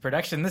going into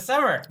production this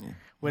summer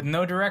with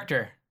no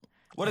director.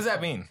 What does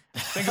that mean?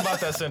 Think about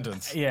that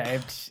sentence. Yeah,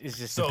 it's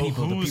just So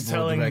people who's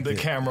telling direct the it.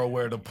 camera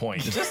where to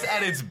point? Just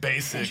at its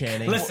basic.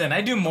 Channing. Listen,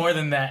 I do more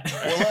than that.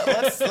 Well,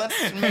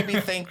 let's maybe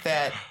think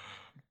that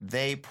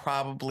they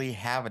probably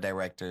have a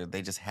director.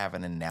 They just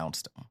haven't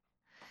announced him.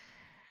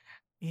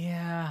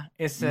 Yeah,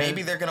 it's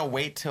Maybe they're gonna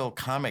wait till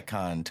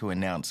Comic-Con to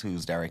announce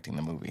who's directing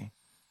the movie.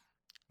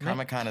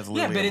 Comic-Con is yeah,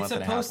 literally but a it's month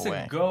and a half supposed to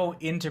away. go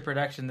into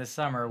production this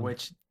summer,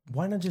 which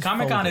Why not just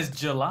Comic-Con fold is it?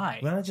 July.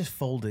 Why not just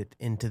fold it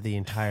into the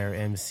entire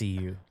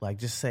MCU? Like,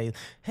 just say,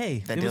 hey,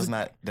 That it was deal's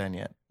not done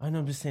yet. I know.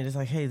 I'm just saying. It's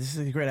like, hey, this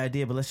is a great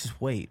idea, but let's just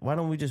wait. Why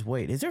don't we just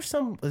wait? Is there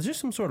some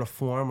sort of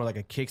form or like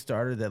a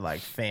Kickstarter that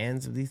like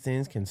fans of these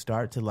things can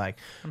start to like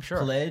sure.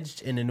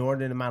 pledge an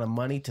inordinate amount of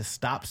money to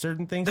stop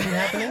certain things from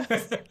happening?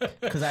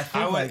 Because I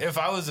feel I would, like if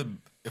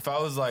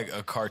I was like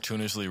a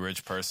cartoonishly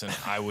rich person,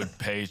 I would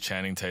pay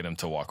Channing Tatum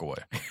to walk away.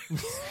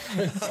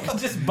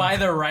 Just buy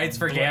the rights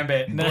for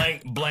Gambit.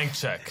 Blank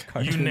check.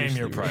 You name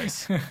your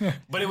price.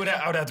 But I would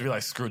have to be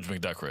like Scrooge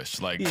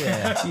McDuck-ish. Like,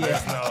 yeah.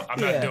 I'm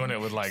not doing it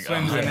with like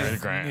Swims in his-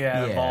 $100,000.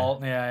 Yeah,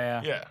 vault.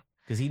 Yeah. Yeah.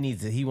 Because he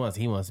needs to, he wants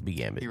to be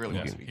Gambit. He really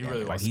wants to be He really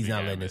Gambit. Like wants he's to be not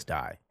Gambit. letting this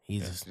die.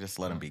 He's just, Just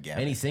let him be Gambit.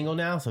 and he's single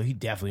now, so he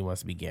definitely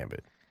wants to be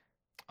Gambit.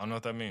 I don't know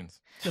what that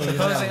means.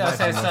 Supposedly,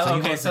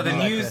 okay, so the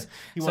news.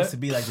 He wants to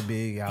be like the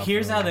big. Alpha.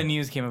 Here's how the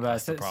news came about.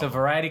 So problem.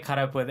 Variety caught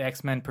up with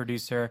X-Men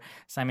producer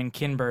Simon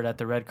Kinberg at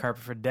the red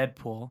carpet for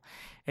Deadpool,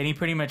 and he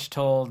pretty much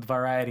told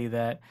Variety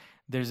that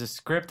there's a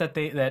script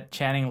that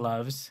Channing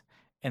loves,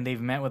 and they've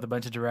met with a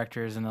bunch of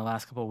directors in the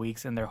last couple of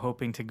weeks, and they're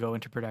hoping to go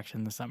into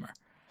production this summer.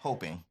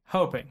 Hoping.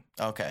 Hoping.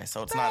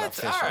 So it's not That's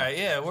official. all right.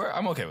 Yeah,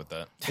 I'm okay with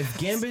that. If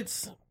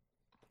Gambit's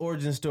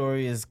origin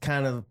story is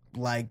kind of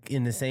like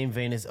in the same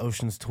vein as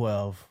Ocean's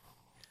 12.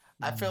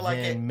 I feel like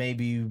then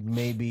maybe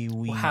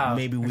we How?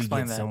 get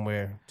Explain that.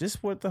 somewhere.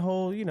 Just with the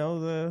whole, he's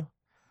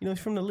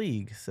from the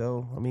league.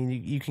 So I mean,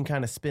 you can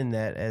kind of spin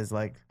that as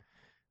like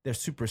they're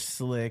super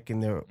slick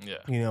and they're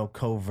Yeah.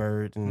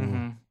 covert and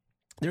Mm-hmm.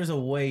 there's a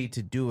way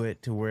to do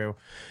it to where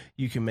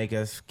you can make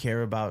us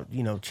care about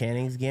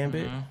Channing's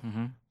Gambit.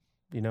 Mm-hmm.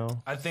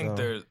 I think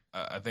so.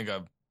 I think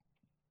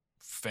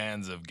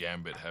fans of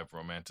Gambit have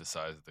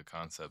romanticized the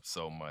concept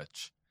so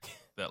much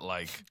that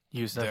like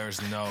Yusef.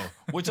 there's no,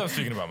 which I'm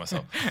speaking about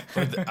myself,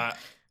 but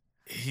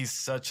he's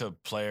such a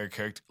player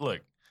character.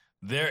 Look,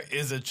 there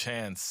is a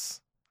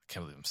chance. I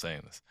can't believe I'm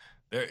saying this.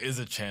 There is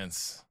a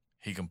chance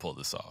he can pull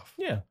this off,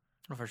 Yeah.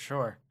 For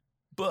sure.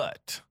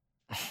 but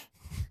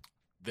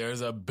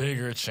there's a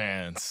bigger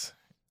chance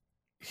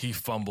he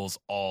fumbles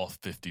all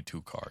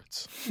 52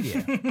 cards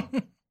Yeah.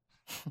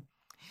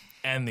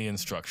 and the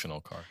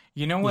instructional card.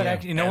 You know what?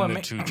 Yeah. You know and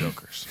what? the two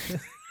jokers.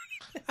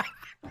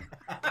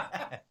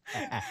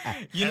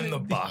 And the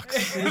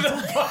box.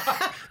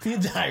 The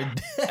entire And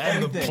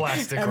the everything.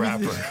 plastic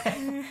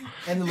Everything.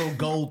 And the little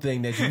gold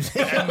thing that you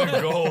And the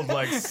gold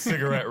like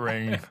cigarette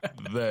ring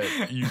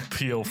that you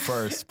peel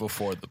first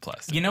before the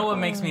plastic. You know what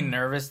makes me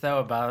nervous though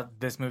about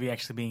this movie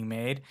actually being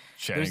made?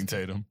 Channing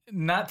Tatum.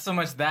 Not so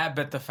much that,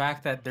 but the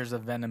fact that there's a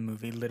Venom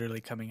movie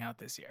literally coming out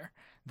this year.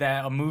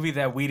 That a movie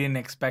that we didn't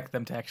expect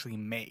them to actually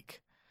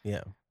make.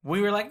 Yeah.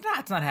 We were like, nah,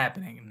 it's not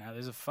happening. Now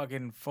there's a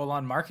fucking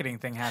full-on marketing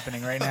thing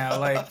happening right now,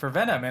 like for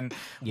Venom, and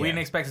we didn't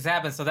expect it to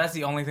happen. So that's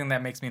the only thing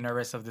that makes me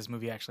nervous of this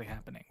movie actually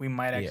happening. We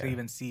might actually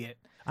even see it.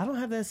 I don't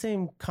have that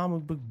same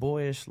comic book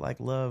boyish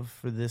like love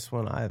for this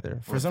one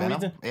either. For some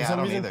Venom? reason, Yeah, I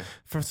don't either.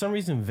 For some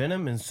reason,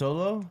 Venom and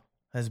Solo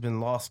has been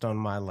lost on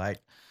my like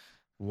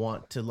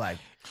want to like.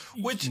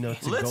 Which to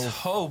let's go.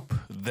 hope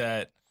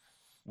that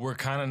we're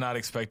kind of not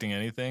expecting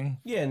anything.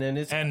 Yeah, and then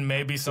it's And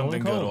maybe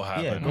something Going good cold. will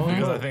happen. Yeah, going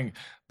because I cold. think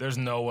there's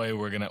no way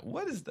we're gonna.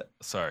 What is that?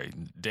 Sorry,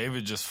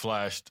 David just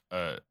flashed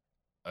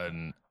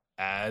an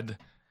ad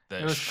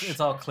that It's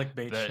all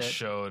clickbait that shit.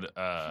 showed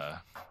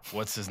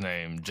what's his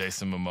name,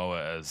 Jason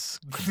Momoa as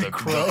the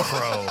Crow.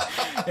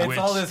 It's which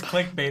all this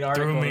clickbait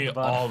article. threw at me the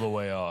bottom. all the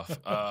way off.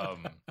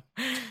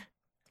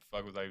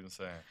 Fuck was I even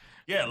saying?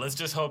 Yeah, let's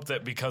just hope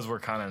that because we're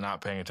kind of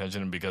not paying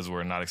attention and because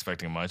we're not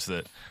expecting much,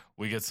 that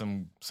we get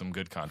some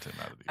good content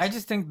out of these. I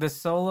just think the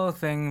Solo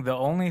thing, the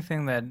only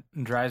thing that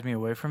drives me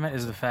away from it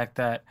is the fact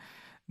that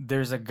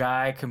there's a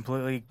guy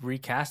completely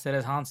recasted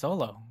as Han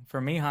Solo.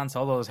 For me, Han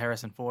Solo is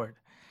Harrison Ford.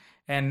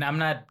 And I'm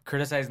not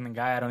criticizing the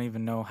guy. I don't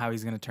even know how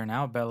he's going to turn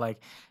out, but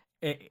like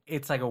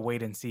it's like a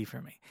wait and see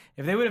for me.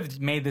 If they would have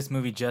made this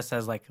movie just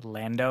as like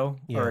Lando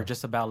or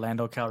just about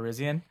Lando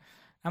Calrissian,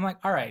 I'm like,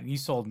 all right, you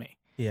sold me.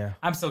 yeah.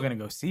 I'm still going to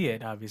go see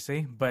it,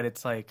 obviously, but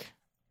it's like,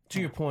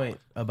 To your point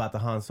about the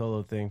Han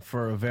Solo thing,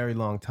 for a very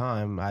long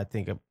time, I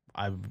think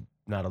I'm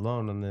not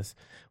alone on this.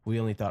 We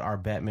only thought our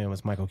Batman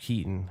was Michael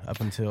Keaton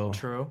up until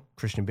true.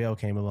 Christian Bale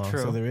came along.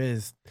 True. So there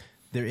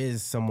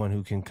is someone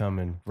who can come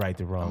and right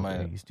the wrong.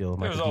 You still a There's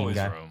Michael Keaton always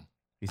guy. room.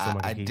 You still a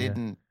Michael I Keaton guy?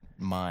 didn't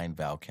mind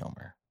Val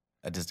Kilmer.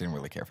 I just didn't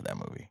really care for that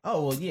movie.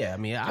 Oh well, yeah. I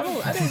mean, I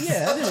didn't.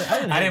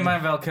 I didn't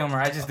mind Val Kilmer.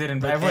 I just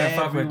didn't. I wouldn't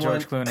fuck with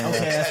George Clooney. Okay,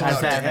 that's As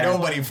what Batman.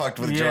 Nobody fucked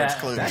with Yeah. George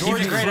Clooney. That should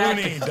George be a great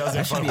Clooney doesn't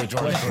That should fuck be a with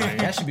George question. Clooney.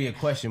 That should be a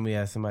question we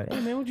ask somebody. Hey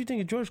man, what do you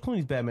think of George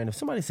Clooney's Batman? If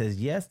somebody says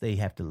yes, they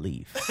have to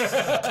leave.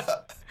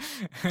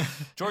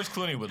 George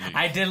Clooney would leave.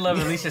 I did love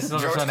Alicia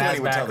Silverstone Clooney as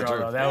would tell the Batgirl, truth.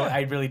 though. That,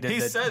 I really did. he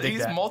said dig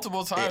he's that.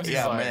 multiple times.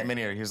 Yeah, he's like,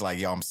 many. He was like,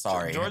 "Yo, I'm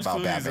sorry George about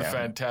Clooney is a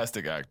Batman."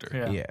 fantastic actor.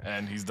 Yeah. Yeah.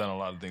 And he's done a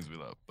lot of things we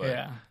love. But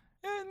Yeah.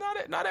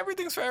 not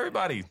everything's for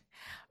everybody.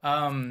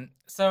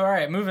 So all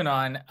right, moving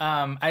on.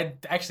 I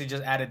actually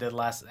just added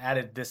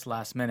this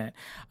last minute.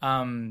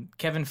 Kevin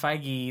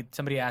Feige.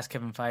 Somebody asked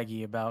Kevin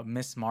Feige about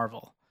Miss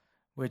Marvel,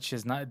 which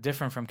is not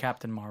different from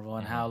Captain Marvel,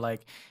 and how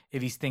like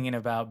if he's thinking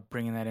about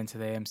bringing that into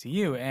the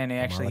MCU, and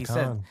he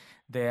said Khan.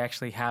 they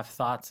actually have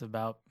thoughts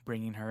about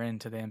bringing her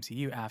into the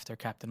MCU after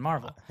Captain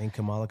Marvel. I think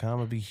Kamala Khan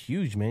would be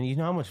huge, man. You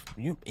know how much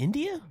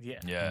India? Yeah,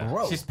 Yeah.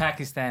 Bro. she's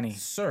Pakistani.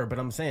 Sir, but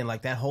I'm saying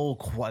like that whole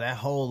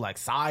like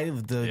side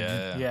of the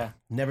Yeah.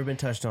 never been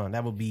touched on.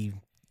 That would be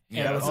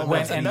Yeah,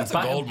 And that's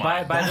a gold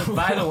mine.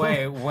 by the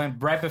way, when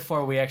right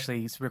before we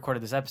actually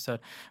recorded this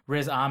episode,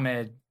 Riz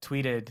Ahmed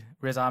tweeted.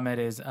 Riz Ahmed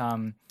is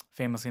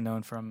famously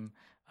known from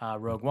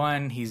Rogue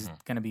One. He's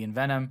going to be in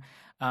Venom.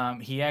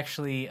 He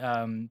actually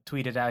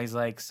tweeted out. He's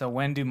like, "So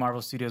when do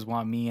Marvel Studios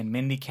want me and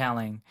Mindy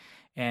Kaling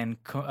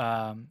and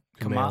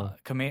Kamali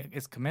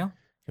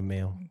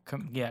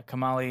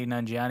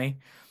Nanjiani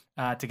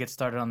to get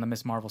started on the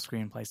Miss Marvel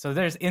screenplay?" So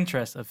there's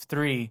interest of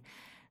 3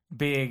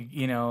 big,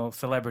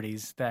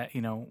 celebrities that,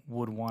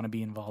 would want to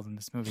be involved in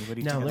this movie. What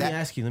do you Now think? let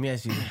me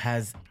ask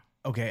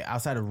you,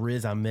 outside of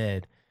Riz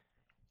Ahmed,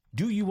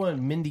 do you want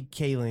Mindy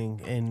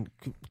Kaling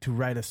to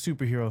write a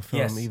superhero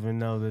film Yes. even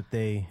though that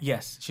they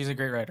Yes, she's a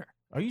great writer.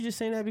 are you just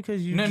saying that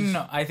because you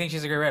No. I think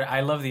she's a great writer.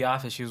 I love The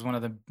Office. She was one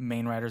of the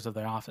main writers of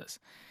The Office.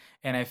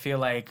 And I feel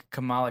like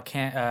Kamala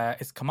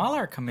is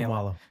Kamala or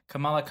Camila?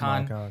 Kamala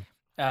Khan.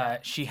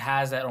 She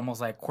has that almost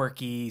like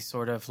quirky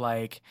sort of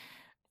like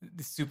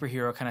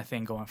superhero kind of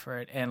thing going for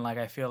it. And like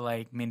I feel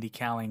like Mindy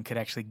Kaling could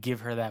actually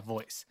give her that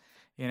voice.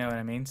 You know what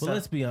I mean? Well,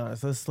 let's be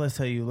honest.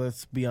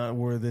 Let's be on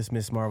where this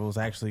Miss Marvel is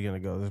actually going to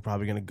go. It's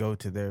probably going to go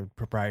to their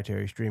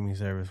proprietary streaming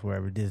service,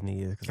 wherever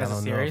Disney is. Because I As a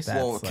don't know if series? that's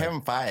Well, like,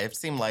 Kevin Feige, it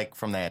seemed like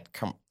from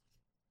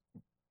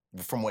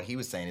what he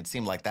was saying, it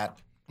seemed like that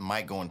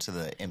might go into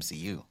the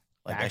MCU, the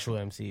like actual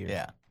MCU.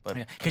 Yeah, but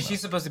because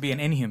she's supposed to be an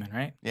Inhuman,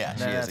 right? yeah,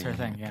 she That's is her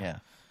Inhuman, thing. Yeah.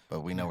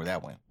 but we know where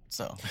that went.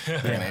 So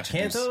Yeah.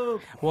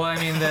 Canto. Well, I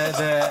mean,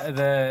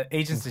 the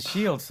Agents of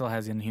Shield still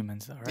has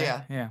Inhumans, though,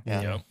 right? Yeah.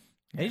 Yep.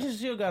 Agents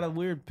of Shield got a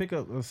weird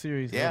pickup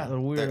series. Yeah, a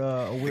weird they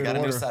got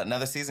order.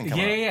 another season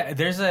coming. Yeah.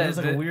 There's There's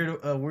like a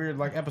weird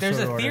like episode. There's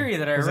a order. theory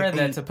that I There's read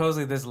like that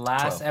supposedly this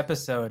last 12.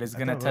 episode is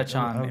going to thought- touch I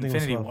on don't think it was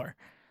Infinity 12. War.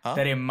 Huh?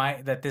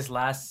 That this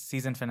last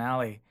season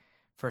finale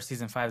for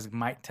season 5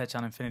 might touch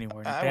on Infinity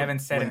War. They I haven't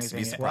said wouldn't anything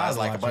be yet. surprised.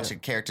 Well, I'd Like a watch bunch it.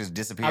 of characters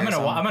disappear. I'm or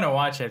something. gonna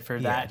watch it for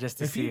that just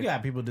to if see. you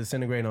got people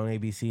disintegrating on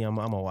ABC, I'm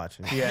gonna watch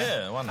it. yeah.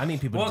 Yeah, why not? I need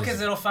people. Well, to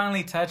because it'll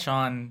finally touch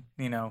on,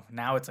 now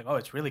it's like, oh,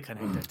 it's really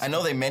connected. I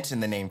know they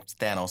mentioned the name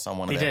Thanos on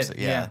one of They the did, episodes.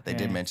 yeah, They yeah,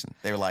 did yeah. mention.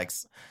 They were like,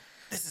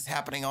 "This is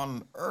happening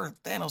on Earth.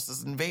 Thanos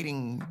is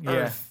invading Yeah.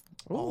 Earth.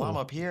 While Ooh. I'm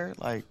up here."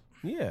 Like,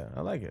 Yeah, I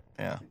like it.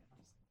 yeah.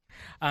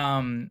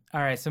 All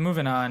right, so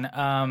moving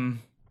on.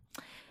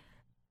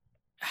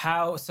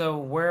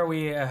 Where are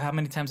we? How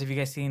many times have you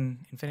guys seen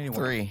Infinity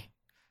War? 3.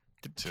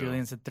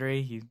 Julian said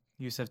 3.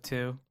 You said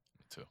 2.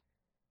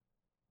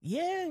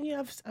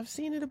 Yeah, I've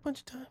seen it a bunch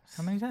of times.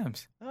 How many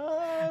times?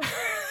 How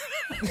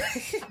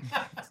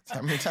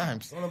many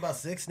times? Going about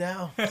 6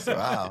 now.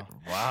 Wow.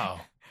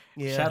 Wow.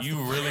 Yeah, Shout-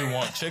 You really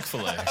want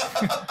Chick-fil-A.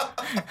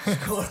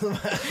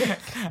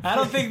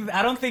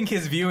 I don't think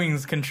his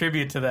viewings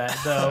contribute to that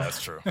though.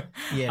 That's true.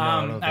 yeah. No,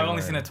 I don't think I've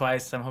only I seen am. it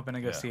twice. I'm hoping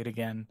to go Yeah. see it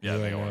again. Yeah,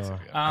 they Yeah, want no. to.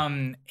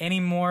 Yeah. Any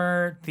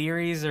more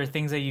theories or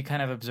things that you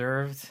kind of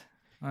observed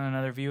on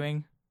another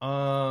viewing?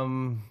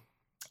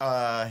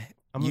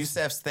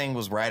 Yusef's thing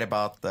was right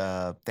about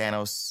the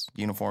Thanos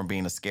uniform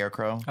being a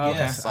scarecrow. Oh, okay.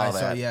 Yes, Saw I saw.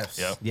 that. Yes,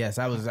 Yep. yes.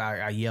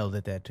 I yelled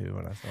at that too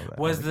when I saw that.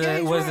 Was I the like, "Yeah,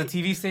 he's was right."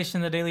 the TV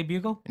station the Daily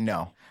Bugle?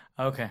 No,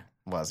 Okay.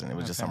 wasn't. It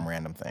was just Okay. some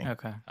random thing.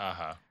 Okay.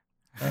 Uh-huh.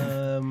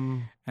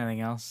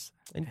 Anything else?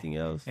 Anything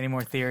else? Any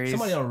more theories?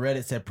 Somebody on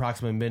Reddit said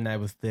Proxima Midnight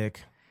was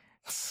thick.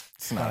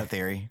 It's not a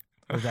theory.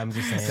 I'm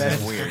just saying. It's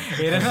just weird.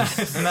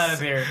 It's not a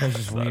theory. That's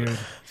just weird. But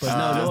There's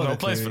no other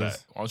place for theories.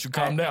 that. Why don't you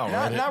calm down?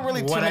 Not, Reddit? not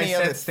really too What I many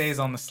said other. stays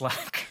on the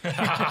Slack.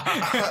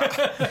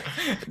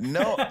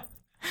 No,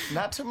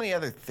 not too many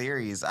other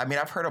theories. I mean,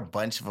 I've heard a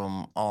bunch of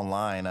them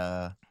online.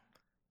 I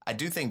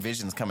do think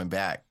Vision's coming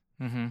back.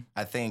 Mm-hmm.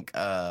 I think,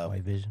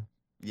 White Vision.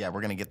 yeah,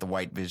 we're gonna get the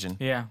White Vision,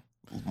 Yeah.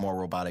 more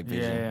robotic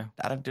Vision.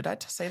 Yeah, Did I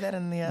say that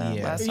in the Yeah.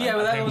 last time? Yeah,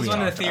 but that think was we one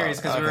of the talked theories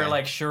because we were okay.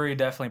 like, Shuri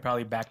definitely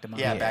probably backed him up.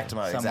 Yeah, back to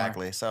my somewhere.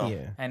 exactly. So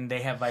Yeah. And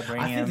they have vibranium.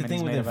 I think the and thing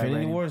he's with made of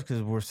Infinity vibranium. War is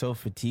because we're so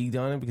fatigued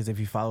on it. Because if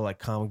you follow like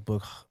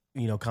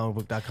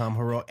comicbook.com,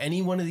 Hero,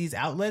 any one of these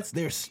outlets,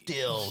 they're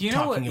still You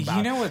know talking what- about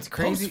you know what's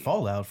crazy? post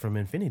Fallout from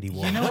Infinity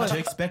War. You know what what- to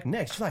expect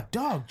next? You're like,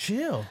 dog,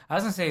 chill. I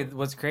was gonna say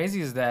what's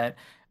crazy is that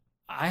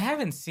I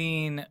haven't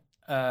seen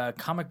a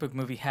comic book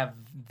movie have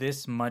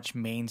this much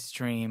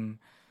mainstream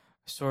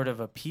sort of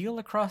appeal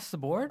across the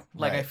board.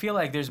 Like I Right. feel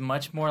like there's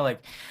much more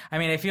like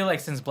I feel like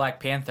since Black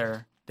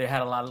Panther they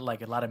had a lot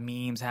of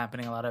memes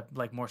happening, a lot of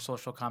like more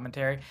social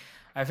commentary.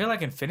 I feel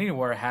like Infinity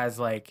War has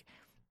like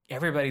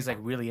everybody's like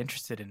really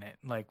interested in it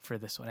like for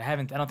this one. I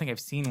don't think I've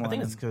seen one. I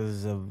think it's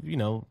because of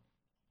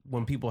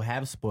when people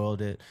have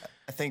spoiled it.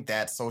 I think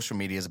that social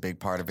media is a big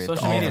part of it.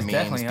 Social All media the is memes,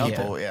 definitely helping.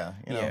 people, yeah,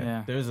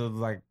 Yeah. There's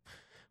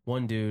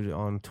one dude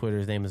on Twitter,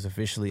 his name is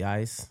Officially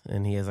Ice,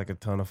 and he has like a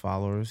ton of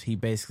followers. He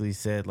basically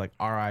said like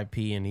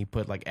R.I.P. and he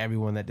put like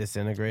everyone that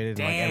disintegrated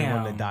and like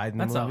everyone that died in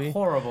the That's movie. a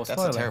horrible That's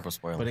spoiler. a terrible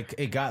spoiler. But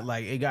it got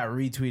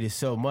retweeted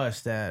so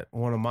much that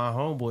one of my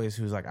homeboys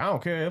who's like, I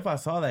don't care if I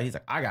saw that. He's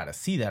like, I gotta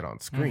see that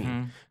on screen.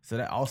 Mm-hmm. So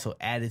that also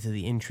added to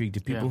the intrigue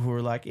to people who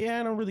were like, yeah,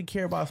 I don't really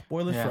care about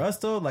spoilers Yeah. for us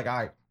though. Like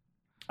I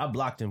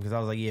blocked him because I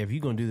was like, yeah, if you're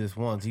gonna do this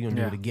once, you're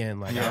gonna do it again.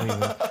 Like I don't even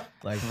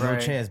like no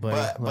Right. chance, buddy.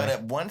 But Like,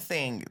 one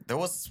thing, there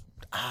was,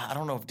 I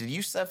don't know, did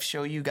Yusef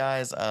show you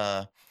guys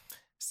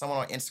someone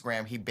on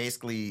Instagram? He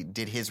basically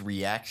did his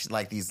reaction,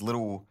 like these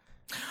little.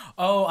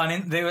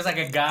 There was like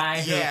a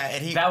guy. Yeah,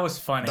 and that was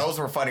funny. Those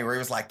were funny. Where he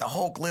was like, the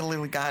Hulk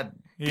literally got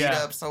beat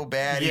Yeah. up so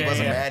bad he Yeah,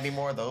 wasn't yeah. mad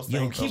anymore. Those yo,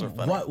 things, those keep were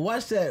funny.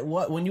 watch that.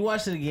 When you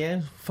watch it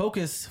again,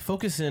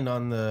 focus in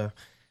on the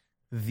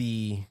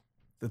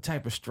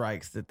type of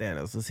strikes that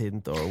Thanos was hitting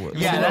Thor with.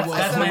 Yeah, Look at that's- what-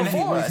 that's look my at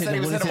next- what I said he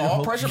was when hitting he's all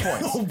Hulk. pressure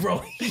points. Yo, bro,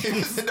 He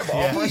was hitting all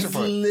pressure he's points.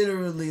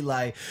 literally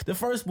like the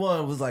first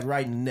one was like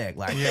right in the neck.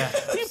 Like Yeah.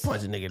 you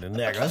punch a nigga in the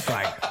neck. That's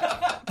like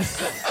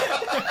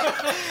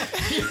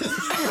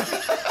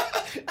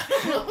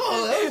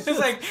It's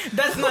like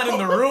that's not in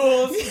the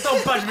rules.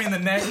 Don't punch me in the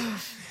neck.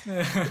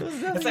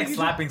 It's like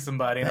slapping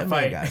somebody in a that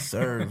man fight. got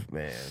served,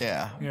 man.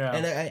 Yeah. Yeah.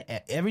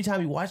 And every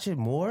time you watch it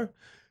more,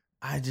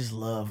 I just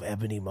love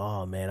Ebony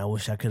Maw, man. I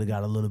wish I could have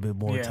got a little bit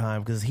more Yeah.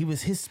 time because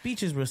his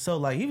speeches were so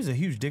like he was a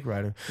huge dick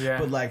writer. Yeah,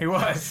 but like he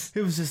was.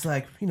 It was just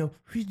like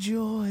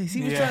rejoice.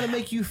 He was Yeah. trying to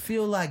make you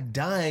feel like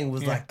dying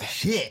was like the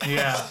shit.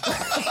 Yeah.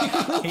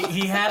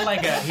 he had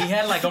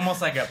like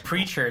almost like a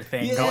preacher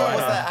thing Yeah. going What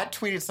was on. that? I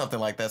tweeted something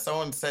like that.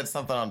 Someone said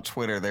something on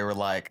Twitter. They were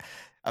like,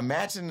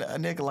 imagine a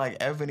nigga like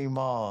Ebony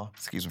Maw.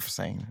 Excuse me for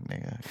saying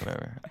nigga,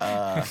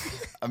 whatever.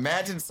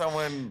 Imagine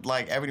someone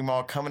like Ebony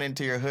Maw coming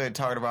into your hood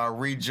talking about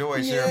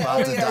rejoice, you're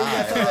about to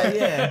die.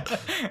 Yeah.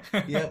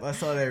 Yep, I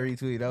saw that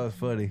retweet. That was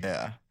funny.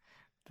 Yeah.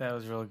 That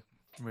was real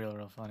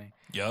funny.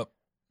 Yep.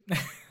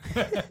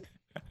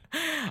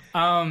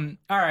 All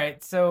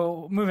right,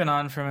 so moving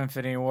on from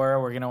Infinity War,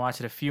 we're gonna watch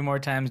it a few more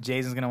times.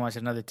 Jason's gonna watch it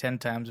another 10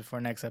 times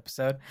before next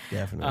episode.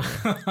 Definitely.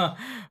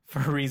 For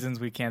reasons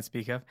we can't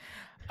speak of.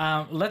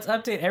 Let's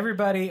update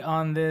everybody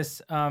on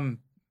this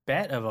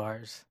bet of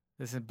ours.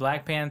 This is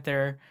Black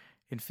Panther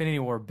Infinity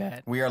War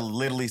bet. We are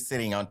literally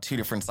sitting on two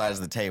different sides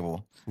of the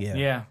table. Yeah.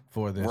 Yeah.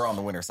 For this. We're on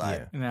the winner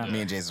side. Yeah.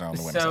 Me and Jason are on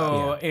the winner side.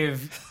 So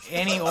if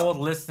any old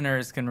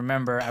listeners can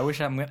remember, I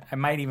wish I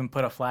might even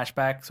put a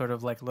flashback, sort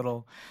of like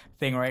little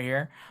thing right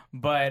here.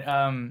 But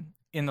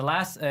in the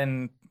last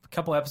and a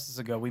couple episodes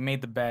ago, we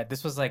made the bet.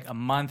 This was like a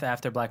month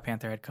after Black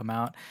Panther had come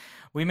out.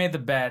 We made the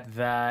bet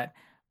that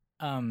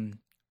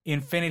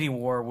Infinity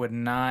War would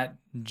not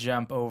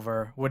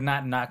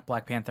knock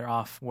Black Panther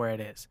off where it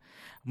is,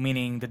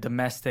 meaning the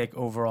domestic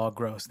overall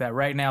gross. That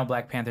right now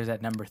Black Panther's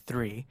at number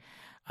 3.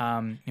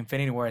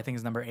 Infinity War, I think,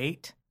 is number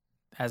 8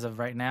 as of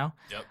right now.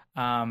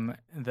 Yep.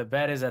 The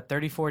bet is at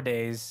 34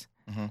 days.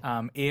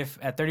 If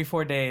at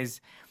 34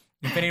 days,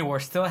 Infinity War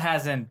still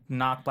hasn't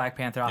knocked Black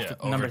Panther off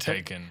the number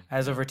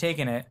has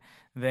overtaken it,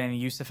 then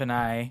Yusuf and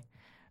I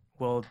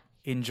will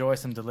enjoy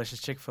some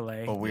delicious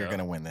Chick-fil-A But we're going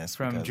to win this.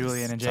 from because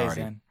Julian and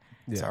Jason.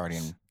 It's already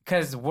in.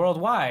 Because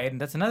worldwide,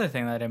 that's another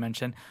thing that I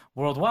mentioned.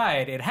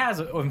 Worldwide,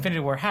 Infinity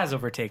War has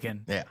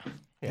overtaken.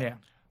 Yeah.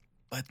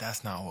 But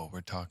that's not what we're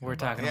talking We're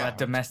about. talking Yeah. about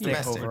domestic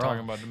Domestic. overall. We're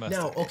talking about domestic.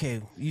 Now,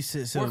 okay, you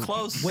said so. We're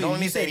close. It only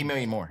you needs said- 80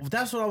 million more.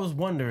 That's what I was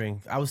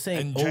wondering. I was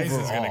saying And overall.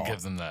 Jason's going to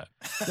give them that.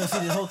 No,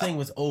 see, the whole thing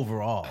was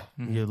overall.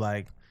 You're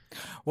like,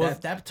 Well,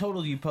 that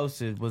total you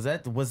posted, was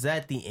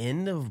that the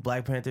end of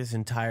Black Panther's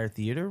entire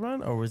theater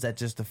run, or was that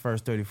just the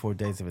first 34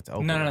 days of its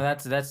opening? no,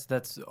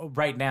 that's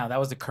right now. That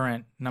was the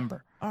current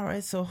number. All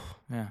right, so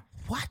Yeah.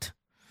 what,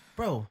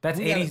 bro? That's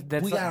we 80 Gotta,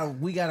 that's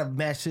we gotta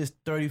match this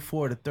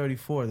 34 to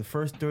 34. The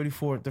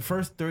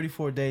first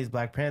 34 days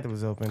Black Panther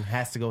was open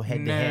has to go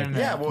head to head. No.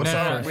 Yeah, well, No,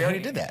 so no. we already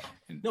did that.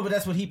 No, but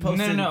that's what he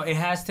posted. No. It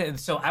has to.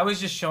 So I was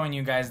just showing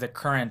you guys the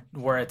current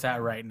where it's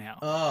at right now.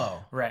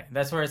 Oh, Right.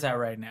 That's where it's at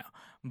right now.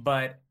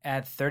 But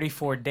at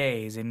 34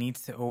 days, it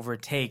needs to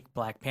overtake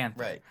Black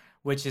Panther, Right.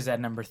 which is at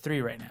number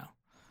 3 right now.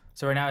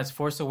 So right now it's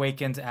Force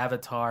Awakens,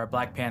 Avatar,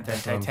 Black Panther,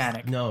 and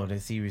Titanic. No, the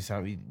series.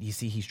 You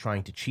see, he's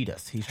trying to cheat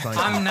us. He's trying.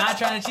 I'm not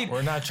trying to cheat.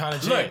 We're not trying to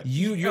cheat. Look,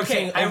 You're Okay,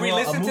 saying I overall,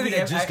 re-listened a to movie the-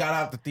 that just I- got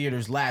out the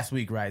theaters last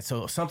week, right?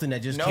 So something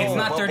that just No, came. It's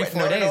not but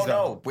 34 days,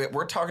 No.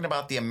 We're talking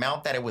about the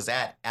amount that it was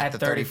at At the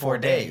 34 34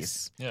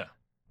 days. Yeah.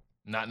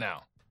 Not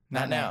now.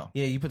 Not now.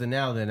 Yeah, you put the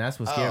now. Then that's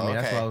what scared me.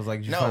 That's okay. why I was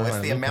like, you no, finally it's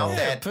found the a amount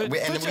loophole. that. Put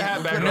and your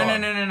hat back put it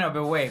on. No.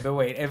 But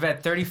wait. If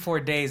at 34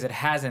 days it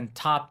hasn't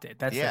topped it,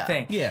 that's Yeah. the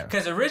thing. Yeah.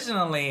 Because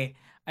originally,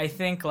 I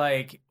think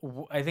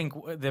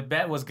the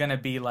bet was gonna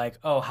be like,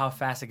 oh, how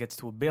fast it gets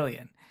to $1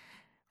 billion,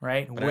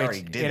 right? But it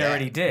already did that.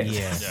 already did.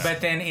 Yeah. Yeah. But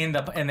then in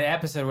the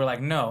episode, we're like,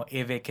 no,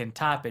 if it can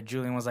top it.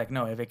 Julian was like,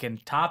 no, if it can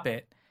top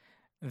it,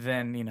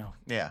 then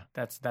Yeah.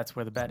 that's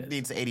where the bet It is.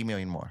 needs 80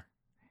 million more.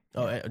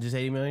 Oh, just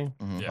 80 million?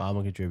 Yeah. Oh, I'm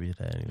gonna contribute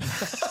to that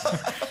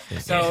anyway.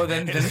 So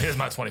then Here's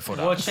my $24.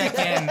 we'll check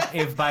in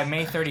if by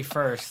May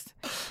 31st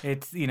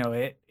it's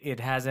it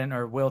hasn't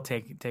or will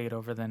take it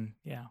over. Then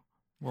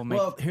we'll make.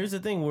 Well, here's the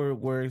thing: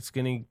 where it's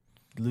gonna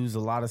lose a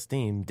lot of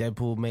steam.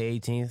 Deadpool May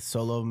 18th,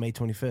 Solo May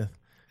 25th.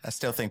 I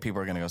still think people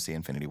are going to go see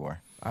Infinity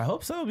War. I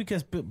hope so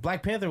because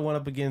Black Panther went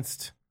up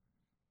against.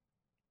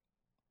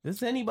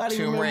 Does anybody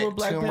remember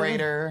Black Tomb Panther?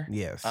 Raider.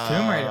 Yes.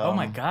 Tomb Raider. Oh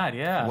my Um, God,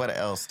 yeah. What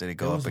else did it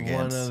there go was up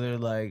against? one other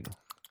like.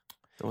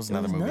 There was there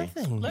another was movie.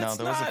 nothing. No, Let's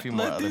there was a not- few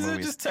more other these are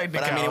movies. just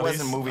But I mean, it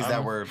wasn't technicalities. movies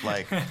that were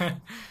like,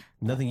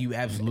 Nothing you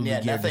absolutely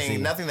yeah, cared to see.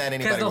 nothing that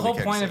anybody. Because the really whole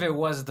cared to point of see. it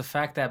was the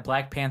fact that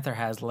Black Panther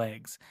has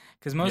legs.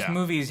 Because most Yeah.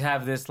 movies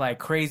have this like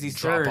crazy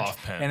surge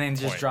Drop-off and then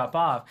just point. drop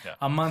off. Yeah.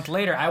 A month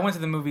later, I went to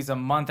the movies a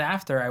month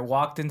after I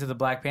walked into the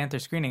Black Panther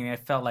screening and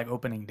it felt like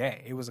opening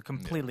day. It was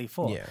completely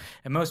full. Yeah.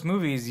 And most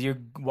movies, you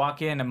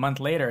walk in a month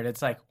later and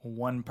it's like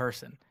one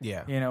person.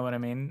 Yeah. You know what I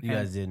mean? You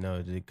guys did know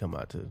it did come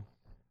out to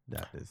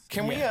that.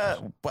 Can we?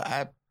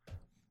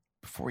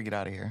 Before we get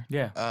out of here,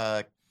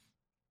 Yeah.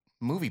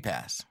 Movie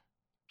Pass.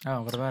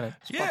 Oh, what about it?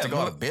 About to go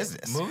out of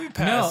business. Movie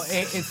Pass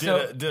it's did,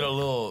 so- did a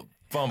little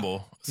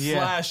fumble.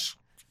 Yeah.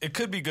 / it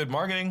could be good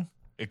marketing.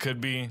 It could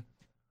be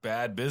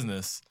bad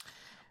business.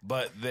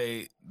 But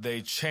they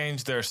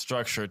changed their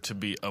structure to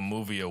be a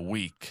movie a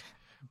week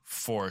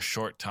for a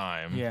short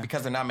time. Yeah.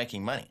 Because they're not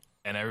making money.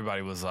 And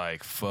everybody was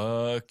like,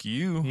 fuck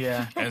you.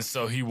 Yeah. And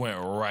so he went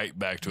right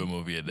back to a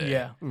movie a day.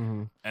 Yeah.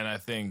 Mm-hmm. And I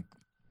think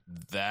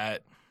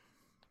that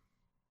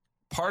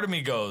part of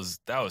me goes,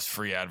 that was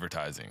free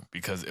advertising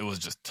because it was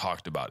just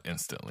talked about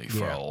instantly for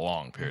Yeah. a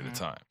long period of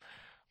time.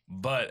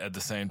 But at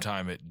the same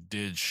time, it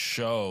did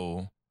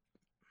show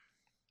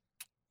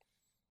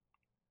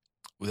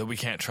that we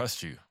can't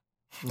trust you.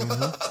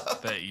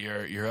 That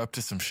you're up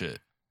to some shit.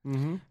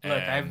 Mm-hmm. Look,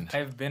 And-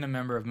 I've been a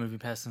member of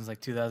MoviePass since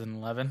like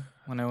 2011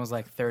 when it was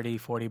like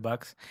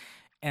 $30-$40,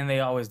 and they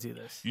always do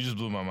this. You just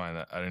blew my mind.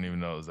 I didn't even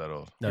know it was that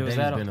old. No, It was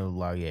David's that- been a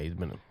lot. Yeah, he's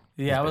been.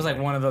 Yeah, I was like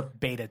one of the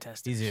beta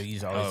testers.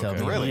 He's always Oh, telling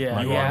okay. me. Really?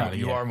 Yeah, You yeah. are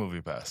you are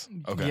Movie Pass.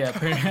 Okay. Yeah,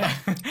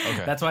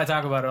 that's why I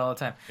talk about it all the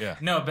time. Yeah.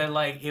 No, but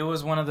like it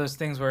was one of those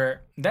things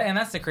where and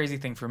that's the crazy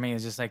thing for me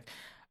is just like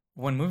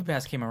when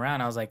MoviePass came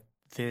around, I was like,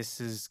 this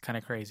is kind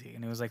of crazy,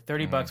 and it was like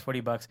 $30,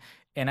 $40,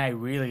 and I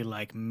really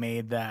like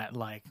made that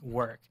like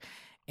work.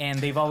 And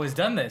they've always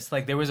done this.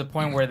 Like there was a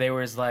point where there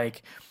was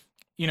like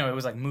it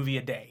was like movie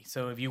a day.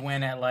 So if you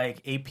went at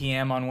like 8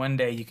 p.m. on one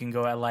day, you can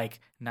go at like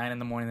 9 in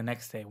the morning the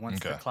next day once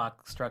the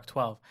clock struck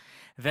 12.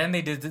 Then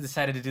they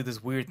decided to do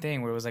this weird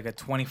thing where it was like a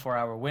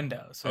 24-hour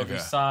window. So if you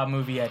saw a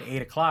movie at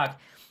 8 o'clock,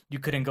 you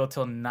couldn't go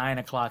till 9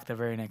 o'clock the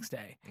very next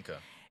day. Okay.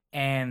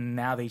 And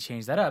now they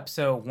changed that up.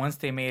 So once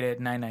they made it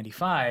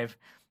 $9.95,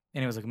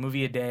 and it was like a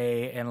movie a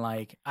day, and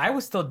like I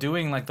was still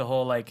doing like the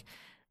whole like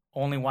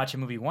only watch a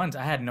movie once.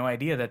 I had no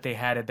idea that they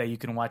had it that you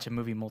can watch a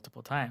movie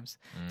multiple times.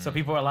 So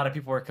a lot of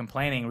people were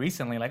complaining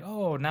recently, like,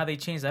 oh, now they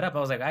changed that up. I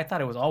was like, I thought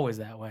it was always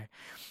that way.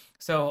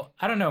 So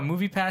I don't know.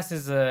 MoviePass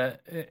is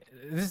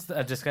this is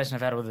a discussion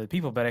I've had with other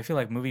people, but I feel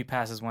like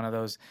MoviePass is one of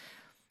those,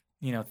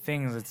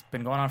 things that's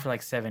been going on for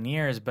like 7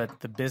 years, but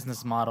the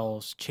business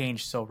models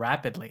changed so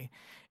rapidly,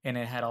 and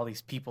it had all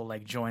these people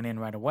like join in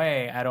right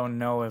away. I don't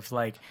know if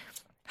like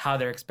how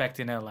they're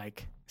expecting to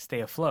like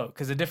stay afloat,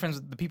 because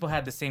the people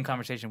had the same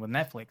conversation with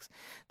Netflix.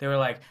 They were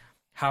like,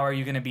 how are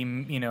you going to be,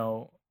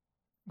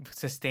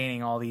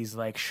 sustaining all these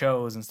like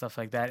shows and stuff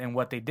like that? And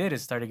what they did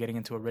is started getting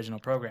into original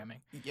programming.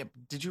 Yeah,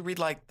 did you read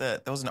like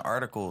there was an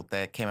article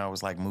that came out,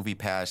 was like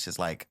MoviePass is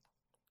like,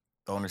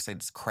 the owner said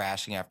it's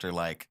crashing after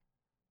like,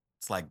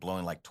 it's like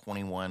blowing like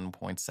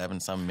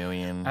 21.7 some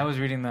million. I was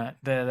reading that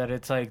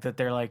it's like that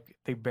they're like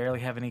they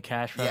barely have any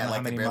cash for like how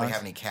they many barely months.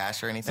 have any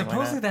cash or anything.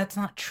 Supposedly like that. that's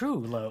not true,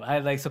 Lo. I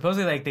like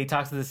supposedly like they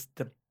talked to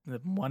the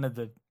one of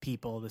the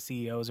people, the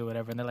CEOs or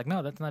whatever, and they're like,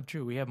 no, that's not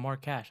true. We have more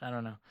cash. I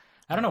don't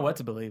know what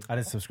to believe. I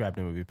didn't subscribe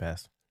to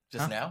MoviePass.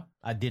 Just now?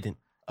 I didn't.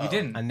 You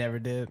didn't? I never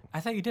did. I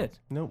thought you did.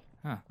 Nope.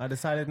 Huh. I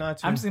decided not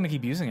to. I'm just gonna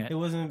keep using it. It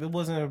wasn't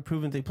a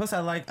proven thing. Plus,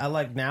 I like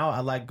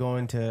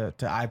going to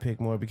iPick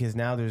more, because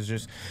now there's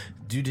just,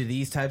 due to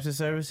these types of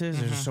services,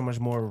 there's just so much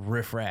more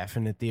riffraff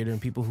in the theater and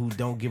people who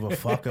don't give a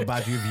fuck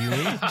about your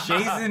viewing.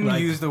 Jason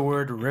used the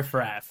word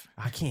riffraff.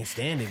 I can't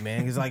stand it, man.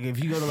 Because like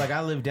if you go to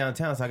I live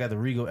downtown, so I got the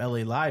Regal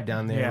LA Live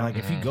down there. Yeah. Like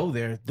if you go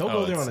there, don't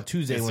go there on a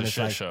Tuesday it's when a it's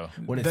shit like show.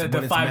 when it's The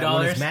when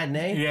 $5? it's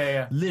matinee.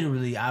 Yeah.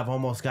 Literally, I've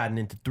almost gotten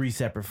into 3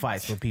 separate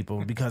fights with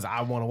people because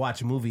I want to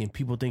watch a movie and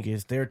people think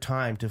it's their time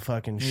to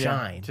fucking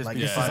shine. just Like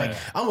be it's funny.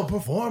 just like, I'm a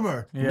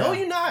performer. Yeah. No,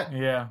 you're not.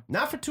 Yeah.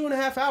 Not for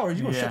 2.5 hours.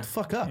 You're gonna Yeah. shut the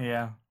fuck up.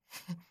 Yeah.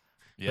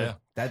 Yeah.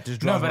 That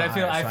just No, draws but my I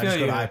feel eye, so I feel just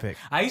you. go to iPick.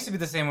 I used to be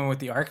the same one with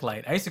the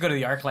ArcLight. I used to go to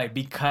the ArcLight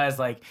because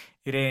like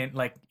it didn't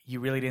like you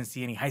really didn't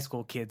see any high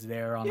school kids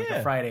there on like a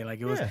Yeah. Friday.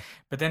 Like it was, Yeah.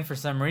 but then for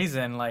some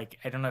reason, like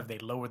I don't know if they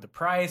lowered the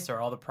price or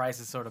all the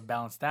prices sort of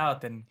balanced out.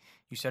 Then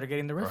you started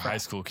getting the Or riff. high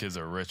school kids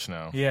are rich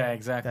now. Yeah,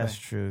 exactly. That's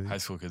true. High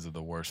school kids are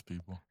the worst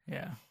people.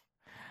 Yeah.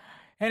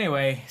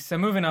 Anyway, so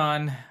moving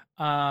on.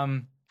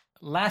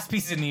 Last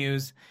piece of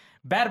news: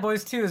 Bad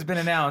Boys 2 has been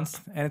announced,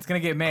 and it's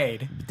gonna get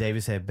made.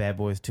 David said Bad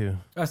Boys 2.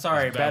 Oh,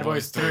 sorry, It's Bad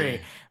Boys 3.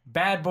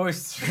 Bad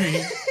Boys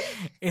 3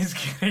 is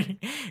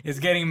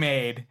getting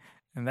made,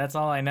 and that's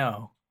all I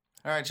know.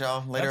 All right,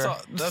 y'all. Later.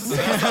 That's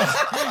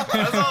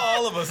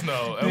all of us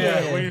know. And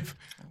Yeah.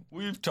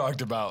 we've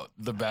talked about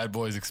the Bad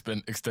Boys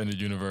extended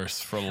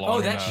universe for a long time.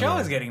 Oh, that show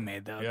is getting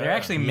made though. They're Yeah.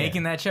 actually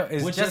making that show.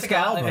 Is With Jessica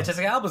Alba?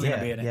 Jessica Alba's gonna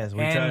be in it, Yes,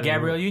 and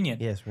Gabrielle Union.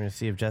 Yes, we're gonna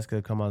see if Jessica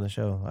will come on the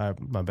show.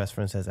 My best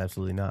friend says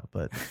absolutely not,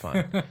 but it's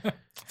fine.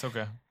 It's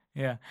okay.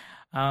 Yeah.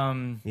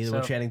 Neither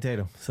with Channing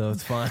Tatum, so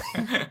it's fine.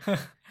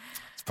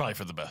 It's probably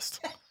for the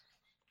best.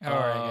 All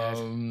right,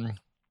 guys.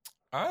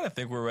 All right, I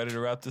think we're ready to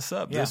wrap this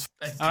up. Yeah.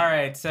 All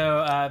right.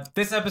 So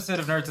this episode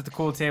of Nerds at the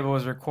Cool Table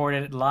was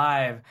recorded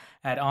live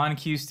at On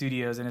Cue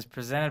Studios and is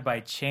presented by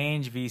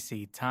Change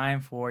VC.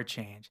 Time for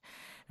change.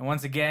 And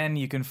once again,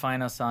 you can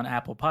find us on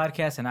Apple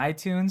Podcasts and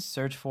iTunes.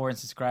 Search for and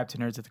subscribe to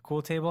Nerds at the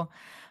Cool Table.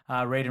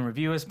 Rate and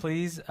review us,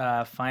 please.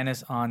 Find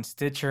us on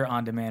Stitcher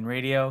On Demand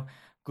Radio,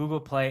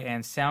 Google Play,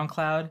 and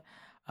SoundCloud.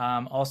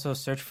 Also,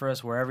 search for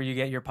us wherever you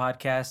get your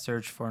podcasts.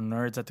 Search for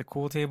Nerds at the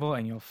Cool Table,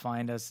 and you'll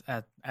find us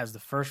as the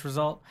first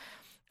result.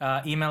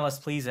 Email us,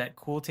 please, at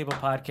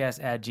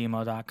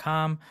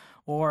cooltablepodcast@gmail.com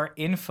or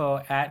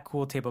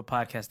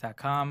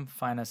info@cooltablepodcast.com.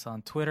 Find us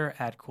on Twitter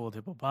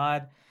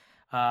 @cooltablepod,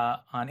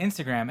 on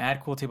Instagram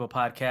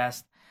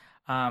 @cooltablepodcast.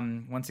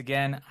 Once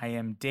again, I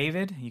am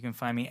David. You can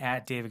find me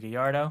at David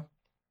Gallardo.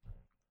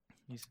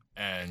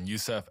 And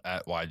Yusef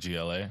at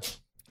YGLA.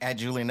 At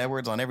Julian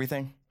Edwards on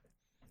everything.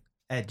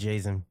 At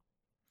Jason.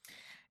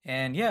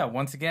 And yeah,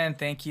 once again,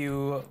 thank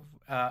you,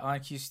 On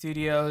Cue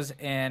Studios.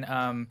 And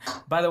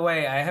by the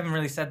way, I haven't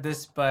really said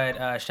this,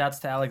 but shouts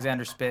to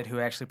Alexander Spitt, who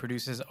actually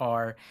produces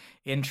our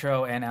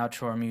intro and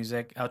outro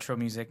music.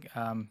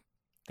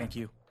 Thank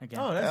you again.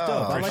 Oh, that's dope. I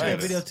like appreciate that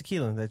it. video of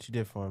Tequila that you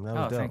did for him. That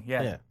was dope.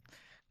 yeah.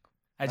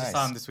 I just saw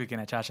Nice. him this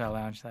weekend at Cha Cha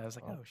Lounge. So I was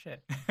like, oh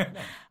shit. All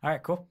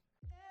right, cool.